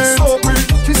bubbling, so pretty.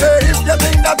 She say, if you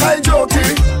think that I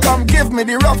joking, come give me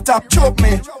the rough top, choke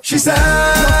me. She said,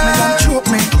 love me and choke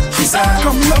me. She said,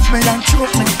 come love me and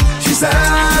choke me. She said,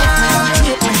 love me and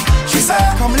choke me. She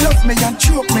said, come love me and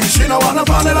choke me. She don't wanna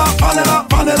vanilla.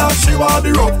 She want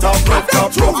the rough top.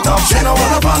 She don't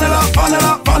wanna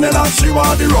vanilla. She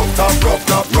want the rough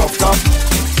top.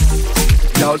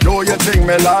 Now do you think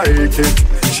me like it?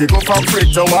 She go from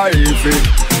freak to wifey.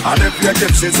 And if you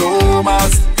give she's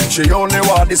humans, she only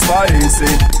want the spicy.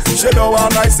 She don't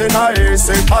want icy.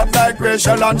 Hot like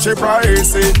Rachel and she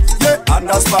pricey. Yeah, and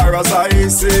as far as I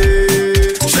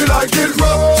see, she like it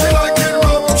rough. She like it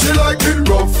rough. She like it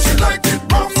rough. She like it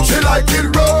rough. She like it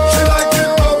rough. She like it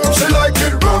rough. She like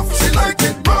it rough. She like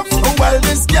it rough. Well,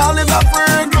 this girl is a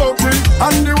friend,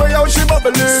 and the way how she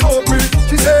bubbling, so pretty.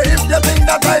 She say, if you think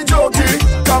that I joking,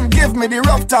 come give me the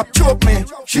rough top, choke me.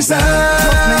 She said,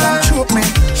 love me and choke me.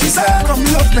 She said, come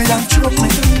love me and choke me.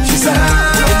 She said,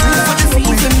 love me and choke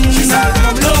me. She said,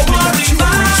 come love me and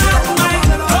choke me.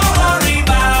 Don't worry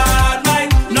about mine,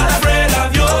 not afraid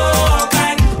of your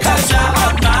kind. Cause you're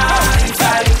on my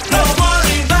side. Don't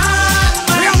worry about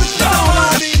mine. Don't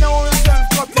worry.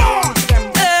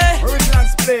 Original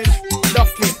split,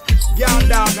 Ducky,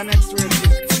 GUARDDAWG and MxXSHxW.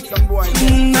 Some boy.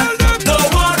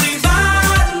 Don't worry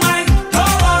about mine.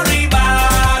 Don't worry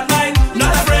about mine.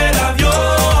 Not afraid of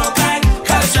your kind.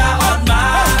 Cause you're on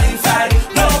my side.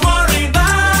 Don't worry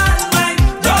about mine.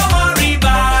 Don't worry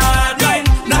about mine.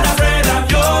 Not afraid of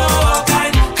your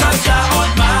kind. Cause you're on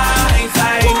my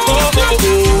side.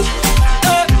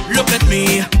 Look at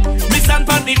me. Me stand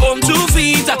on me own 2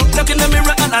 feet. Look in the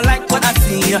mirror and I like what I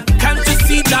see. Can't you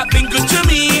see that being good to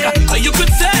me? You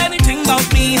could say anything about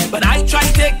me, but I try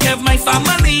to take care of my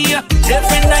family.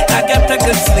 Every night I get a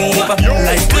good sleep.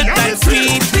 Life good, life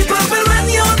sweet. People will run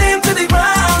your name to the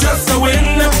ground. Just to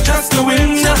win, just to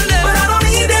win. But I don't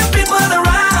need them people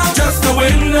around. Just to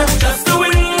win, just to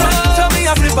win. So me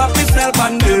I flip up myself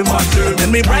and them.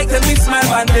 Then me bright and me smile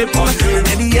and them. And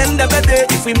at the end of the day,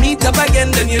 if we meet up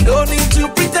again, then you don't need to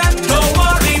pretend. Don't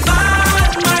worry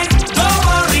about mine. Don't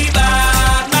worry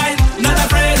about mine. Not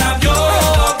afraid of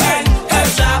your kind.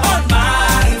 Cause you're on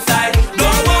my side.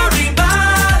 Don't worry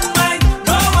about mine.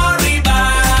 Don't worry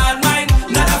about mine.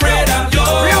 Not afraid of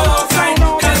your kind.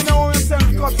 Cause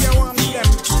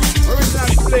Original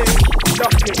split,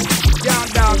 Ducky,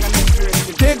 GUARDDAWG and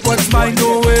MxXSHxW. Take what's mine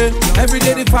away. Every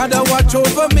day the Father watch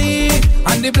over me,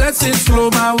 and the blessings flow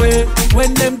my way.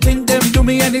 When them think them do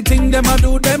me anything, them I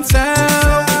do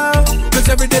themselves. Cause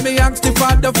every day me ask the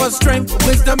Father for strength,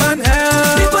 wisdom and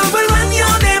help. people will run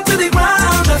your name to the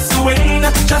ground. Just to win,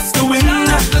 just to win.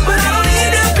 But I don't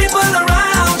need them people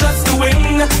around. Just to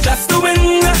win, just to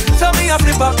win. So me I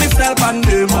flip up myself and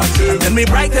them. Then me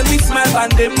bright and me smile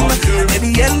and them. And at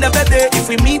the end of the day, if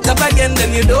we meet up again,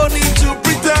 then you don't need to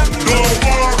pretend. Don't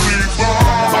worry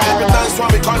about vibe nice when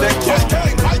we connect, yeah.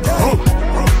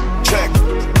 Check.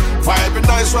 Vibe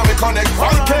nice when we connect,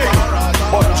 okay.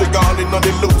 But you gone in on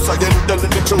the loose again, telling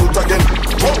the truth again.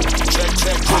 Whoa. Check.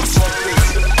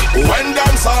 When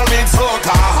dance all meets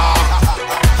SOCA.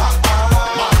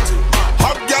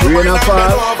 Hot girl, bring that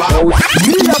bend over.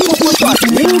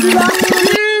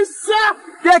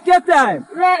 Take your time.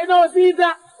 Right now,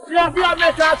 Caesar, we have to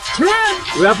make a trend.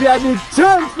 We have to do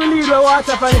chance to lead the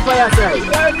water from the fire side.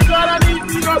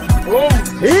 Oh,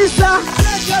 Caesar,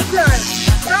 take your time.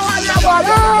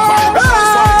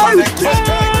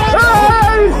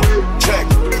 Check.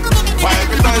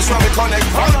 Vibe nice when we connect.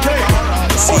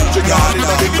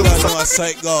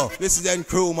 Psycho. This is then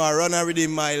crew, man. Run and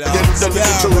redeem my love.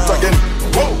 Again.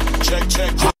 Whoa. Check.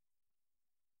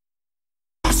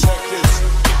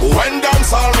 When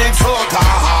dance all meet soca,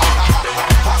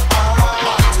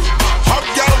 hot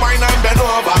girl wine and bend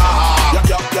over.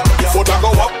 Foot a go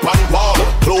up and ball.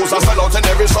 Clothes a sell out in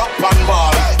every shop and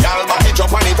mall. Girl back it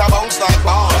up and it a bounce like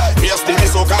ball. Yes, the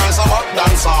soca and some hot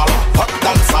dance all.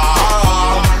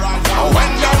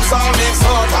 When dance all meet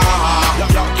soca,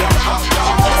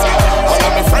 all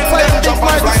of my friends them jump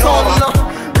and fly over.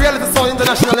 Reality Sound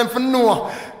International them for know.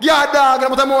 GUARDDAWG,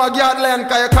 but I'm more GUARDDAWG,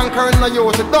 cause you're conquering the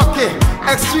youth. Ducky,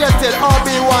 MxXSHxW,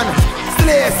 RB1,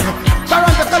 Slays,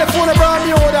 Toronto, California, brand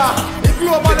new order. If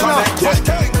you open it up.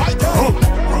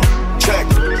 Check.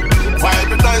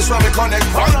 Vibe it nice when we connect.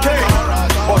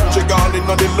 But you gone in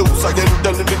on the loose again,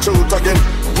 telling the truth again.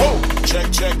 Whoa.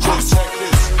 Check this.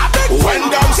 When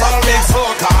dance all meet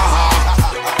soca,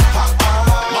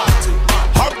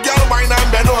 hot girl wine and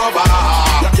bend over.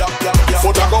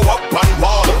 Foot a go up and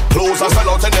ball. Clothes a sell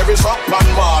out in every shop and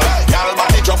mall. Girl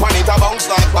back it up and it a bounce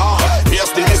like ball. Yes,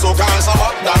 the soca and some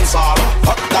hot dance all.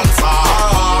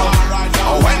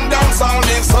 When dance all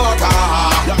meet soca,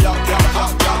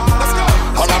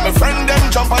 all of my friend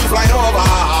them jump and fly over.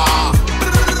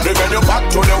 They bend your back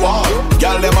to the wall.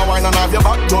 Girl them a wine and have your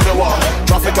back to the wall.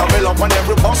 Traffic a mill up and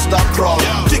every bus stop crawl.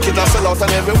 Ticket a sell out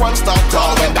and everyone start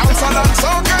tall. When dance all and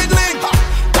soca it link.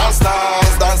 Dance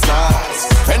nice.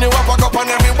 Penny walk up and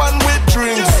everyone with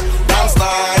drinks. Dance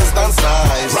nice.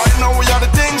 Right now we are the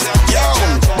things. Yo,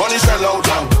 money shell out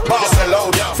and bar sell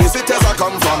out. Visitors are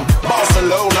come from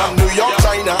Barcelona, New York,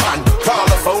 China and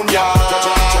California.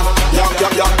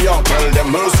 Yo, tell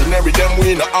them mercenary, them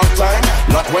we in a hard time.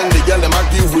 Not when the girl them a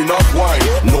give we not wine.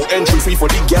 No entry fee for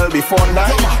the girl before 9.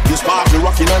 This party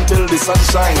rocking until the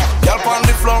sunshine. Girl on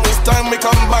the floor, it's time we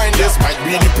combine. This might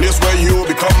be the place where you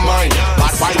become mine.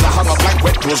 Bad wine a hang up like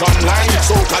wet clothes online.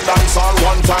 Soca dance all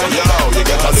one time. You know, you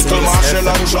get a little Marshall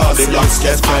and Shaw. The black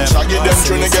sketch and Shaggy them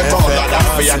trying to get all of that.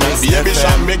 Fear and baby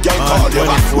shall make girl call you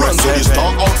back. Run to the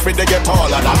stock outfit, they get all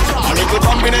of that. A little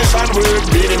combination with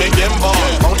beanie make them ball.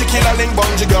 Bounty killer link,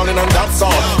 bungee girl in and that's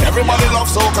all. Everybody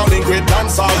loves soca, link with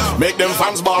dance all. Make them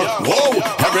fans ball. Whoa,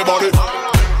 everybody.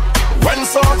 When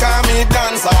soca meet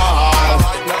dance all,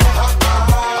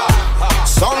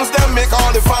 songs them make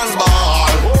all the fans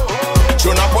ball.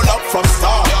 Tune up, pull up from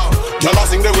start. Y'all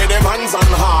sing the way them hands on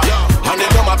heart. And it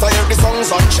don't matter if the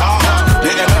songs on chart. The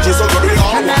energy so good we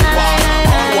all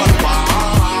one part.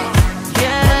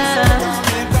 Yeah,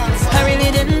 I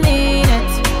really didn't mean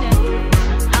it.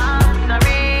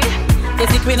 Is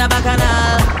it Queen of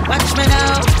Bacchanal? Watch me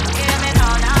now.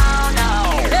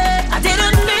 I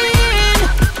didn't mean,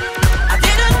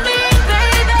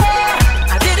 baby.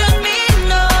 I didn't mean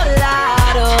no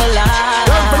lie, oh lie.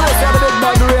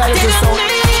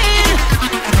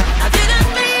 I didn't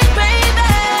mean, baby.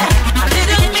 I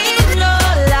didn't mean no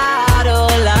lie, oh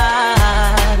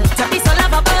lie. To be so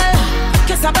lovable,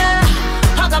 kissable,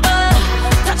 huggable,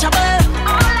 touchable.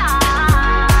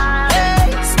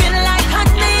 Skin like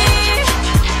honey,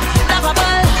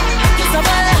 lovable,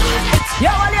 kissable.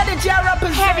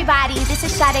 Hey everybody, this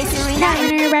is Sade Serena.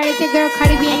 Hey everybody, it's your girl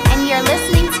Cardi B, and you're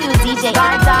listening to DJ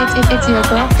GUARDDAWG. It's your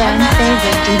girlfriend's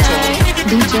favorite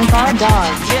DJ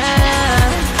GUARDDAWG. Yeah,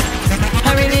 I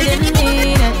really didn't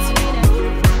mean it.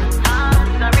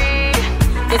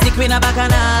 It's the Queen of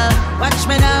Bacchanal. Watch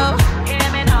me now.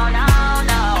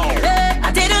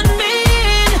 I didn't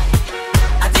mean,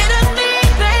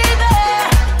 baby.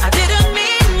 I didn't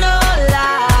mean no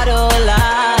lie, oh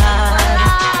lie.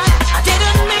 I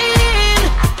didn't mean,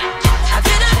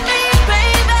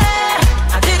 baby.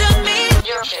 I didn't mean.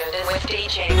 You're tuned in with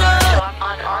DJ GUARDDAWG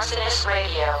on Arsonist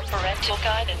Radio. Parental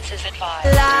guidance is advised.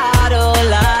 Lord, oh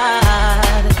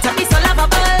Lord, to be so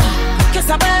lovable,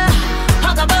 kissable,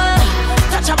 huggable,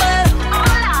 touchable.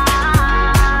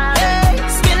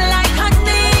 Skin like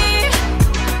honey,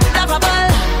 lovable,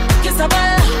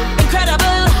 kissable,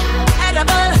 incredible,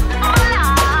 edible.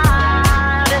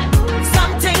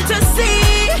 Something to see.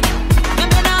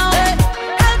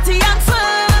 Healthy and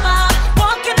firm.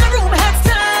 Walk in the room, heads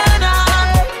turn.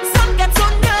 Some get so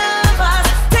nervous,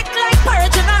 tick like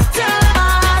purge and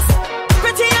Thomas.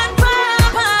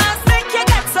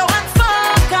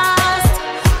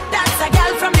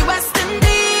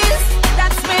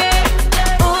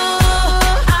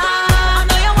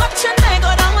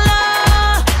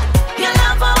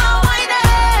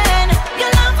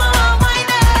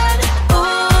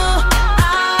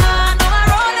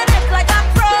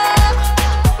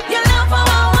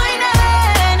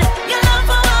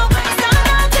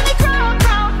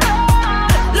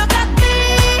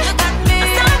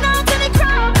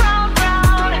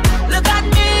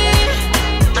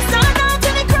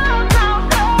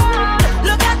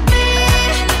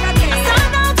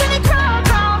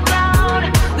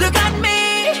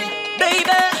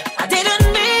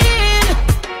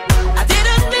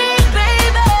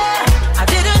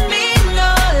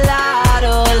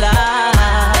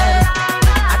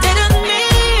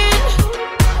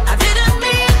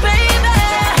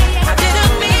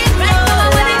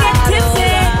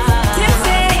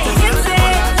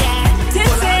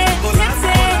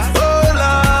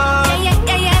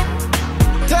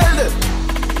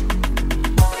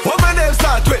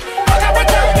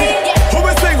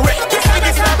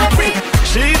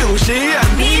 she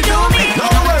and me do me.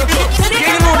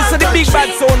 You know this is the big bad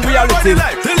sound reality.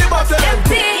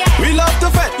 We love to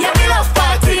fete. Yeah, we love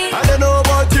party. I don't know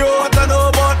about you, but I know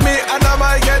about me, and I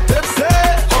might get tipsy.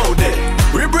 Hold it.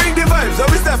 We bring the vibes, so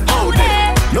we step hold it.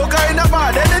 No kind of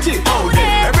bad energy. Hold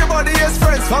it. Everybody is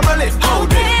friends, family.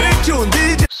 Hold it. Big tune,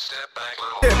 DJ. Step back,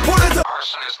 pull it up.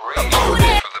 Hold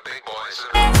it. For the big boys.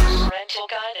 Rental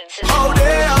guidance. Hold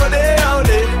it, hold it, hold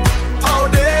it.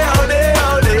 Hold it, hold it,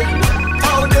 hold it.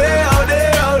 Hold it, hold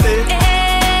it, hold it.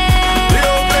 The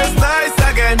old place nice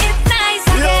again. It's nice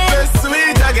the old place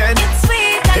sweet again. It's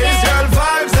sweet again. It's girl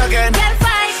vibes again. Girl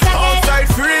vibes again. Outside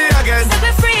free again. So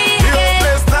be free the old again.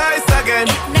 place nice again.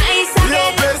 It's nice the again.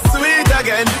 old place sweet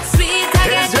again. It's sweet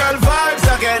again. It's girl vibes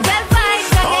again. Girl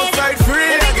vibes again. Outside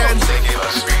free again. They give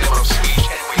us freedom of speech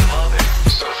and we love it.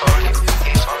 So fuck it.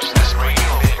 It's Arsonist Radio,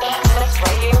 bitch.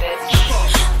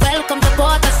 Welcome to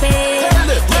Port of Spain.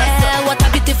 Yeah, what a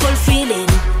beautiful feeling.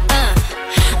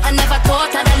 I never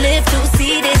thought I'd live to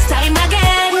see this time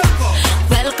again.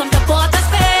 Welcome to Port of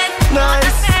Spain.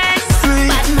 Nice, sweet.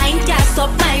 Bad mind can't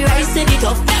stop my rise to the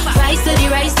top. Rise to the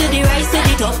rise to the rise to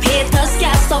the top. Haters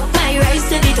can't stop my rise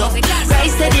to the top.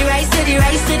 Rise to the rise to the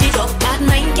rise to the top. Bad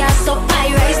mind can't stop my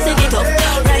rise to the top.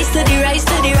 Rise to the rise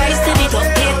to the rise to the top.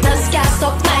 Haters can't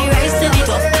stop my rise to the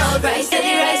top. Rise to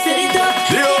the rise to the top.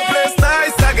 The old place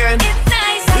nice again. It's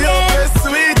nice the old again. place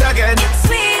sweet again. It's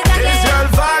sweet It's again. girl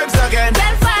vibes again.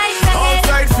 Girl vibes again.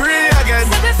 Outside free again.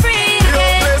 So be free The old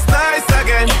again. place nice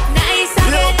again. Nice The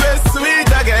old again. place sweet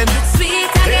again. Sweet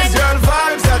again. It's girl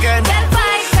vibes again. Girl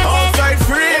vibes again. Outside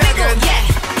free again. Yeah,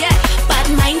 yeah. Bad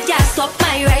mind can't stop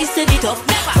my rise to the top.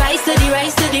 Rise to the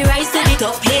rise to the rise to the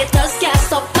top. Haters can't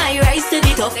stop my rise to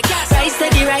the top. Rise to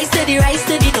the rise to the rise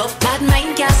to the top. Bad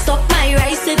mind can't stop my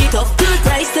rise to the top.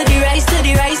 Rise to the rise to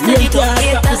the rise to the top.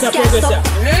 Haters can't stop.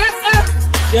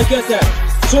 Yeah, get that.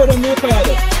 Show them your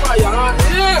fire. Fire,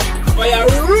 yeah. Fire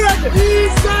red.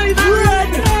 Inside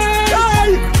red. Hey,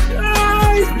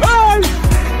 hey, hey.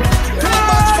 Too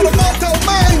much for the mortal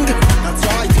mind. That's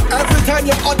right. Every time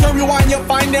you utter rewind, you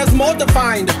find there's more to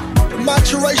find. The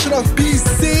maturation of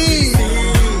BC.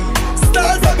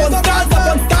 Stars upon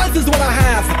stars is what I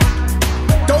have.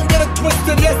 Don't get it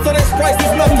twisted. Yesterday's price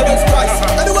is not today's price.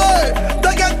 Anyway,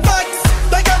 they get facts.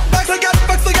 They get facts. They get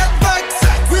facts. They get facts.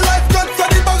 We like guns so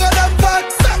the bugger them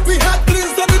facts. We had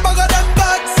cleans so the bugger them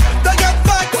facts. They get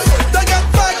facts. They get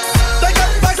facts. They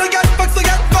get facts. They get facts. They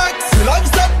get facts. We like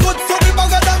step good so the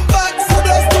bugger them facts. So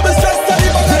blessed to be stressed so the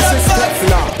bugger them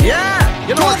facts. Yeah,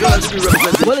 you know what you're to be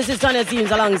represented. Well, this is Tanya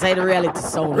Teams alongside the reality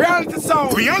sound. Reality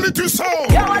sound. Reality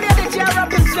sound. Yo, what are the DJ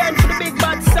represent for the big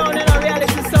bad sound and a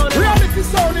reality sound? Reality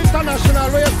sound international.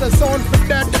 Raise the sound for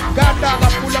dead. Guarddawg,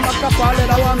 pull them a couple of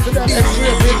the ones to them.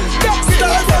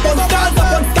 Stars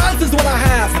upon stars is what I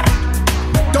have.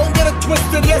 Don't get it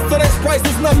twisted. Yesterday's price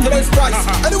is not today's price.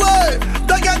 Anyway,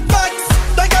 they get facts.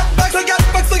 They get facts. They get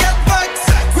facts. They get facts.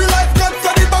 We like guns so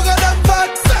the bugger them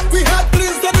facts. We had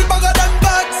cleans so the bugger them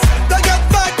facts. They get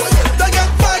facts. They get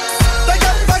facts. They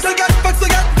get facts. They get facts. They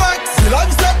get facts. We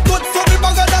like step good so the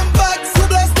bugger them facts. We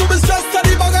blessed to be stressed so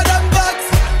the bugger them facts.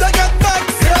 They get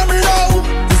facts. Hear me now.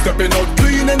 We stepping out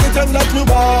clean and it and that we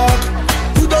walk.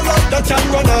 Who don't like that can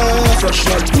run off? Fresh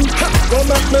like don't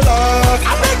make me laugh.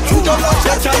 Who don't like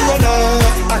that can run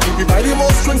off? I think we buy the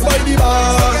most strings by the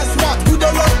bar. Who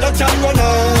don't like that can run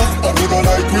off? And who don't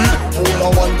like we? Hold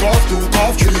on one cough, two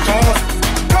cough, three cough.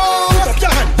 Cough,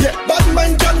 can, yeah, bad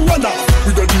man can run off.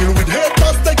 We don't deal with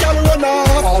haters, they can run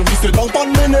off. All we say don't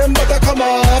on my name, but I come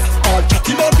off. All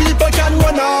chatty about people can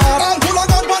run off. All who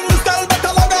log on one, we style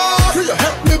better log off. You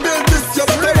help me build this, you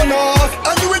better run off.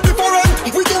 And do it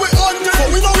different, we do it on you. So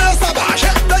we know we're savage.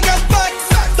 They get facts,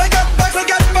 they get facts, they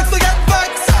get facts, they get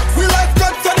facts. We like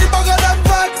guns so the bugger them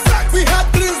facts. We had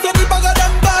cleans so the bugger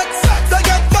them facts. They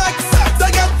get facts,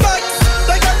 they get facts,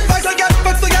 they get facts, they get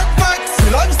facts, they get facts. We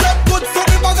like step good so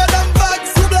the bugger them facts.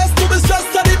 We blessed to be stressed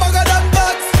so the bugger them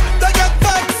facts. They get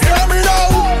facts, hear me now.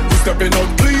 We stepping out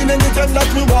clean and it and that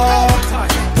we walk.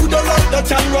 Who don't like that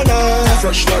can run off?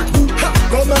 Fresh like who?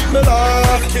 Don't make me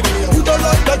laugh. Who don't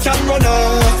like that can run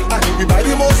off? I think we buy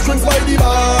the most strings by the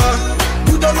bar.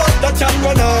 Who don't like that can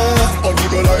run off? And who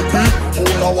don't like we?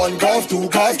 Hold on one cough, two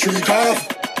cough, three cough.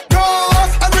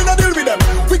 Cough, and we not deal with them.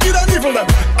 Wicked and evil them.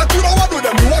 I could not want with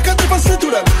them. We walk a different street to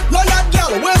them. Lion,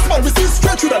 gal, waste man, we see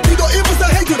straight to them. We don't even say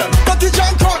hey to them. But the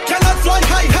John Croc cannot fly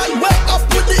high, high, way up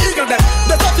with the eagle them.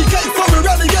 That's not the case, so we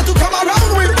really get to come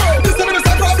around with. This is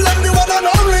the problem, the one and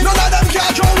only. None of them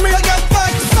can't drown me. I get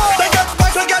facts. They get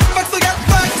facts, they get facts, they get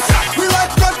facts. We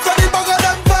like guns so the bugger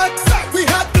them facts. We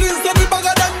had cleans so the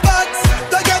bugger them facts.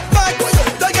 They get facts,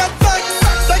 they get facts,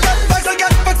 they get facts, they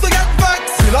get facts, they get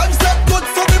facts. We like step good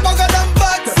so the bugger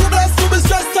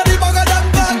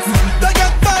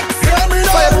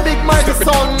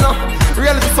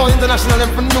international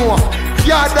them for know.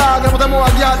 Yard dog, I'm more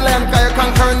yard land, cause you're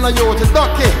conquering the youth.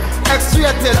 Ducky,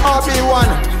 X-rated, RB1,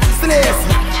 Slays,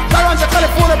 Toronto,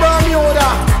 California, Bermuda.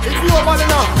 If you over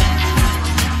enough.